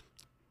I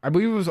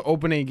believe it was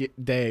opening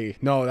day.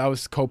 No, that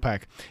was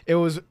Kopech.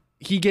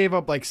 He gave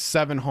up like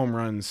 7 home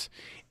runs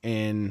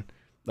in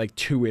like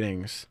 2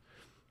 innings.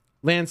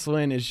 Lance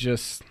Lynn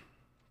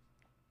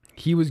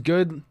he was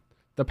good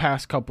the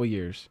past couple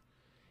years.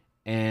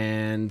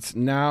 And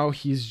now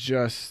he's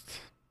this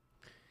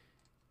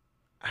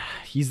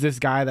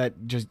guy that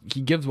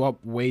he gives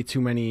up way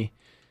too many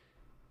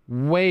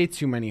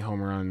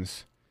home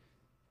runs.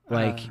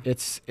 Like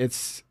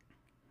it's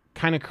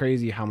kind of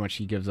crazy how much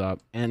he gives up.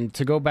 And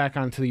to go back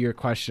onto your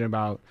question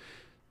about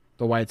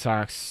the White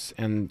Sox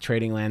and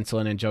trading Lance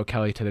Lynn and Joe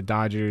Kelly to the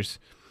Dodgers,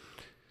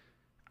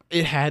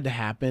 it had to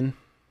happen.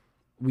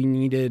 We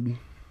needed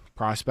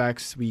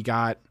prospects. We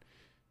got,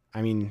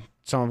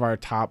 some of our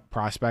top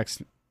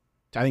prospects.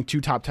 I think 2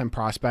 top 10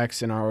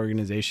 prospects in our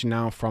organization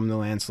now from the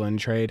Lance Lynn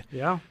trade.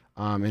 Yeah.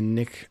 And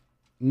Nick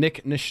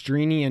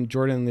Nastrini and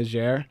Jordan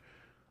Leger.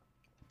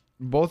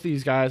 Both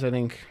these guys, I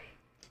think,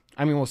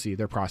 we'll see.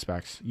 They're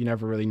prospects. You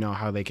never really know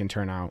how they can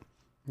turn out.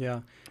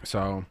 Yeah.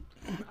 So,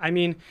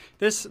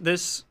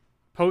 this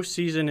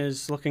postseason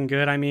is looking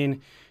good.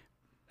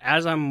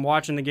 As I'm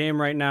watching the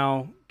game right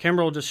now,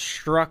 Kimbrel just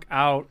struck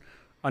out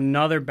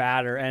another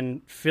batter,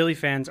 and Philly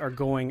fans are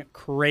going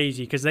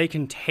crazy because they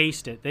can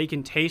taste it. They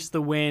can taste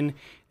the win.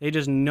 They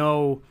just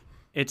know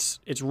it's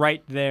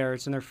right there.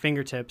 It's in their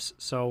fingertips.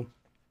 So,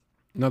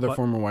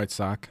 former White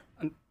Sox.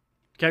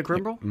 Ken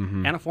Kimbrel,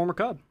 mm-hmm. and a former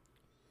Cub.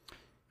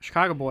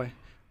 Chicago boy.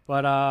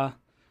 But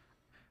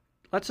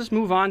let's just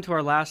move on to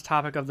our last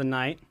topic of the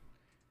night.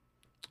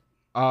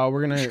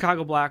 We're gonna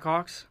Chicago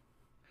Blackhawks.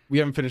 We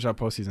haven't finished our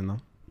postseason though.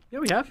 Yeah,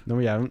 we have. No,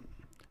 we haven't.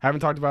 We haven't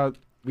talked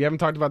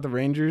about the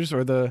Rangers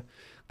or the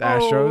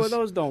Astros. Oh,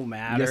 those don't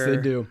matter. Yes, they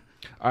do.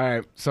 All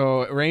right,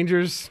 so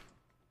Rangers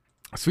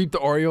sweep the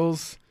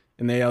Orioles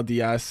in the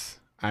ALDS.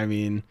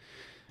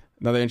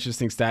 Another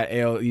interesting stat: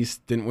 AL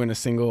East didn't win a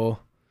single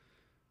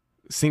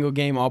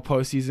game all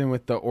postseason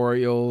with the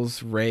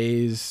Orioles,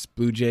 Rays,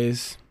 Blue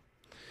Jays.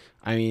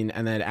 And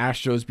then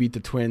Astros beat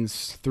the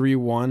Twins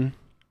 3-1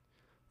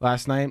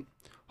 last night.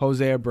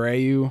 Jose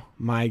Abreu,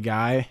 my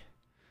guy,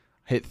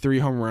 hit 3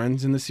 home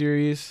runs in the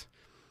series.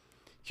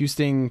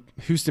 Houston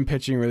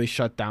pitching really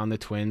shut down the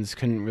Twins.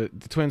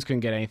 The Twins couldn't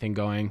get anything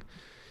going.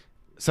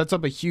 Sets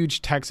up a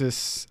huge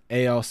Texas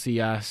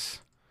ALCS.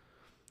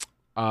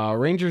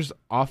 Rangers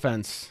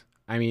offense,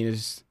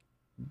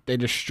 they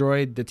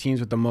destroyed the teams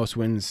with the most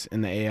wins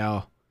in the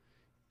AL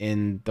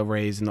in the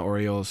Rays and the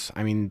Orioles.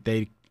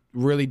 They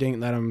really didn't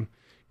let them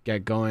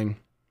get going.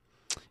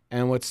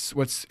 And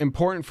what's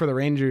important for the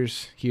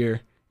Rangers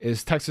here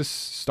is Texas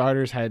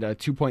starters had a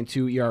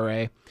 2.2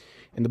 ERA,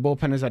 and the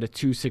bullpen is at a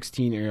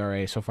 2.16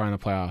 ERA so far in the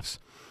playoffs.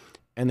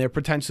 And they're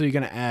potentially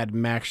going to add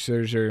Max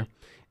Scherzer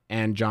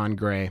and John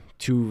Gray,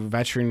 2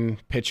 veteran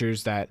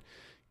pitchers that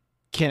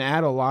can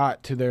add a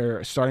lot to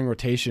their starting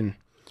rotation.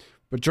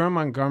 But Jordan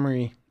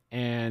Montgomery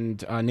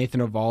and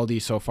Nathan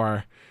Eovaldi so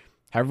far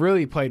have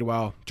really played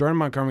well. Jordan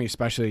Montgomery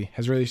especially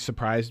has really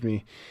surprised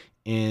me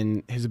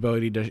in his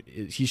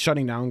ability he's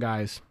shutting down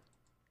guys.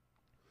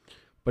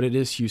 But it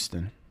is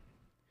Houston.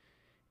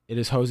 It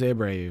is Jose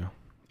Abreu.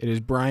 It is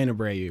Brian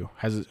Abreu,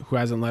 who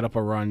hasn't let up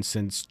a run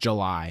since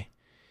July.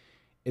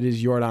 It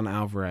is Yordan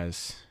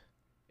Alvarez.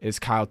 It is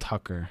Kyle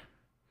Tucker.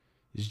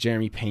 It is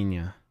Jeremy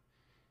Pena.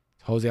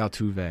 It's Jose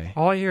Altuve.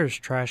 All I hear is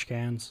trash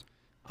cans.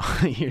 All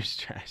I hear is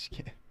trash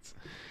cans.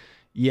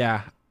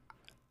 Yeah.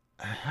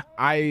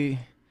 my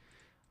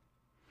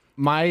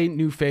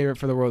new favorite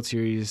for the World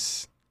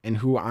Series and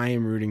who I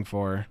am rooting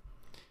for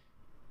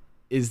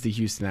is the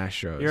Houston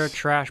Astros. You're a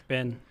trash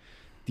bin.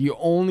 The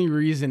only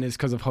reason is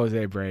because of Jose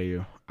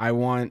Abreu. I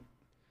want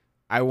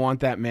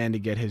that man to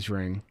get his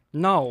ring.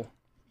 No.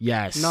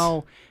 Yes.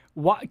 No.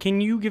 What? Can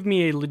you give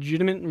me a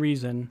legitimate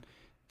reason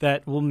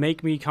that will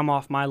make me come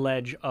off my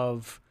ledge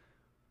of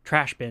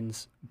trash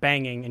bins,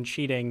 banging and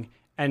cheating,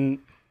 and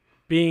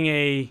being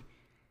a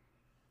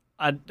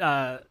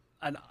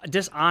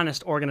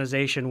dishonest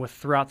organization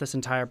throughout this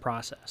entire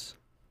process?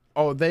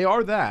 Oh, they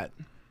are that.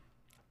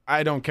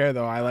 I don't care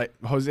though. I like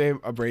Jose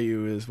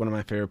Abreu is one of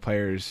my favorite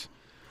players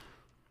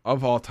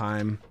of all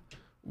time.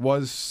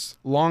 Was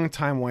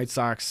longtime White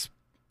Sox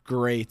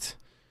great,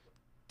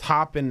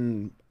 top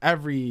in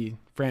every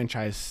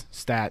franchise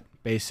stat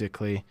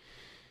basically.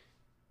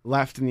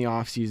 Left in the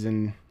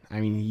offseason. I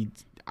mean,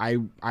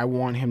 I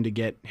want him to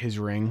get his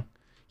ring.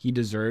 He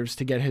deserves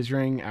to get his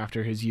ring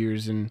after his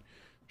years in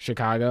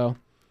Chicago.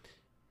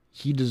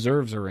 He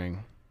deserves a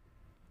ring.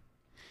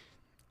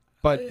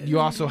 But you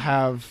also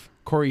have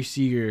Corey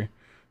Seager,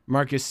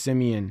 Marcus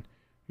Semien,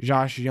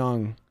 Josh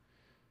Young,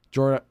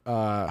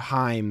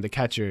 Heim, the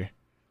catcher.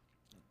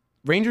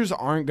 Rangers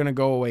aren't going to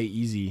go away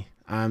easy.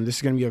 This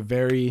is going to be a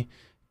very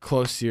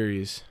close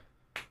series.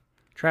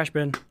 Trash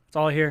bin. That's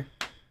all I hear.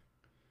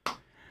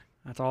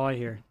 That's all I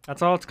hear.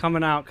 That's all that's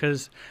coming out,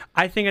 because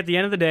I think at the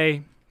end of the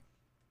day,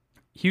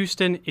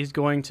 Houston is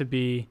going to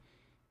be,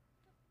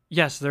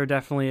 yes, they're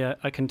definitely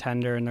a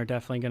contender, and they're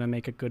definitely going to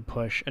make a good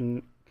push.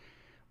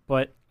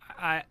 But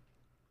I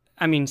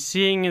mean,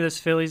 seeing this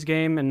Phillies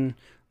game and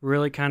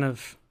really kind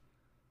of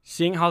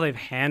seeing how they've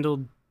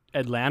handled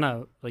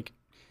Atlanta, like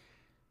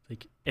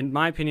in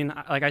my opinion,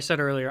 like I said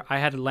earlier, I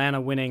had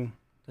Atlanta winning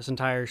this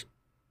entire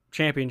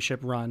championship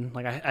run.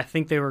 Like I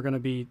think they were going to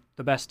be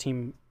the best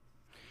team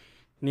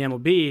in the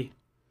MLB,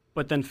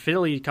 but then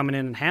Philly coming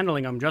in and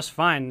handling them just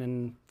fine,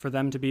 and for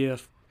them to be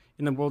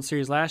in the World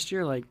Series last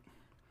year, like,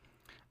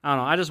 I don't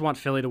know. I just want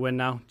Philly to win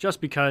now, just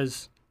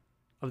because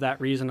of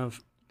that reason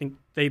of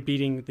they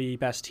beating the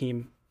best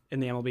team in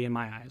the MLB in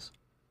my eyes.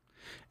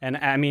 And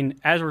I mean,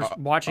 as we're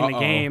watching the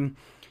game,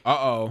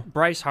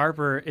 Bryce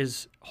Harper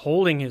is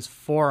holding his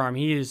forearm.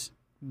 He is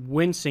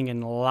wincing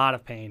in a lot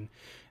of pain.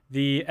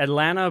 The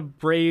Atlanta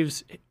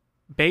Braves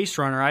base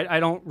runner, I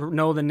don't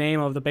know the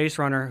name of the base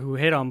runner who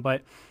hit him,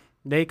 but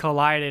they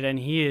collided and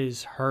he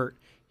is hurt.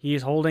 He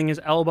is holding his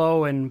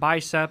elbow and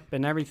bicep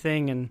and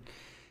everything, and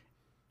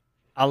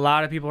a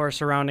lot of people are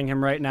surrounding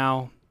him right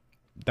now.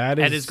 That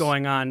is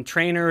going on.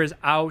 Trainer is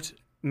out.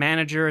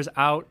 Manager is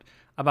out.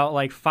 About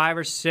like 5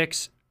 or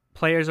 6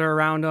 players are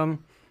around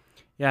him.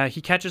 Yeah,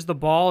 he catches the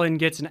ball and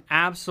gets an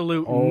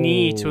absolute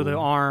knee to the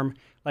arm,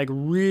 like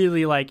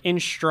really like in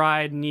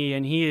stride knee,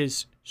 and he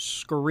is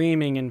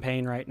screaming in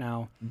pain right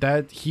now.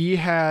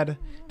 The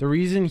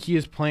reason he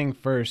is playing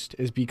first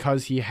is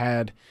because he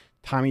had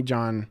Tommy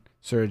John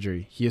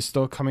surgery. He is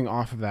still coming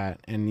off of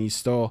that, and he's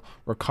still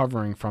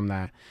recovering from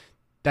that.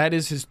 That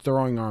is his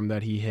throwing arm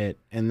that he hit,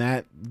 and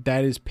that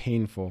is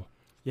painful.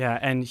 Yeah,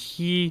 and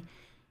he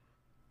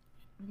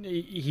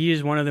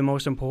is one of the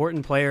most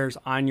important players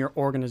on your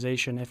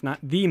organization, if not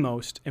the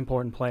most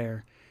important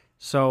player.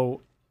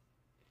 So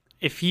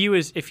if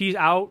he's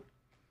out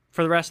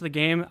for the rest of the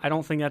game, I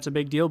don't think that's a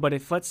big deal. But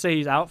if, let's say,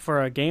 he's out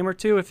for a game or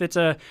two, if it's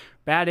a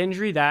bad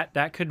injury,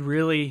 that could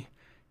really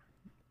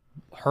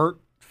hurt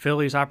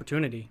Philly's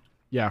opportunity.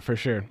 Yeah, for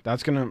sure.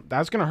 That's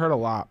gonna hurt a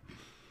lot.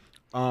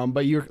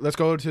 But let's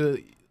go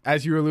to,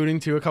 as you were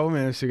alluding to a couple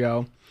minutes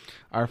ago,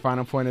 our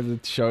final point of the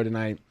show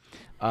tonight.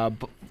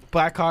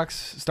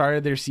 Blackhawks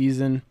started their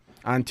season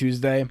on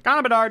Tuesday.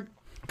 Connor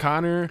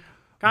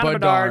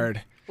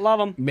Bedard. Love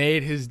him.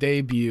 Made his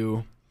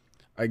debut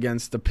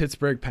against the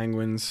Pittsburgh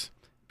Penguins.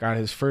 Got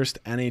his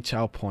first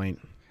NHL point.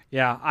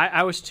 Yeah,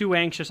 I was too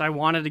anxious. I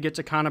wanted to get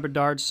to Connor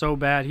Bedard so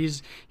bad.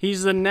 He's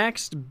the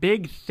next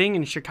big thing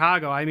in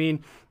Chicago. I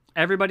mean,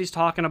 everybody's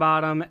talking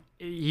about him.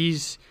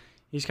 He's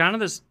kind of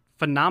this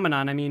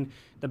phenomenon. I mean,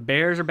 the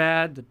Bears are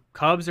bad. The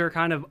Cubs are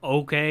kind of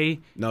okay.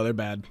 No, they're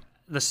bad.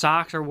 The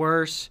Sox are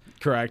worse.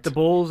 Correct. The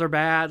Bulls are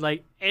bad.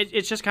 Like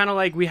it's just kind of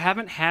like we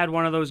haven't had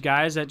one of those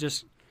guys that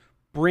just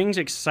brings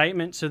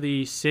excitement to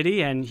the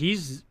city, and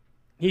he's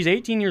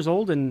 18 years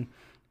old, and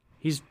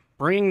he's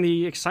bringing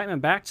the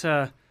excitement back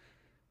to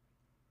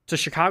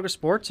Chicago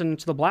sports and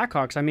to the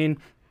Blackhawks. I mean,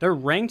 they're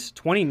ranked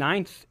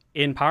 29th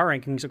in power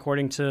rankings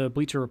according to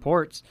Bleacher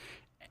Reports.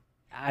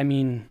 I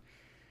mean,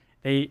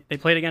 they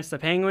played against the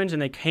Penguins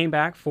and they came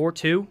back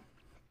 4-2.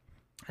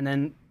 And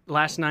then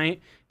last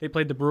night they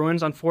played the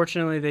Bruins.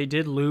 Unfortunately, they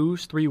did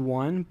lose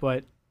 3-1,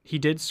 but he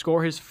did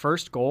score his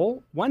first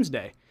goal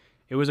Wednesday.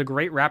 It was a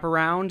great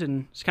wraparound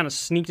and just kind of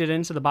sneaked it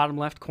into the bottom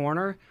left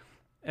corner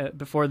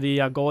before the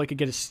goalie could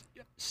get a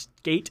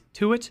skate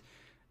to it.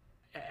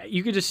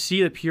 You could just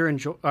see the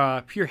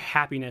pure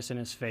happiness in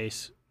his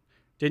face.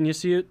 Didn't you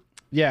see it?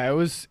 Yeah, it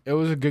was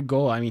a good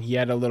goal. I mean, he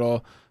had a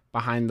little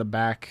behind the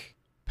back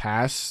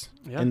pass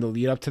in the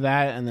lead up to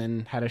that, and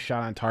then had a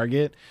shot on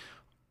target,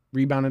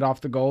 rebounded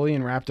off the goalie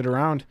and wrapped it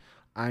around.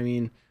 I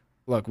mean,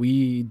 look,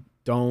 we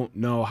don't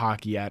know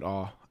hockey at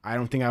all. I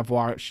don't think I've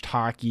watched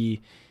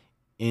hockey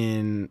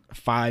in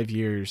 5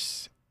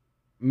 years,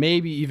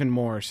 maybe even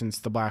more since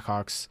the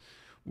Blackhawks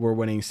were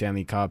winning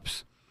Stanley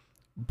Cups.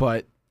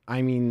 But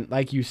I mean,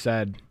 like you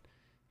said,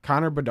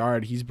 Connor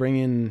Bedard, he's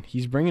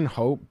bringing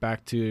hope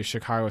back to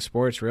Chicago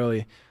sports.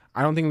 Really,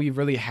 I don't think we've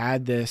really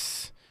had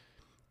this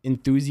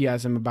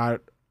enthusiasm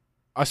about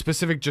a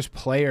specific just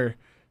player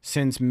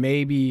since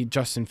maybe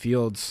Justin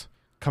Fields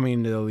coming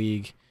into the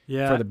league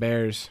for the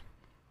Bears.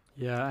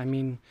 Yeah, I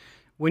mean,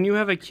 when you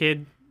have a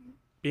kid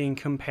being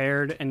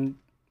compared and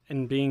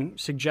being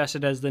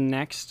suggested as the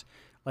next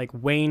like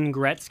Wayne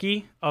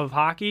Gretzky of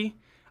hockey,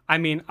 I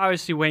mean,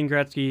 obviously Wayne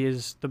Gretzky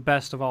is the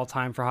best of all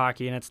time for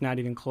hockey, and it's not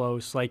even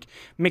close. Like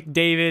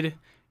McDavid,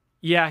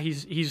 yeah,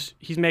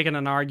 he's making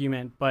an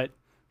argument, but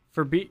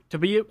to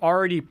be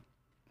already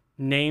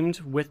named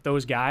with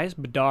those guys,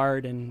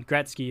 Bedard and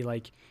Gretzky,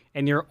 like,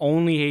 and you're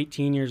only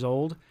 18 years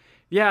old,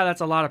 yeah,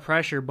 that's a lot of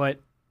pressure. But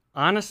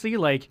honestly,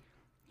 like,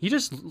 he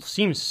just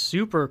seems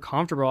super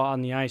comfortable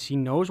on the ice. He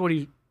knows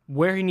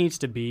where he needs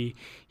to be.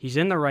 He's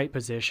in the right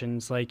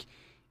positions. Like,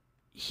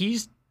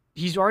 he's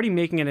already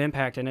making an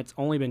impact, and it's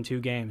only been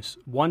 2 games.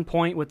 1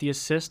 point with the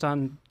assist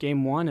on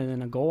game 1 and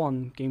then a goal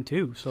on game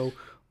 2. So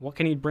what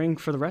can he bring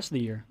for the rest of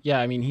the year?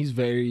 Yeah, I mean, he's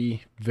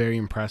very, very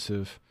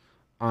impressive.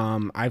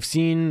 I've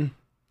seen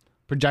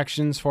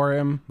projections for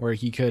him where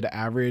he could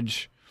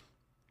average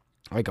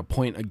like a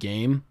point a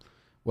game,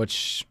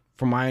 which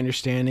from my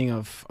understanding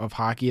of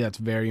hockey, that's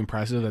very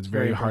impressive. That's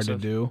very hard to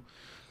do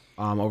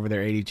over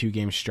their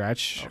 82-game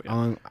stretch.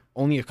 Oh, yeah.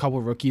 Only a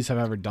couple rookies have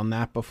ever done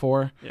that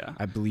before. Yeah,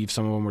 I believe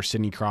some of them were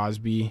Sidney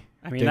Crosby.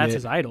 I mean, that's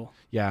his idol.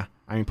 Yeah.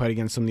 I mean, played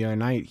against him the other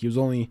night. He was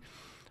only,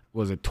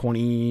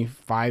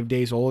 25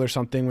 days old or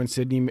something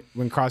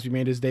when Crosby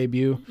made his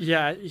debut?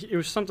 Yeah, it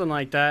was something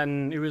like that,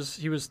 and he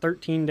was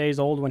 13 days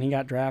old when he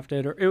got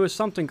drafted, or it was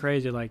something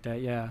crazy like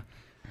that. Yeah,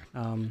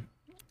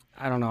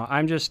 I don't know.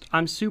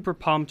 I'm super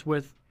pumped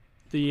with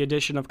the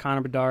addition of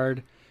Connor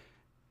Bedard.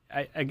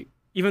 I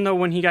even though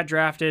when he got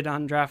drafted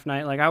on draft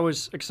night, like, I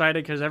was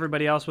excited because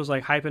everybody else was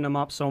like hyping him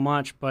up so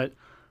much, but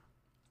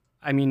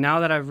I mean, now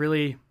that I've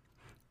really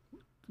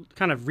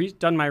kind of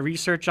done my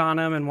research on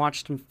him and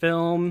watched him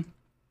film,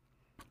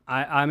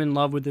 I'm in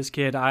love with this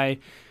kid. I'm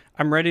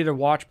ready to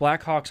watch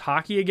Blackhawks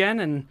hockey again,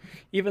 and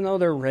even though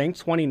they're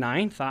ranked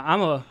 29th,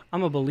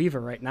 I'm a believer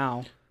right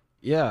now.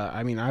 Yeah,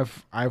 I mean,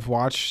 I've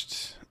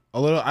watched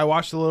a little. I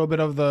watched a little bit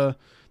of the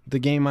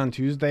game on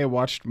Tuesday. I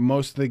watched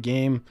most of the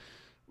game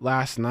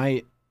last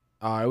night.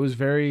 It was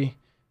very,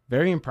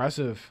 very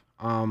impressive,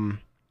 and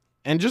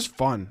just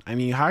fun. I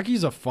mean,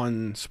 hockey's a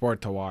fun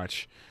sport to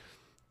watch,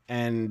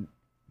 and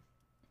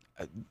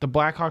the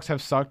Blackhawks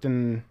have sucked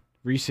in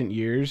recent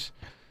years,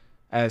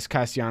 as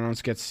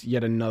Castellanos gets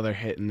yet another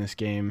hit in this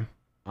game.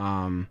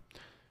 Blackhawks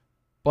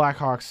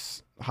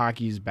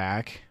hockey's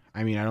back.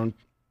 I mean,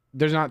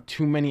 there's not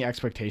too many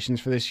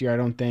expectations for this year, I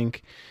don't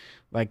think.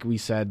 Like we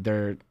said,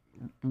 they're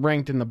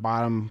ranked in the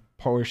bottom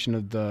portion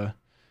of the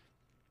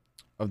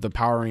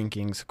power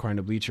rankings, according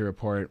to Bleacher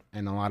Report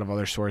and a lot of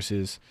other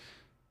sources.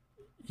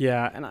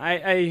 Yeah, and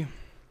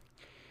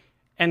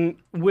and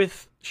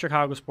with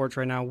Chicago sports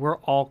right now, we're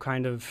all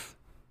kind of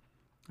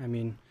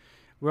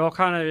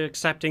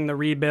accepting the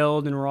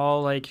rebuild, and we're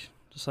all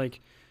just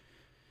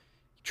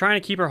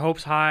trying to keep our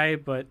hopes high.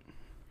 But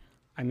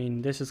I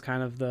mean, this is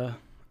kind of the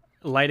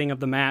lighting of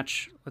the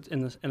match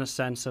in a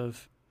sense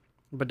of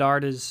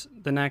Bedard is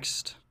the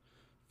next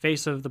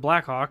face of the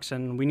Blackhawks,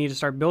 and we need to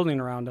start building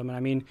around him. And I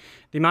mean,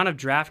 the amount of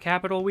draft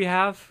capital we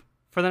have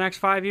for the next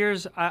 5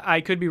 years,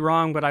 I could be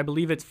wrong, but I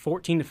believe it's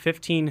 14 to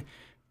 15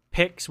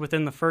 picks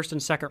within the first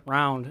and second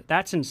round.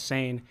 That's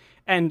insane.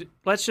 And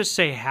let's just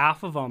say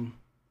half of them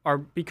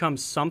become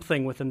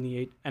something within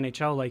the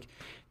NHL. Like,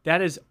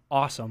 that is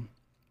awesome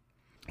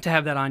to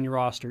have that on your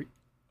roster.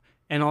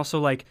 And also,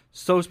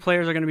 those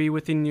players are going to be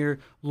within your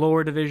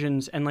lower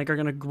divisions and are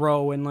going to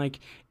grow, and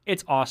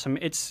it's awesome.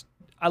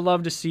 I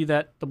love to see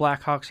that the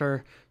Blackhawks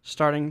are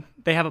starting.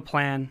 They have a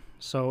plan,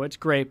 so it's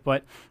great.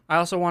 But I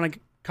also want to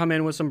come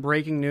in with some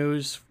breaking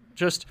news.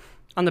 Just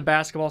on the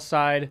basketball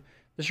side,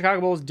 the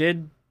Chicago Bulls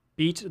did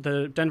beat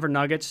the Denver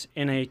Nuggets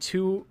in a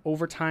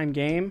 2-overtime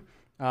game,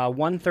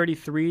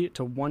 133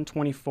 to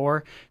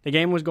 124. The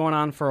game was going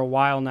on for a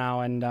while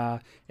now, and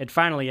it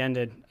finally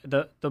ended.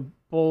 The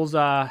Bulls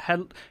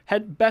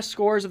had best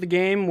scores of the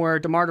game, where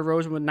DeMar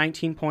DeRozan with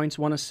 19 points,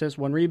 1 assist,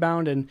 1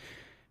 rebound, and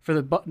for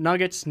the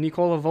Nuggets,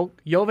 Nikola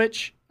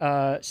Jovic,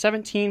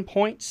 17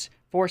 points,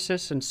 4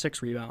 assists, and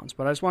 6 rebounds.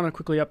 But I just want to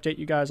quickly update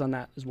you guys on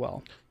that as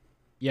well.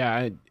 Yeah,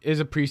 it is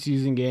a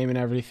preseason game and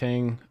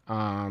everything.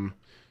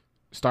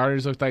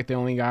 Starters looked like they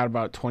only got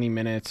about 20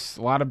 minutes.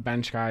 A lot of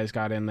bench guys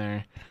got in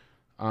there.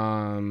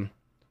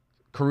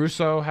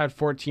 Caruso had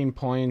 14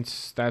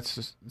 points.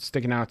 That's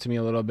sticking out to me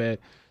a little bit.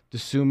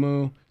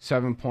 Dosunmu,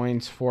 7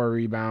 points, 4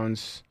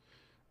 rebounds,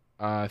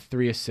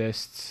 3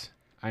 assists.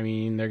 I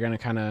mean, they're going to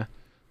kind of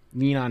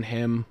lean on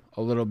him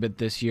a little bit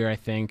this year, I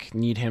think.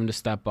 Need him to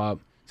step up.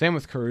 Same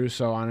with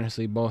Caruso,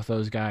 honestly. Both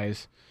those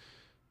guys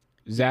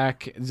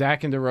Zach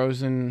and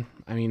DeRozan,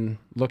 I mean,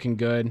 looking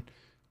good.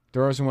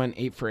 DeRozan went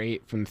 8 for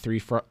 8 from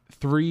the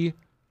free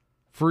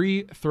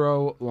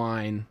throw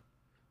line,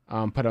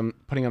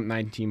 putting up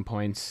 19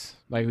 points.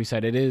 Like we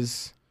said, it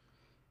is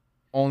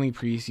only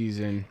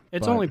preseason.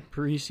 It's only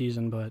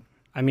preseason, but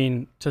I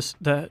mean,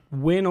 the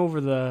win over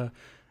the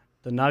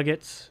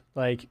Nuggets,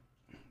 like,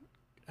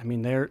 I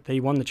mean, they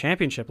won the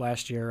championship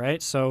last year,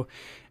 right? So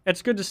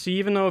it's good to see,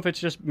 even though if it's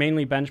just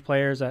mainly bench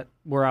players that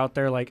were out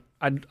there. Like,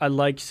 I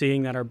like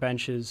seeing that our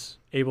bench is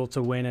able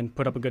to win and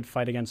put up a good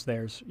fight against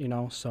theirs, you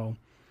know. So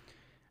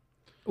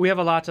we have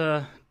a lot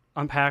to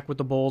unpack with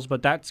the Bulls,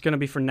 but that's going to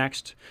be for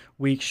next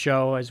week's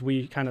show as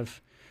we kind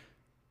of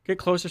get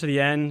closer to the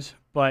end.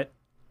 But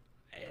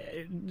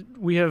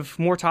we have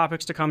more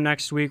topics to come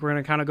next week. We're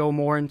going to kind of go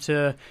more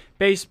into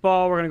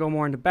baseball. We're going to go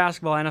more into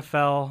basketball,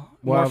 NFL.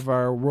 We'll have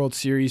our World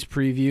Series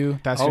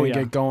preview. That's going to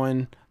get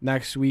going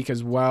next week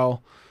as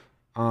well.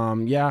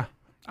 Yeah.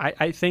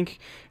 I think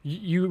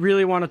you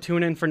really want to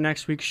tune in for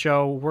next week's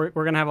show. We're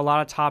going to have a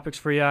lot of topics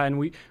for you, and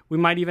we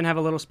might even have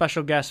a little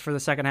special guest for the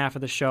second half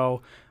of the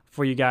show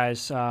for you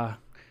guys, a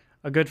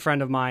good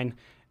friend of mine.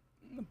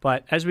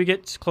 But as we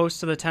get close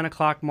to the 10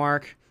 o'clock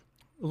mark,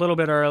 a little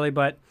bit early,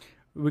 but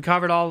we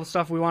covered all the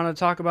stuff we wanted to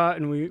talk about,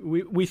 and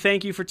we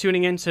thank you for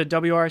tuning in to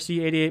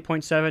WRSE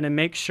 88.7, and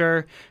make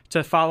sure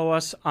to follow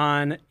us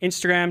on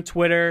Instagram,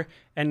 Twitter,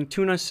 and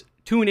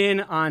tune in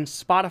on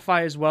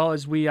Spotify as well,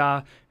 as we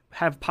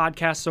have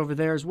podcasts over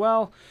there as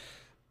well.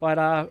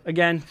 But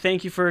again,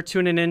 thank you for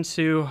tuning in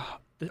to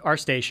our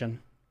station.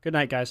 Good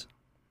night, guys.